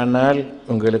வருத்தப்படுவீர்களானால்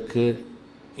உங்களுக்கு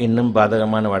இன்னும்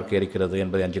பாதகமான வாழ்க்கை இருக்கிறது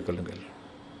என்பதை அஞ்சிக் கொள்ளுங்கள்.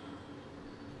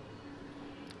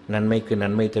 நன்மைக்கு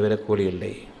நன்மை தவிர கூலி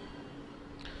இல்லை.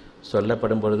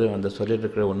 சொல்லப்படும் பொழுது அந்த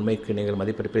சொல்லியிருக்கிற உண்மைக்கு நீங்கள்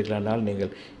மதிப்பெடுப்பீர்களானால்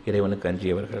நீங்கள் இறைவனுக்கு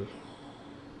அஞ்சியவர்கள்.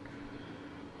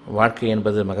 வாழ்க்கை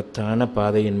என்பது மகத்தான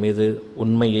பாதையின் மீது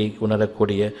உண்மையை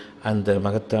உணரக்கூடிய அந்த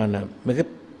மகத்தான மிக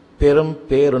பெரும்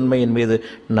பேருண்மையின் மீது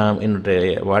நாம்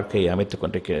என்னுடைய வாழ்க்கையை அமைத்து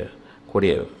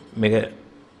கொண்டிருக்கக்கூடிய மிக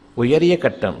உயரிய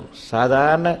கட்டம்.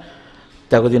 சாதாரண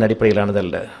தகுதியின்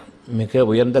அடிப்படையிலானதல்ல, மிக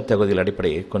உயர்ந்த தகுதியில்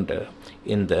அடிப்படையை கொண்ட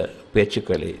இந்த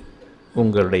பேச்சுக்களில்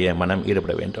உங்களுடைய மனம்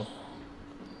ஈடுபட வேண்டும்.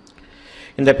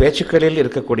 இந்த பேச்சுக்களில்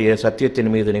இருக்கக்கூடிய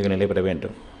சத்தியத்தின் மீது நீங்கள் நிலைபெற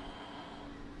வேண்டும்.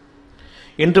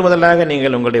 இன்று முதலாக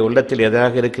நீங்கள் உங்களுடைய உள்ளத்தில்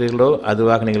எதாக இருக்கிறீர்களோ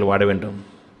அதுவாக நீங்கள் வாழ வேண்டும்.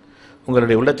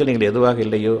 உங்களுடைய உள்ளத்தில் நீங்கள் எதுவாக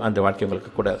இல்லையோ அந்த வாழ்க்கை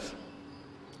உங்களுக்கு கூடாது.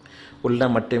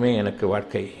 உள்ளம் மட்டுமே எனக்கு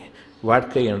வாழ்க்கை,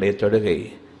 வாழ்க்கை என்னுடைய தொழுகை,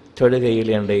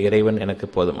 தொழுகையில் என்னுடைய இறைவன் எனக்கு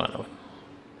போதுமானவன்.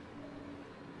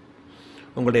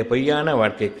 உங்களுடைய பொய்யான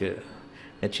வாழ்க்கைக்கு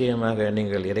நிச்சயமாக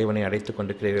நீங்கள் இறைவனை அழைத்து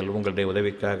கொண்டிருக்கிறீர்கள் உங்களுடைய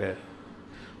உதவிக்காக.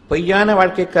 பொய்யான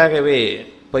வாழ்க்கைக்காகவே,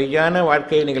 பொய்யான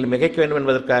வாழ்க்கையை நீங்கள் மிகைக்க வேண்டும்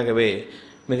என்பதற்காகவே,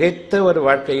 மிகைத்த ஒரு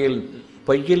வாழ்க்கையில்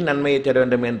பொய்யில் நன்மையை தர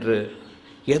வேண்டும் என்று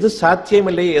எது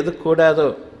சாத்தியமில்லை, எது கூடாதோ,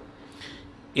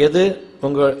 எது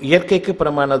உங்கள் இயற்கைக்கு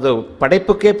புறம்பானதோ,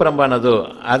 படைப்புக்கே புறம்பானதோ,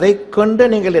 அதை கொண்டு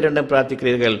நீங்கள் இறைவனிடம்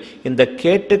பிரார்த்திக்கிறீர்கள். இந்த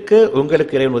கேட்டுக்கு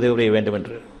உங்களுக்கு இறைவன் உதவி புரிய வேண்டும்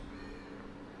என்று.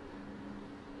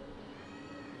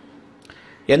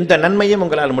 எந்த நன்மையும்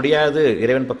உங்களால் முடியாது,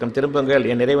 இறைவன் பக்கம் திரும்புங்கள்,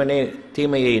 என் இறைவனே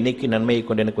தீமையை நீக்கி நன்மையை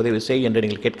கொண்டு எனக்கு உதவி செய் என்று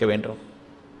நீங்கள் கேட்க வேண்டும்.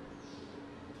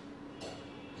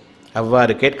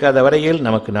 அவ்வாறு கேட்காத வரையில்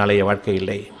நமக்கு நாளைய வாழ்க்கை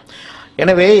இல்லை.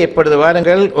 எனவே எப்பொழுது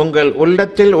வாருங்கள், உங்கள்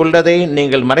உள்ளத்தில் உள்ளதை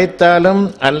நீங்கள் மறைத்தாலும்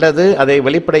அல்லது அதை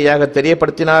வெளிப்படையாக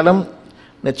தெரியப்படுத்தினாலும்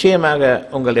நிச்சயமாக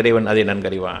உங்கள் இறைவன் அதை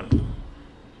நன்கறிவான்.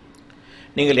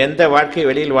 நீங்கள் எந்த வாழ்க்கை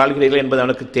வெளியில் வாழ்கிறீர்கள் என்பது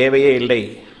அவனுக்கு தேவையே இல்லை.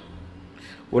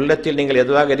 உள்ளத்தில் நீங்கள்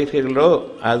எதுவாக இருக்கிறீர்களோ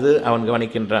அது அவன்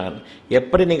கவனிக்கின்றான்.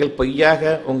 எப்படி நீங்கள்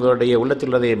பொய்யாக உங்களுடைய உள்ளத்தில்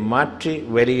உள்ளதை மாற்றி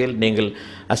வெளியில் நீங்கள்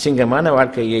அசிங்கமான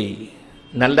வாழ்க்கையை,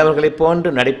 நல்லவர்களைப் போன்று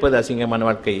நடிப்பது அசிங்கமான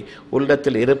வாழ்க்கை,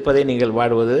 உள்ளத்தில் இருப்பதை நீங்கள்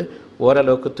வாழ்வது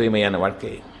ஓரளவுக்கு தூய்மையான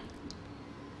வாழ்க்கை.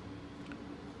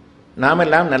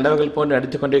 நாமெல்லாம் நல்லவர்கள் போன்று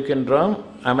நடித்துக் கொண்டிருக்கின்றோம்.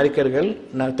 அமெரிக்கர்கள்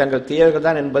தங்கள் தீயவர்கள்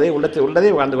தான் என்பதை உள்ளத்தில்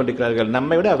உள்ளதை வாழ்ந்து கொண்டிருக்கிறார்கள்.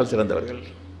 நம்மை விட அவர்கள் சிறந்தவர்கள்.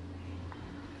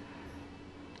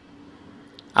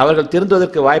 அவர்கள்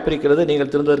திருந்துவதற்கு வாய்ப்பு இருக்கிறது,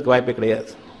 நீங்கள் திருந்துவதற்கு வாய்ப்பே கிடையாது.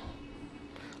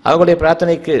 அவர்களுடைய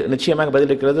பிரார்த்தனைக்கு நிச்சயமாக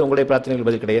பதில் இருக்கிறது, உங்களுடைய பிரார்த்தனைக்கு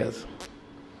பதில் கிடையாது.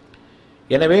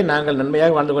 எனவே நாங்கள்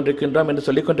நன்மையாக வாழ்ந்து கொண்டிருக்கின்றோம் என்று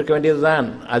சொல்லிக் கொண்டிருக்க வேண்டியதுதான்.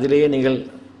 அதிலேயே நீங்கள்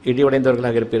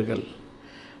இடிவடைந்தவர்களாக இருப்பீர்கள்.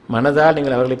 மனதால்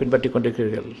நீங்கள் அவர்களை பின்பற்றி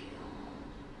கொண்டிருக்கிறீர்கள்.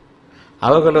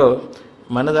 அவர்களோ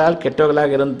மனதால்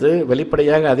கெட்டவர்களாக இருந்து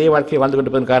வெளிப்படையாக அதே வாழ்க்கையை வாழ்ந்து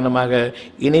கொண்டிருப்பதன் காரணமாக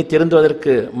இனி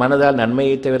திருந்துவதற்கு மனதால்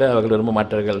நன்மையை தவிர அவர்கள் விரும்ப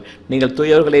மாட்டார்கள். நீங்கள்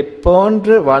தூயவர்களைப்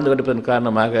போன்று வாழ்ந்து கொண்டிருப்பதன்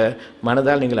காரணமாக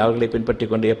மனதால் நீங்கள் அவர்களை பின்பற்றி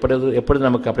கொண்டு எப்பொழுது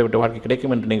நமக்கு அப்படிப்பட்ட வாழ்க்கை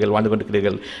கிடைக்கும் என்று நீங்கள் வாழ்ந்து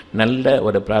கொண்டிருக்கிறீர்கள். நல்ல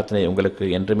ஒரு பிரார்த்தனை உங்களுக்கு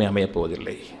என்றுமே அமையப்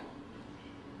போவதில்லை.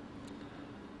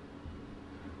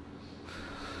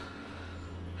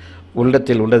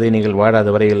 உள்ளத்தில் உள்ளதை நீங்கள் வாழாத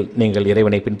வரையில் நீங்கள்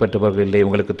இறைவனை பின்பற்றுபவர்கள் இல்லை,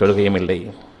 உங்களுக்கு தொழுகையும் இல்லை.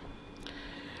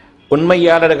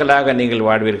 உண்மையாளர்களாக நீங்கள்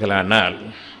வாழ்வீர்களானால்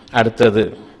அடுத்தது,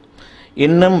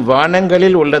 இன்னும்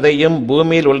வானங்களில் உள்ளதையும்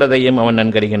பூமியில் உள்ளதையும் அவன்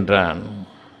நன்கறிகின்றான்.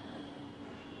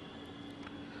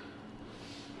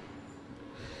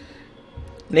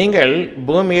 நீங்கள்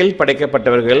பூமியில்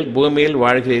படைக்கப்பட்டவர்கள், பூமியில்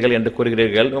வாழ்கிறீர்கள் என்று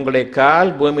கூறுகிறீர்கள். உங்களுடைய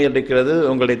கால் பூமியில் இருக்கிறது,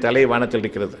 உங்களுடைய தலை வானத்தில்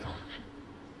இருக்கிறது.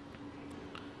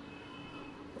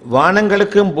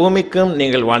 வானங்களுக்கும் பூமிக்கும்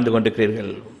நீங்கள் வாழ்ந்து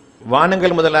கொண்டிருக்கிறீர்கள்.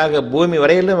 வானங்கள் முதலாக பூமி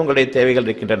வரையிலும் உங்களுடைய தேவைகள்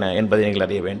இருக்கின்றன என்பதை நீங்கள்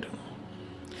அறிய வேண்டும்.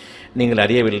 நீங்கள்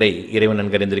அறியவில்லை, இறைவன்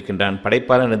நன்கறிந்திருக்கின்றான்,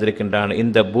 படைப்பாளன் அறிந்திருக்கின்றான்.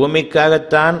 இந்த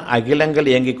பூமிக்காகத்தான்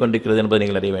அகிலங்கள் இயங்கிக் கொண்டிருக்கிறது என்பதை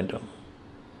நீங்கள் அறிய வேண்டும்.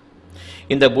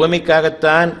 இந்த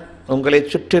பூமிக்காகத்தான் உங்களை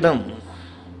சுற்றிலும்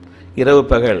இரவு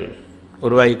பகல்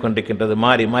உருவாகி கொண்டிருக்கின்றது,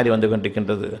 மாறி மாறி வந்து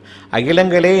கொண்டிருக்கின்றது.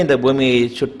 அகிலங்களே இந்த பூமியை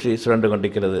சுற்றி சுழன்று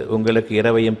கொண்டிருக்கிறது, உங்களுக்கு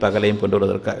இரவையும் பகலையும் கொண்டு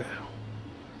வருவதற்காக.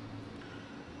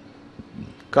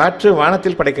 காற்று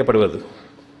வானத்தில் படைக்கப்படுவது,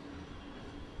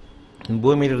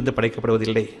 பூமியிலிருந்து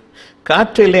படைக்கப்படுவதில்லை.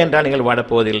 காற்று இல்லை என்றால் நீங்கள்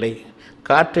வாடப்போவதில்லை.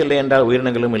 காற்று இல்லை என்றால்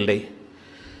உயிரினங்களும் இல்லை,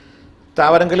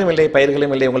 தாவரங்களும் இல்லை,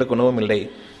 பயிர்களும் இல்லை, உங்களுக்கு உணவும் இல்லை,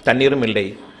 தண்ணீரும் இல்லை.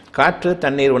 காற்று,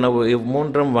 தண்ணீர், உணவு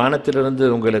இம்மூன்றும் வானத்திலிருந்து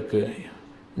உங்களுக்கு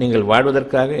நீங்கள்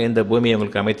வாழ்வதற்காக இந்த பூமியை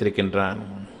உங்களுக்கு அமைத்திருக்கின்றான்.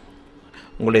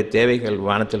 உங்களுடைய தேவைகள்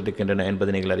வானத்தில் இருக்கின்றன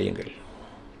என்பதை நீங்கள் அறியுங்கள்.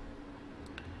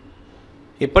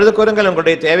 இப்பொழுது கூறுங்கள்,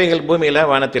 உங்களுடைய தேவைகள் பூமியில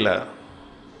வானத்திலா?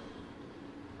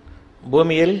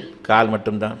 பூமியில் கால்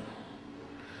மட்டும்தான்.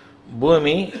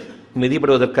 பூமி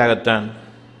மிதிப்படுவதற்காகத்தான்.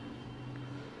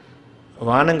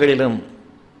 வானங்களிலும்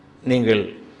நீங்கள்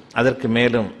அதற்கு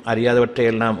மேலும்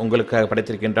அறியாதவற்றையெல்லாம் உங்களுக்காக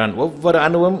படைத்திருக்கின்றான். ஒவ்வொரு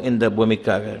அணுவும் இந்த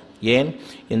பூமிக்காக. ஏன்?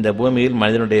 இந்த பூமியில்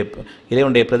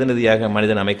இறைவனுடைய பிரதிநிதியாக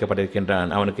மனிதன்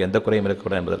அமைக்கப்பட்டிருக்கின்றான். அவனுக்கு எந்த குறையும்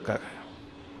இருக்கக்கூடாது என்பதற்காக.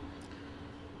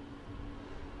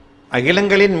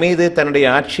 அகிலங்களின் மீது தன்னுடைய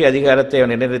ஆட்சி அதிகாரத்தை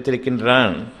அவன்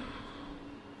நிலைநிறுத்தியிருக்கின்றான்.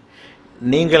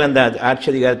 நீங்கள் அந்த ஆட்சி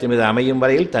அதிகாரத்தின் மீது அமையும்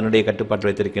வரையில் தன்னுடைய கட்டுப்பாட்டு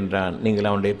வைத்திருக்கின்றான். நீங்கள்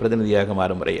அவனுடைய பிரதிநிதியாக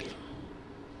மாறும் வரையில்.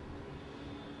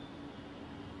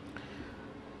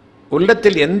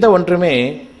 உள்ளத்தில் எந்த ஒன்றுமே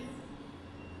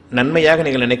நன்மையாக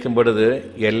நீங்கள் நினைக்கும் பொழுது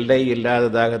எல்லை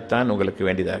இல்லாததாகத்தான் உங்களுக்கு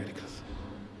வேண்டியதாக இருக்கிறது.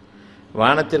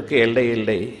 வானத்திற்கு எல்லை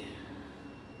இல்லை.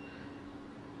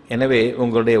 எனவே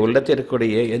உங்களுடைய உள்ளத்தில்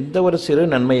இருக்கக்கூடிய எந்த ஒரு சிறு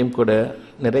நன்மையும் கூட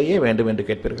நிறைய வேண்டும் என்று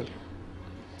கேட்பீர்கள்.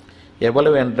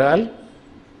 எவ்வளவு என்றால்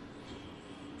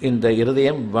இந்த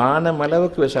இருதயம்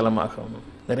வானமளவுக்கு விசாலமாகும்,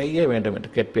 நிறைய வேண்டும் என்று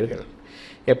கேட்பீர்கள்.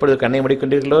 எப்பொழுது கண்ணை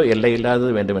மூடிக்கொண்டீர்களோ எல்லை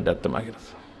இல்லாதது வேண்டும் என்று அர்த்தமாகிறது.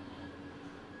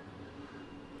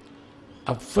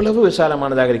 அவ்வளவு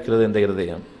விசாலமானதாக இருக்கிறது இந்த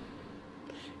இருதயம்.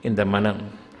 இந்த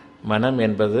மனம்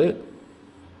என்பது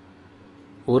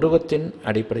உருவத்தின்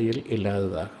அடிப்படையில்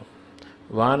இல்லாததாகும்.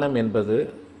 வானம் என்பது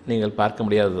நீங்கள் பார்க்க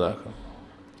முடியாததாகும்.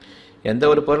 எந்த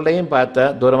ஒரு பொருளையும் பார்த்தா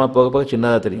தூரமாக போக போக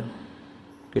சின்னதாக தெரியும்,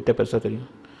 கிட்ட பெருசாக தெரியும்.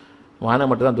 வானம்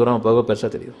மட்டும்தான் தூரமாக போக பெருசாக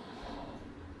தெரியும்.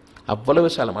 அவ்வளவு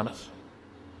விசாலமானது.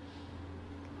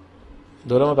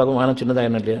 தூரமாக பார்க்கும் வானம் சின்னதாக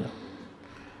என்ன இல்லையா?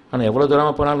 ஆனால் எவ்வளோ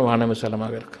தூரமாக போனாலும் வானம்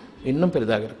விசாலமாக இருக்கும், இன்னும்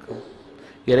பெரிதாக இருக்கும்.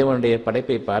 இறைவனுடைய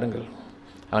படைப்பை பாருங்கள்.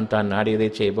 அவன் தான் நாடியதை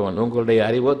செய்பவன். உங்களுடைய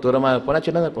அறிவோ தூரமாக போனால்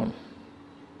சின்னதாக போகணும்,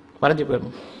 மறைஞ்சு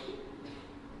போயிடணும்.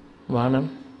 வானம்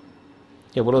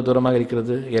எவ்வளோ தூரமாக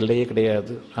இருக்கிறது, எல்லையே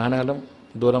கிடையாது. ஆனாலும்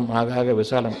தூரம் ஆக ஆக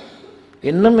விசாலம்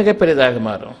இன்னும் மிகப்பெரிதாக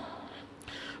மாறும்.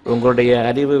 உங்களுடைய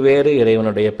அறிவு வேறு,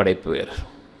 இறைவனுடைய படைப்பு வேறு.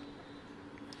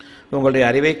 உங்களுடைய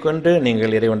அறிவை கொண்டு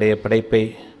நீங்கள் இறைவனுடைய படைப்பை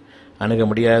அணுக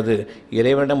முடியாது.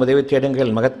 இறைவனிடம் உதவி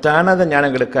தேடுங்கள். மகத்தான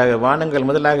ஞானங்களுக்காக வானங்கள்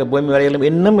முதலாக பூமி வரையிலும்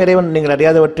இன்னும் இறைவன் நீங்கள்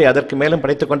அறியாதவற்றை அதற்கு மேலும்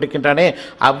படைத்துக் கொண்டிருக்கின்றானே,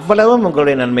 அவ்வளவும்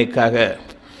உங்களுடைய நன்மைக்காக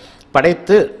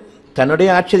படைத்து தன்னுடைய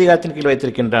ஆட்சி அதிகாரத்தின் கீழ்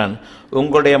வைத்திருக்கின்றான்.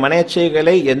 உங்களுடைய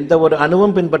மனச்சைகளை எந்த ஒரு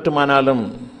அணுவும் பின்பற்றுமானாலும்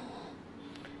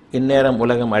இந்நேரம்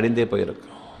உலகம் அழிந்தே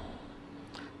போயிருக்கும்.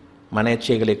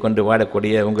 மனச்சைகளை கொண்டு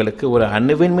வாழக்கூடிய உங்களுக்கு ஒரு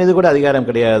அணுவின் மீது கூட அதிகாரம்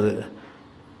கிடையாது.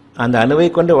 அந்த அணுவை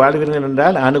கொண்டு வாழ்வீர்கள்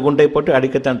என்றால் அணுகுண்டை போட்டு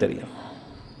அடிக்கத்தான் தெரியும்.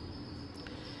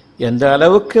 எந்த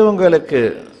அளவுக்கு உங்களுக்கு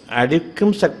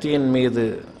அடிக்கும் சக்தியின் மீது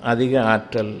அதிக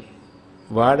ஆற்றல்,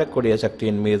 வாழக்கூடிய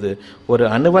சக்தியின் மீது ஒரு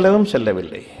அணுவளவும்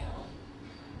செல்லவில்லை.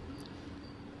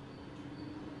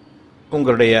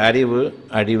 உங்களுடைய அறிவு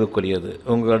அழிவுக்குரியது,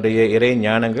 உங்களுடைய இறை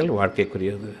ஞானங்கள்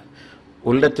வாழ்க்கைக்குரியது.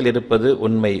 உள்ளத்தில் இருப்பது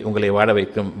உண்மை, உங்களை வாழ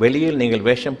வைக்கும். வெளியில் நீங்கள்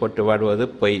வேஷம் போட்டு வாழ்வது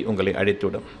பொய், உங்களை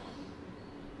அழித்துவிடும்.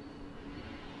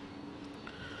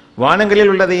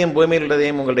 வானங்களில் உள்ளதையும் பூமியில்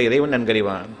உள்ளதையும் உங்களுடைய இறைவன்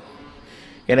நன்கறிவான்.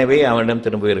 எனவே அவனிடம்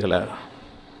திரும்புவீர்களா?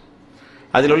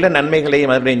 அதில் உள்ள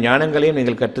நன்மைகளையும் அதனுடைய ஞானங்களையும்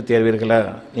நீங்கள் கற்றுத் தேர்வீர்களா?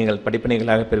 நீங்கள்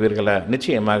படிப்பினைகளாக பெறுவீர்களா?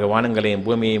 நிச்சயமாக வானங்களையும்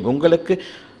பூமியையும் உங்களுக்கு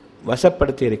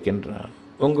வசப்படுத்தி இருக்கின்றான்.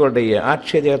 உங்களுடைய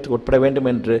ஆட்சி அதிகாரத்துக்கு உட்பட வேண்டும்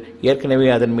என்று ஏற்கனவே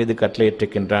அதன் மீது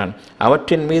கட்டளையிட்டிருக்கின்றான்.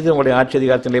 அவற்றின் மீது உங்களுடைய ஆட்சி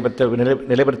அதிகாரத்தை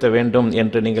நிலைப்படுத்த வேண்டும்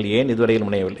என்று நீங்கள் ஏன் இதுவரையில்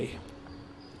முனையவில்லை?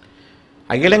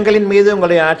 அகிலங்களின் மீது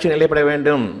உங்களுடைய ஆட்சி நிலைப்பட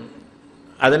வேண்டும்,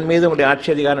 அதன் மீது உங்களுடைய ஆட்சி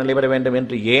அதிகாரம் நிலைபெற வேண்டும்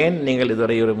என்று ஏன் நீங்கள்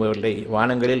இதுவரை விரும்பவில்லை?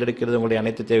 வானங்களில் இருக்கிறது உங்களுடைய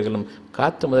அனைத்து தேவைகளும்.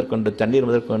 காற்று முதற்கொண்டு, தண்ணீர்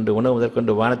முதற்கொண்டு, உணவு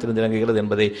முதற்கொண்டு வானத்திலிருந்து இறங்குகிறது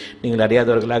என்பதை நீங்கள்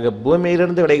அறியாதவர்களாக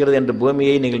பூமியிலிருந்து விளைகிறது என்று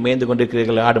பூமியை நீங்கள் மேய்ந்து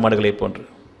கொண்டிருக்கிறீர்கள், ஆடு மாடுகளை போன்று.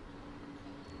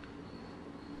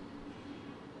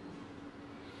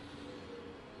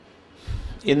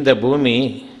 இந்த பூமி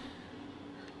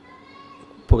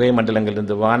புகை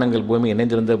மண்டலங்களிலிருந்து வானங்கள் பூமி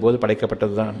இணைந்திருந்த போது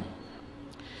படைக்கப்பட்டது தான்.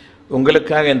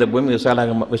 உங்களுக்காக இந்த பூமி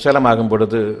விசாலமாகும்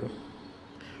பொழுது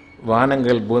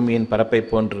வானங்கள் பூமியின் பரப்பை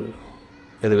போன்று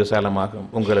இது விசாலமாகும்.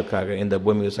 உங்களுக்காக இந்த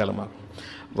பூமி விசாலமாகும்.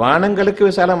 வானங்களுக்கு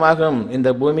விசாலமாகும்.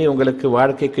 இந்த பூமி உங்களுக்கு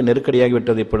வாழ்க்கைக்கு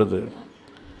நெருக்கடியாகிவிட்டது. இப்பொழுது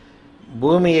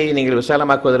பூமியை நீங்கள்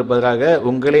விசாலமாக்குவதற்கு பதிலாக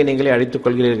உங்களை நீங்களே அழித்துக்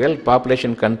கொள்கிறீர்கள்,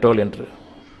 பாப்புலேஷன் கண்ட்ரோல் என்று.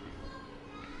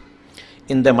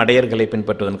 இந்த மடையர்களை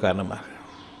பின்பற்றுவதன் காரணமாக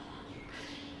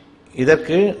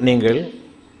இதற்கு நீங்கள்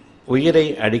உயிரை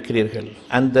அழிக்கிறீர்கள்.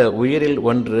 அந்த உயிரில்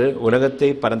ஒன்று உலகத்தை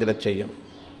பறந்திடச் செய்யும்.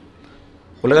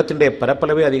 உலகத்தினுடைய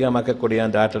பரப்பளவை அதிகமாக்கக்கூடிய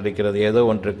அந்த ஆற்றல் இருக்கிறது ஏதோ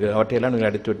ஒன்றுக்கு. அவற்றையெல்லாம்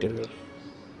நீங்கள் அடித்து விட்டீர்கள்.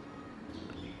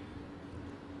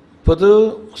 புது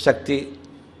சக்தி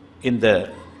இந்த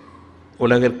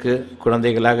உலகிற்கு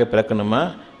குழந்தைகளாக பிறக்கணுமா,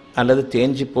 அல்லது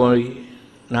தேஞ்சி போய்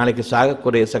நாளைக்கு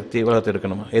சாகக்கூடிய சக்தி உலகத்தில்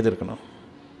இருக்கணுமா? எது இருக்கணும்?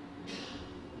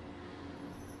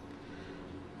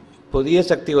 புதிய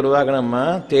சக்தி உருவாகணுமா,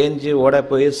 தேஞ்சி ஓட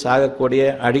போய் சாகக்கூடிய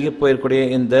அழுகி போயிருக்கூடிய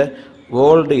இந்த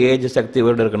ஓல்டு ஏஜ் சக்தி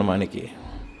உருடு இருக்கணுமா? அன்றைக்கி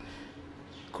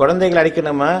குழந்தைகள்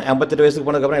அடிக்கணுமா, 58 வயசுக்கு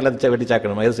போனதுக்கப்புறம் எல்லாத்தையும் வெட்டி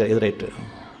சாக்கணுமா? எது ரைட்டு?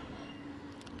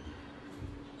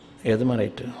 எதுமா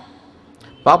ரைட்டு?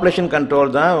 பாப்புலேஷன்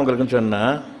கண்ட்ரோல் தான் உங்களுக்குன்னு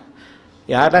சொன்னால்,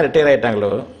 யாரெல்லாம் ரிட்டையர்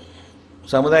ஆகிட்டாங்களோ,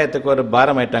 சமுதாயத்துக்கு ஒரு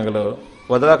பாரம் ஆகிட்டாங்களோ,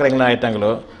 உதவாக்கரைங்களாம்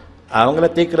ஆகிட்டாங்களோ,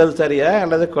 அவங்கள தீர்க்கிறது சரியா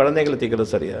அல்லது குழந்தைகளை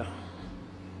தீர்க்கிறது சரியா?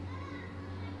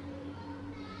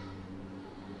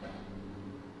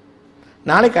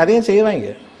 நாளைக்கு அதையும் செய்வாங்க,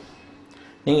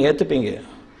 நீங்கள் ஏற்றுப்பீங்க.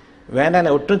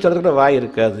 வேண்டாம் ஒற்றும் சொல்கிறது கூட வாய்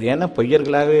இருக்காது. ஏன்னா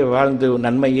பொய்யர்களாகவே வாழ்ந்து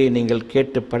நன்மையை நீங்கள்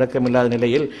கேட்டு பழக்கமில்லாத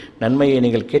நிலையில் நன்மையை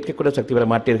நீங்கள் கேட்கக்கூட சக்தி பெற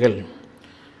மாட்டீர்கள்.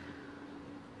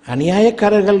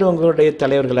 அநியாயக்காரர்கள் உங்களுடைய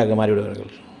தலைவர்களாக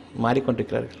மாறிவிடுவார்கள்,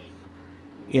 மாறிக்கொண்டிருக்கிறார்கள்.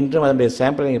 இன்றும் அதனுடைய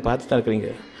சாம்பிளை நீங்கள் பார்த்து தான்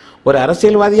இருக்கிறீங்க. ஒரு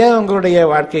அரசியல்வாதியாக உங்களுடைய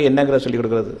வாழ்க்கை என்னங்கிறத சொல்லிக்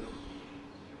கொடுக்குறது.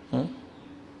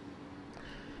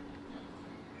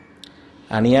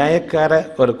 அநியாயக்கார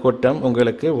ஒரு கூட்டம்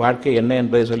உங்களுக்கு வாழ்க்கை என்ன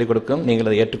என்பதை சொல்லிக் கொடுக்கும். நீங்கள்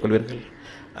அதை ஏற்றுக்கொள்வீர்கள்.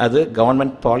 அது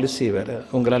கவர்மெண்ட் பாலிசி வேறு,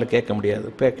 உங்களால் கேட்க முடியாது.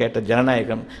 இப்போ கேட்ட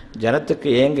ஜனநாயகம், ஜனத்துக்கு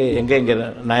எங்கே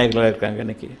நாயகர்களாக இருக்காங்க?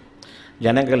 இன்றைக்கி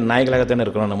ஜனங்கள் நாய்களாகத்தானே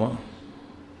இருக்கிறோம். நம்ம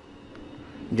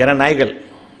ஜனநாயகர்கள்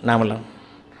நாமெல்லாம்.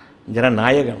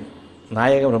 ஜனநாயகம்,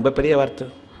 நாயகம் ரொம்ப பெரிய வார்த்தை.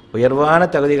 உயர்வான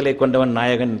தகுதிகளை கொண்டவன்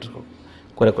நாயகன் என்று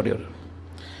கூறக்கூடியவர்.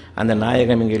 அந்த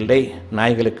நாயகம் இங்கு இல்லை.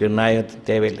 நாய்களுக்கு நாயகத்து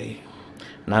தேவையில்லை.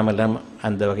 நாமெல்லாம்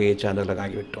அந்த வகையை சார்ந்தவர்களாக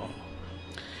ஆகிவிட்டோம்.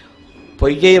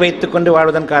 பொய்யை வைத்துக்கொண்டு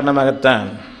வாழ்வதன் காரணமாகத்தான்.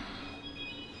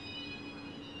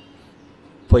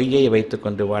 பொய்யை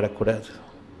வைத்துக்கொண்டு வாழக்கூடாது.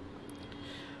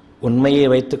 உண்மையை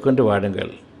வைத்துக்கொண்டு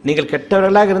வாடுங்கள். நீங்கள்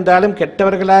கெட்டவர்களாக இருந்தாலும்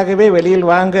கெட்டவர்களாகவே வெளியில்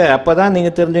வாங்க. அப்போ தான்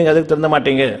நீங்கள் தெரிஞ்சுங்க, அதுக்கு திருந்த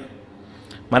மாட்டீங்க.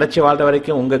 மறைச்சி வாழ்கிற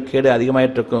வரைக்கும் உங்கள் கேடு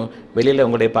அதிகமாகிட்டுருக்கும், வெளியில்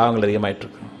உங்களுடைய பாவங்கள்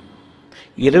அதிகமாகிட்டுருக்கும்.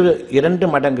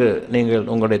 2 மடங்கு நீங்கள்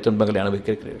உங்களுடைய துன்பங்களை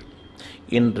அனுபவிக்கிறீர்கள்.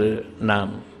 இன்று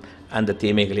நாம் அந்த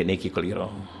தீமைகளை நீக்கிக்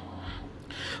கொள்கிறோம்.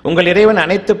 உங்கள் இறைவன்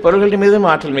அனைத்து பொருள்களின் மீதும்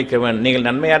ஆற்றல் மிக்கவன். நீங்கள்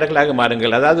நன்மையாளர்களாக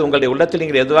மாறுங்கள். அதாவது உங்களுடைய உள்ளத்தில்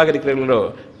நீங்கள் எதுவாக இருக்கிறீர்களோ,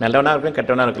 நல்லவனாக இருக்கலாம்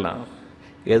கெட்டவனாக இருக்கலாம்,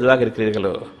 எதுவாக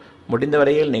இருக்கிறீர்களோ முடிந்த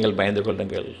வரையில் நீங்கள் பயந்து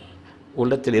கொள்ளுங்கள்.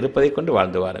 உள்ளத்தில் இருப்பதை கொண்டு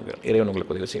வாழ்ந்து வாருங்கள். இறைவன்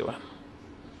உங்களுக்கு உதவி செய்வான்.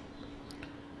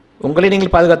 உங்களை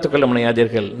நீங்கள் பாதுகாத்துக் கொள்ள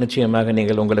முனையாதீர்கள். நிச்சயமாக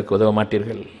நீங்கள் உங்களுக்கு உதவ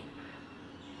மாட்டீர்கள்.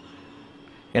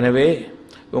 எனவே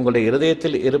உங்களுடைய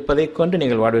இருதயத்தில் இருப்பதை கொண்டு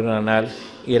நீங்கள் வாழ்வீர்களானால்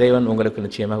இறைவன் உங்களுக்கு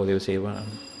நிச்சயமாக உதவி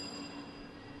செய்வான்.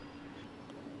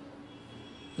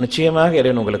 நிச்சயமாக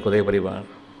இறைவன் உங்களுக்கு உதவி புரிவான்.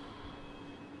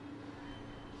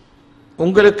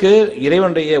 உங்களுக்கு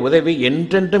இறைவனுடைய உதவி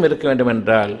என்றென்றும் இருக்க வேண்டும்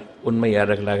என்றால்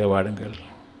உண்மையாளர்களாக வாடுங்கள்.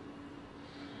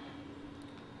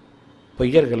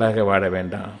 பொய்யர்களாக வாழ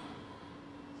வேண்டாம்.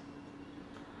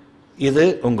 இது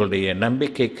உங்களுடைய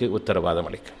நம்பிக்கைக்கு உத்தரவாதம்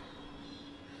அளிக்கும்.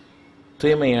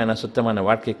 தூய்மையான சுத்தமான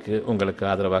வாழ்க்கைக்கு உங்களுக்கு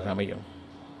ஆதரவாக அமையும்.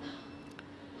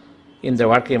 இந்த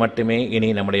வாழ்க்கை மட்டுமே இனி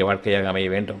நம்முடைய வாழ்க்கையாக அமைய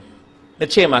வேண்டும்.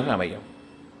 நிச்சயமாக அமையும்.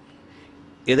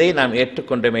 இதை நாம்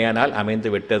ஏற்றுக்கொண்டமையானால் அமைந்து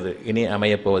விட்டது, இனி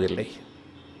அமையப் போவதில்லை.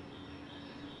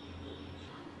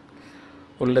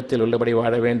 உள்ளத்தில் உள்ளபடி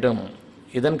வாழ வேண்டும்.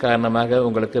 இதன் காரணமாக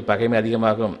உங்களுக்கு பகைமை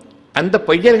அதிகமாகும். அந்த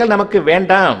பொய்யர்கள் நமக்கு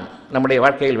வேண்டாம், நம்முடைய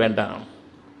வாழ்க்கையில் வேண்டாம்.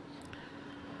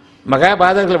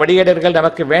 மகாபாதர்கள் வடிகேடர்கள்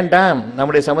நமக்கு வேண்டாம்.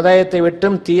 நம்முடைய சமுதாயத்தை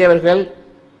விட்டும் தீயவர்கள்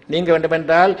நீங்க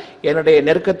வேண்டுமென்றால், என்னுடைய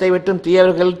நெருக்கத்தை விட்டும்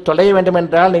தீயவர்கள் தொலைய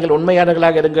வேண்டுமென்றால் நீங்கள்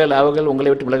உண்மையாளர்களாக இருங்கள். அவர்கள்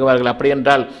உங்களை விட்டு விலகுவார்கள். அப்படி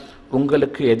என்றால்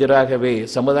உங்களுக்கு எதிராகவே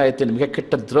சமுதாயத்தின் மிக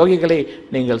கெட்ட துரோகிகளை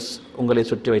நீங்கள் உங்களை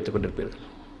சுற்றி வைத்துக் கொண்டிருப்பீர்கள்.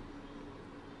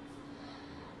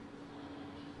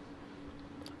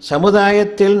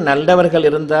 சமுதாயத்தில் நல்லவர்கள்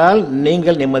இருந்தால்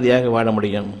நீங்கள் நிம்மதியாக வாழ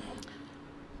முடியும்.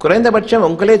 குறைந்தபட்சம்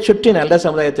உங்களை சுற்றி நல்ல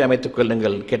சமுதாயத்தை அமைத்துக்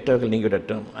கொள்ளுங்கள். கெட்டவர்கள்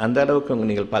நீங்கிவிடட்டும். அந்த அளவுக்கு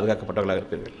நீங்கள் பாதுகாக்கப்பட்டவர்களாக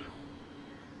இருப்பீர்கள்.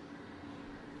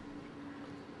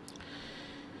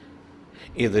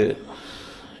 இது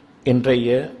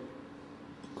இன்றைய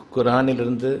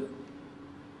குரானிலிருந்து,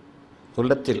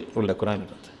 உள்ளத்தில் உள்ள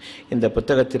குரானிலிருந்து, இந்த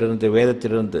புத்தகத்திலிருந்து,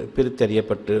 வேதத்திலிருந்து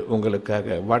பிரித்தறியப்பட்டு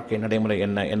உங்களுக்காக வாழ்க்கை நடைமுறை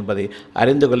என்ன என்பதை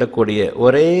அறிந்து கொள்ளக்கூடிய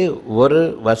ஒரே ஒரு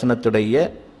வசனத்துடைய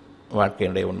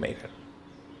வாழ்க்கையினுடைய உண்மைகள்.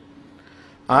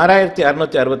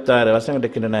 6666 வசனங்கள்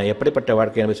இருக்கின்றன. எப்படிப்பட்ட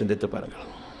வாழ்க்கை என்பதை சிந்தித்து பாருங்கள்.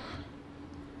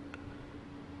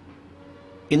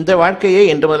 இந்த வாழ்க்கையை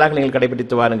இன்று முதலாக நீங்கள்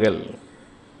கடைபிடித்து வாருங்கள்.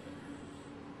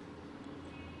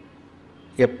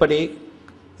 எப்படி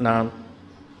நாம்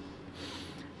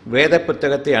வேத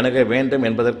புத்தகத்தை அணுக வேண்டும்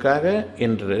என்பதற்காக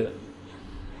இன்று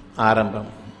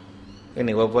ஆரம்பம்.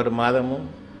 இனி ஒவ்வொரு மாதமும்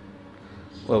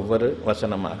ஒவ்வொரு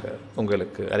வசனமாக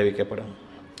உங்களுக்கு அறிவிக்கப்படும்.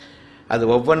 அது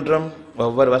ஒவ்வொன்றும்,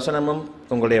 ஒவ்வொரு வசனமும்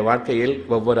உங்களுடைய வாழ்க்கையில்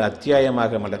ஒவ்வொரு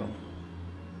அத்தியாயமாக மலரும்.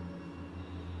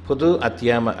 புது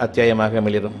அத்தியாயமாக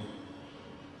மிளிரும்.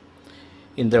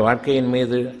 இந்த வாழ்க்கையின்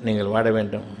மீது நீங்கள் வாழ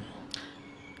வேண்டும்.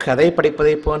 கதை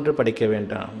படிப்பதை போன்று படிக்க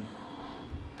வேண்டாம்.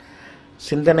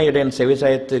 சிந்தனையுடன்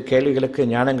செவிசாய்த்து கேள்விகளுக்கு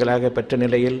ஞானங்களாக பெற்ற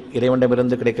நிலையில்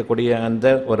இறைவனிடமிருந்து கிடைக்கக்கூடிய அந்த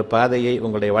ஒரு பாதையை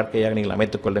உங்களுடைய வாழ்க்கையாக நீங்கள்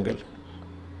அமைத்துக் கொள்ளுங்கள்.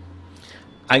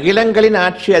 அகிலங்களின்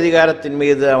ஆட்சி அதிகாரத்தின்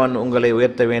மீது அவன் உங்களை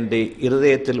உயர்த்த வேண்டி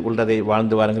இருதயத்தில் உள்ளதை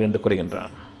வாழ்ந்து வாருங்கள் என்று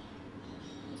கூறுகின்றான்.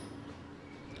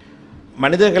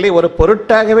 மனிதர்களை ஒரு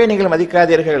பொருட்டாகவே நீங்கள்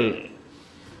மதிக்காதீர்கள்.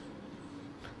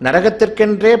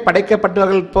 நரகத்திற்கென்றே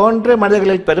படைக்கப்பட்டவர்கள் போன்று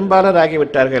மனிதர்களில் பெரும்பாலர்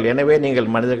ஆகிவிட்டார்கள். எனவே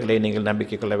நீங்கள் மனிதர்களை நீங்கள்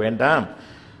நம்பிக்கை கொள்ள வேண்டாம்.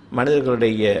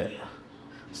 மனிதர்களுடைய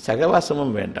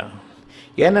சகவாசமும் வேண்டாம்.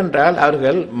 ஏனென்றால்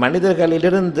அவர்கள்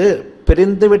மனிதர்களிலிருந்து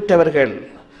பிரிந்து விட்டவர்கள்.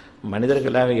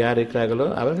 மனிதர்களாக யார் இருக்கிறார்களோ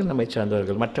அவர்கள் நம்மை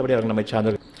சார்ந்தவர்கள், மற்றபடி அவர்கள் நம்மை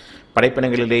சார்ந்தவர்கள்.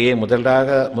 படைப்பினங்களிலேயே முதலாக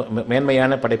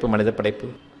மேன்மையான படைப்பு மனித படைப்பு.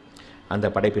 அந்த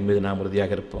படைப்பின் மீது நாம்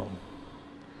உறுதியாக இருப்போம்.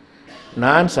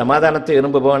 நான் சமாதானத்தை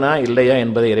விரும்புவோனா இல்லையா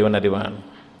என்பதை இறைவன் அறிவான்.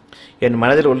 என்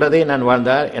மனதில் உள்ளதை நான்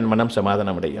வாழ்ந்தால் என் மனம்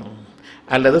சமாதானம் அடையும்,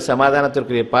 அல்லது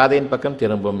சமாதானத்திற்குரிய பாதையின் பக்கம்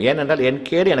திரும்பும். ஏனென்றால் என்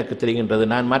கேடு எனக்கு தெரிகின்றது.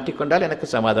 நான் மாற்றிக்கொண்டால் எனக்கு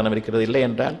சமாதானம் இருக்கிறது, இல்லை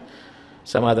என்றால்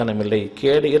சமாதானம் இல்லை.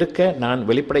 கேடு இருக்க நான்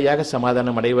வெளிப்படையாக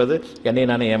சமாதானம் அடைவது என்னை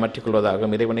நானே ஏமாற்றிக்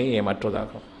கொள்வதாகும், இறைவனை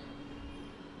ஏமாற்றுவதாகும்.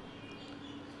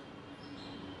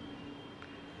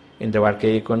 இந்த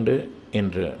வாழ்க்கையை கொண்டு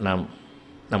இன்று நாம்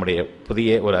நம்முடைய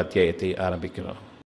புதிய ஒரு அத்தியாயத்தை ஆரம்பிக்கிறோம்.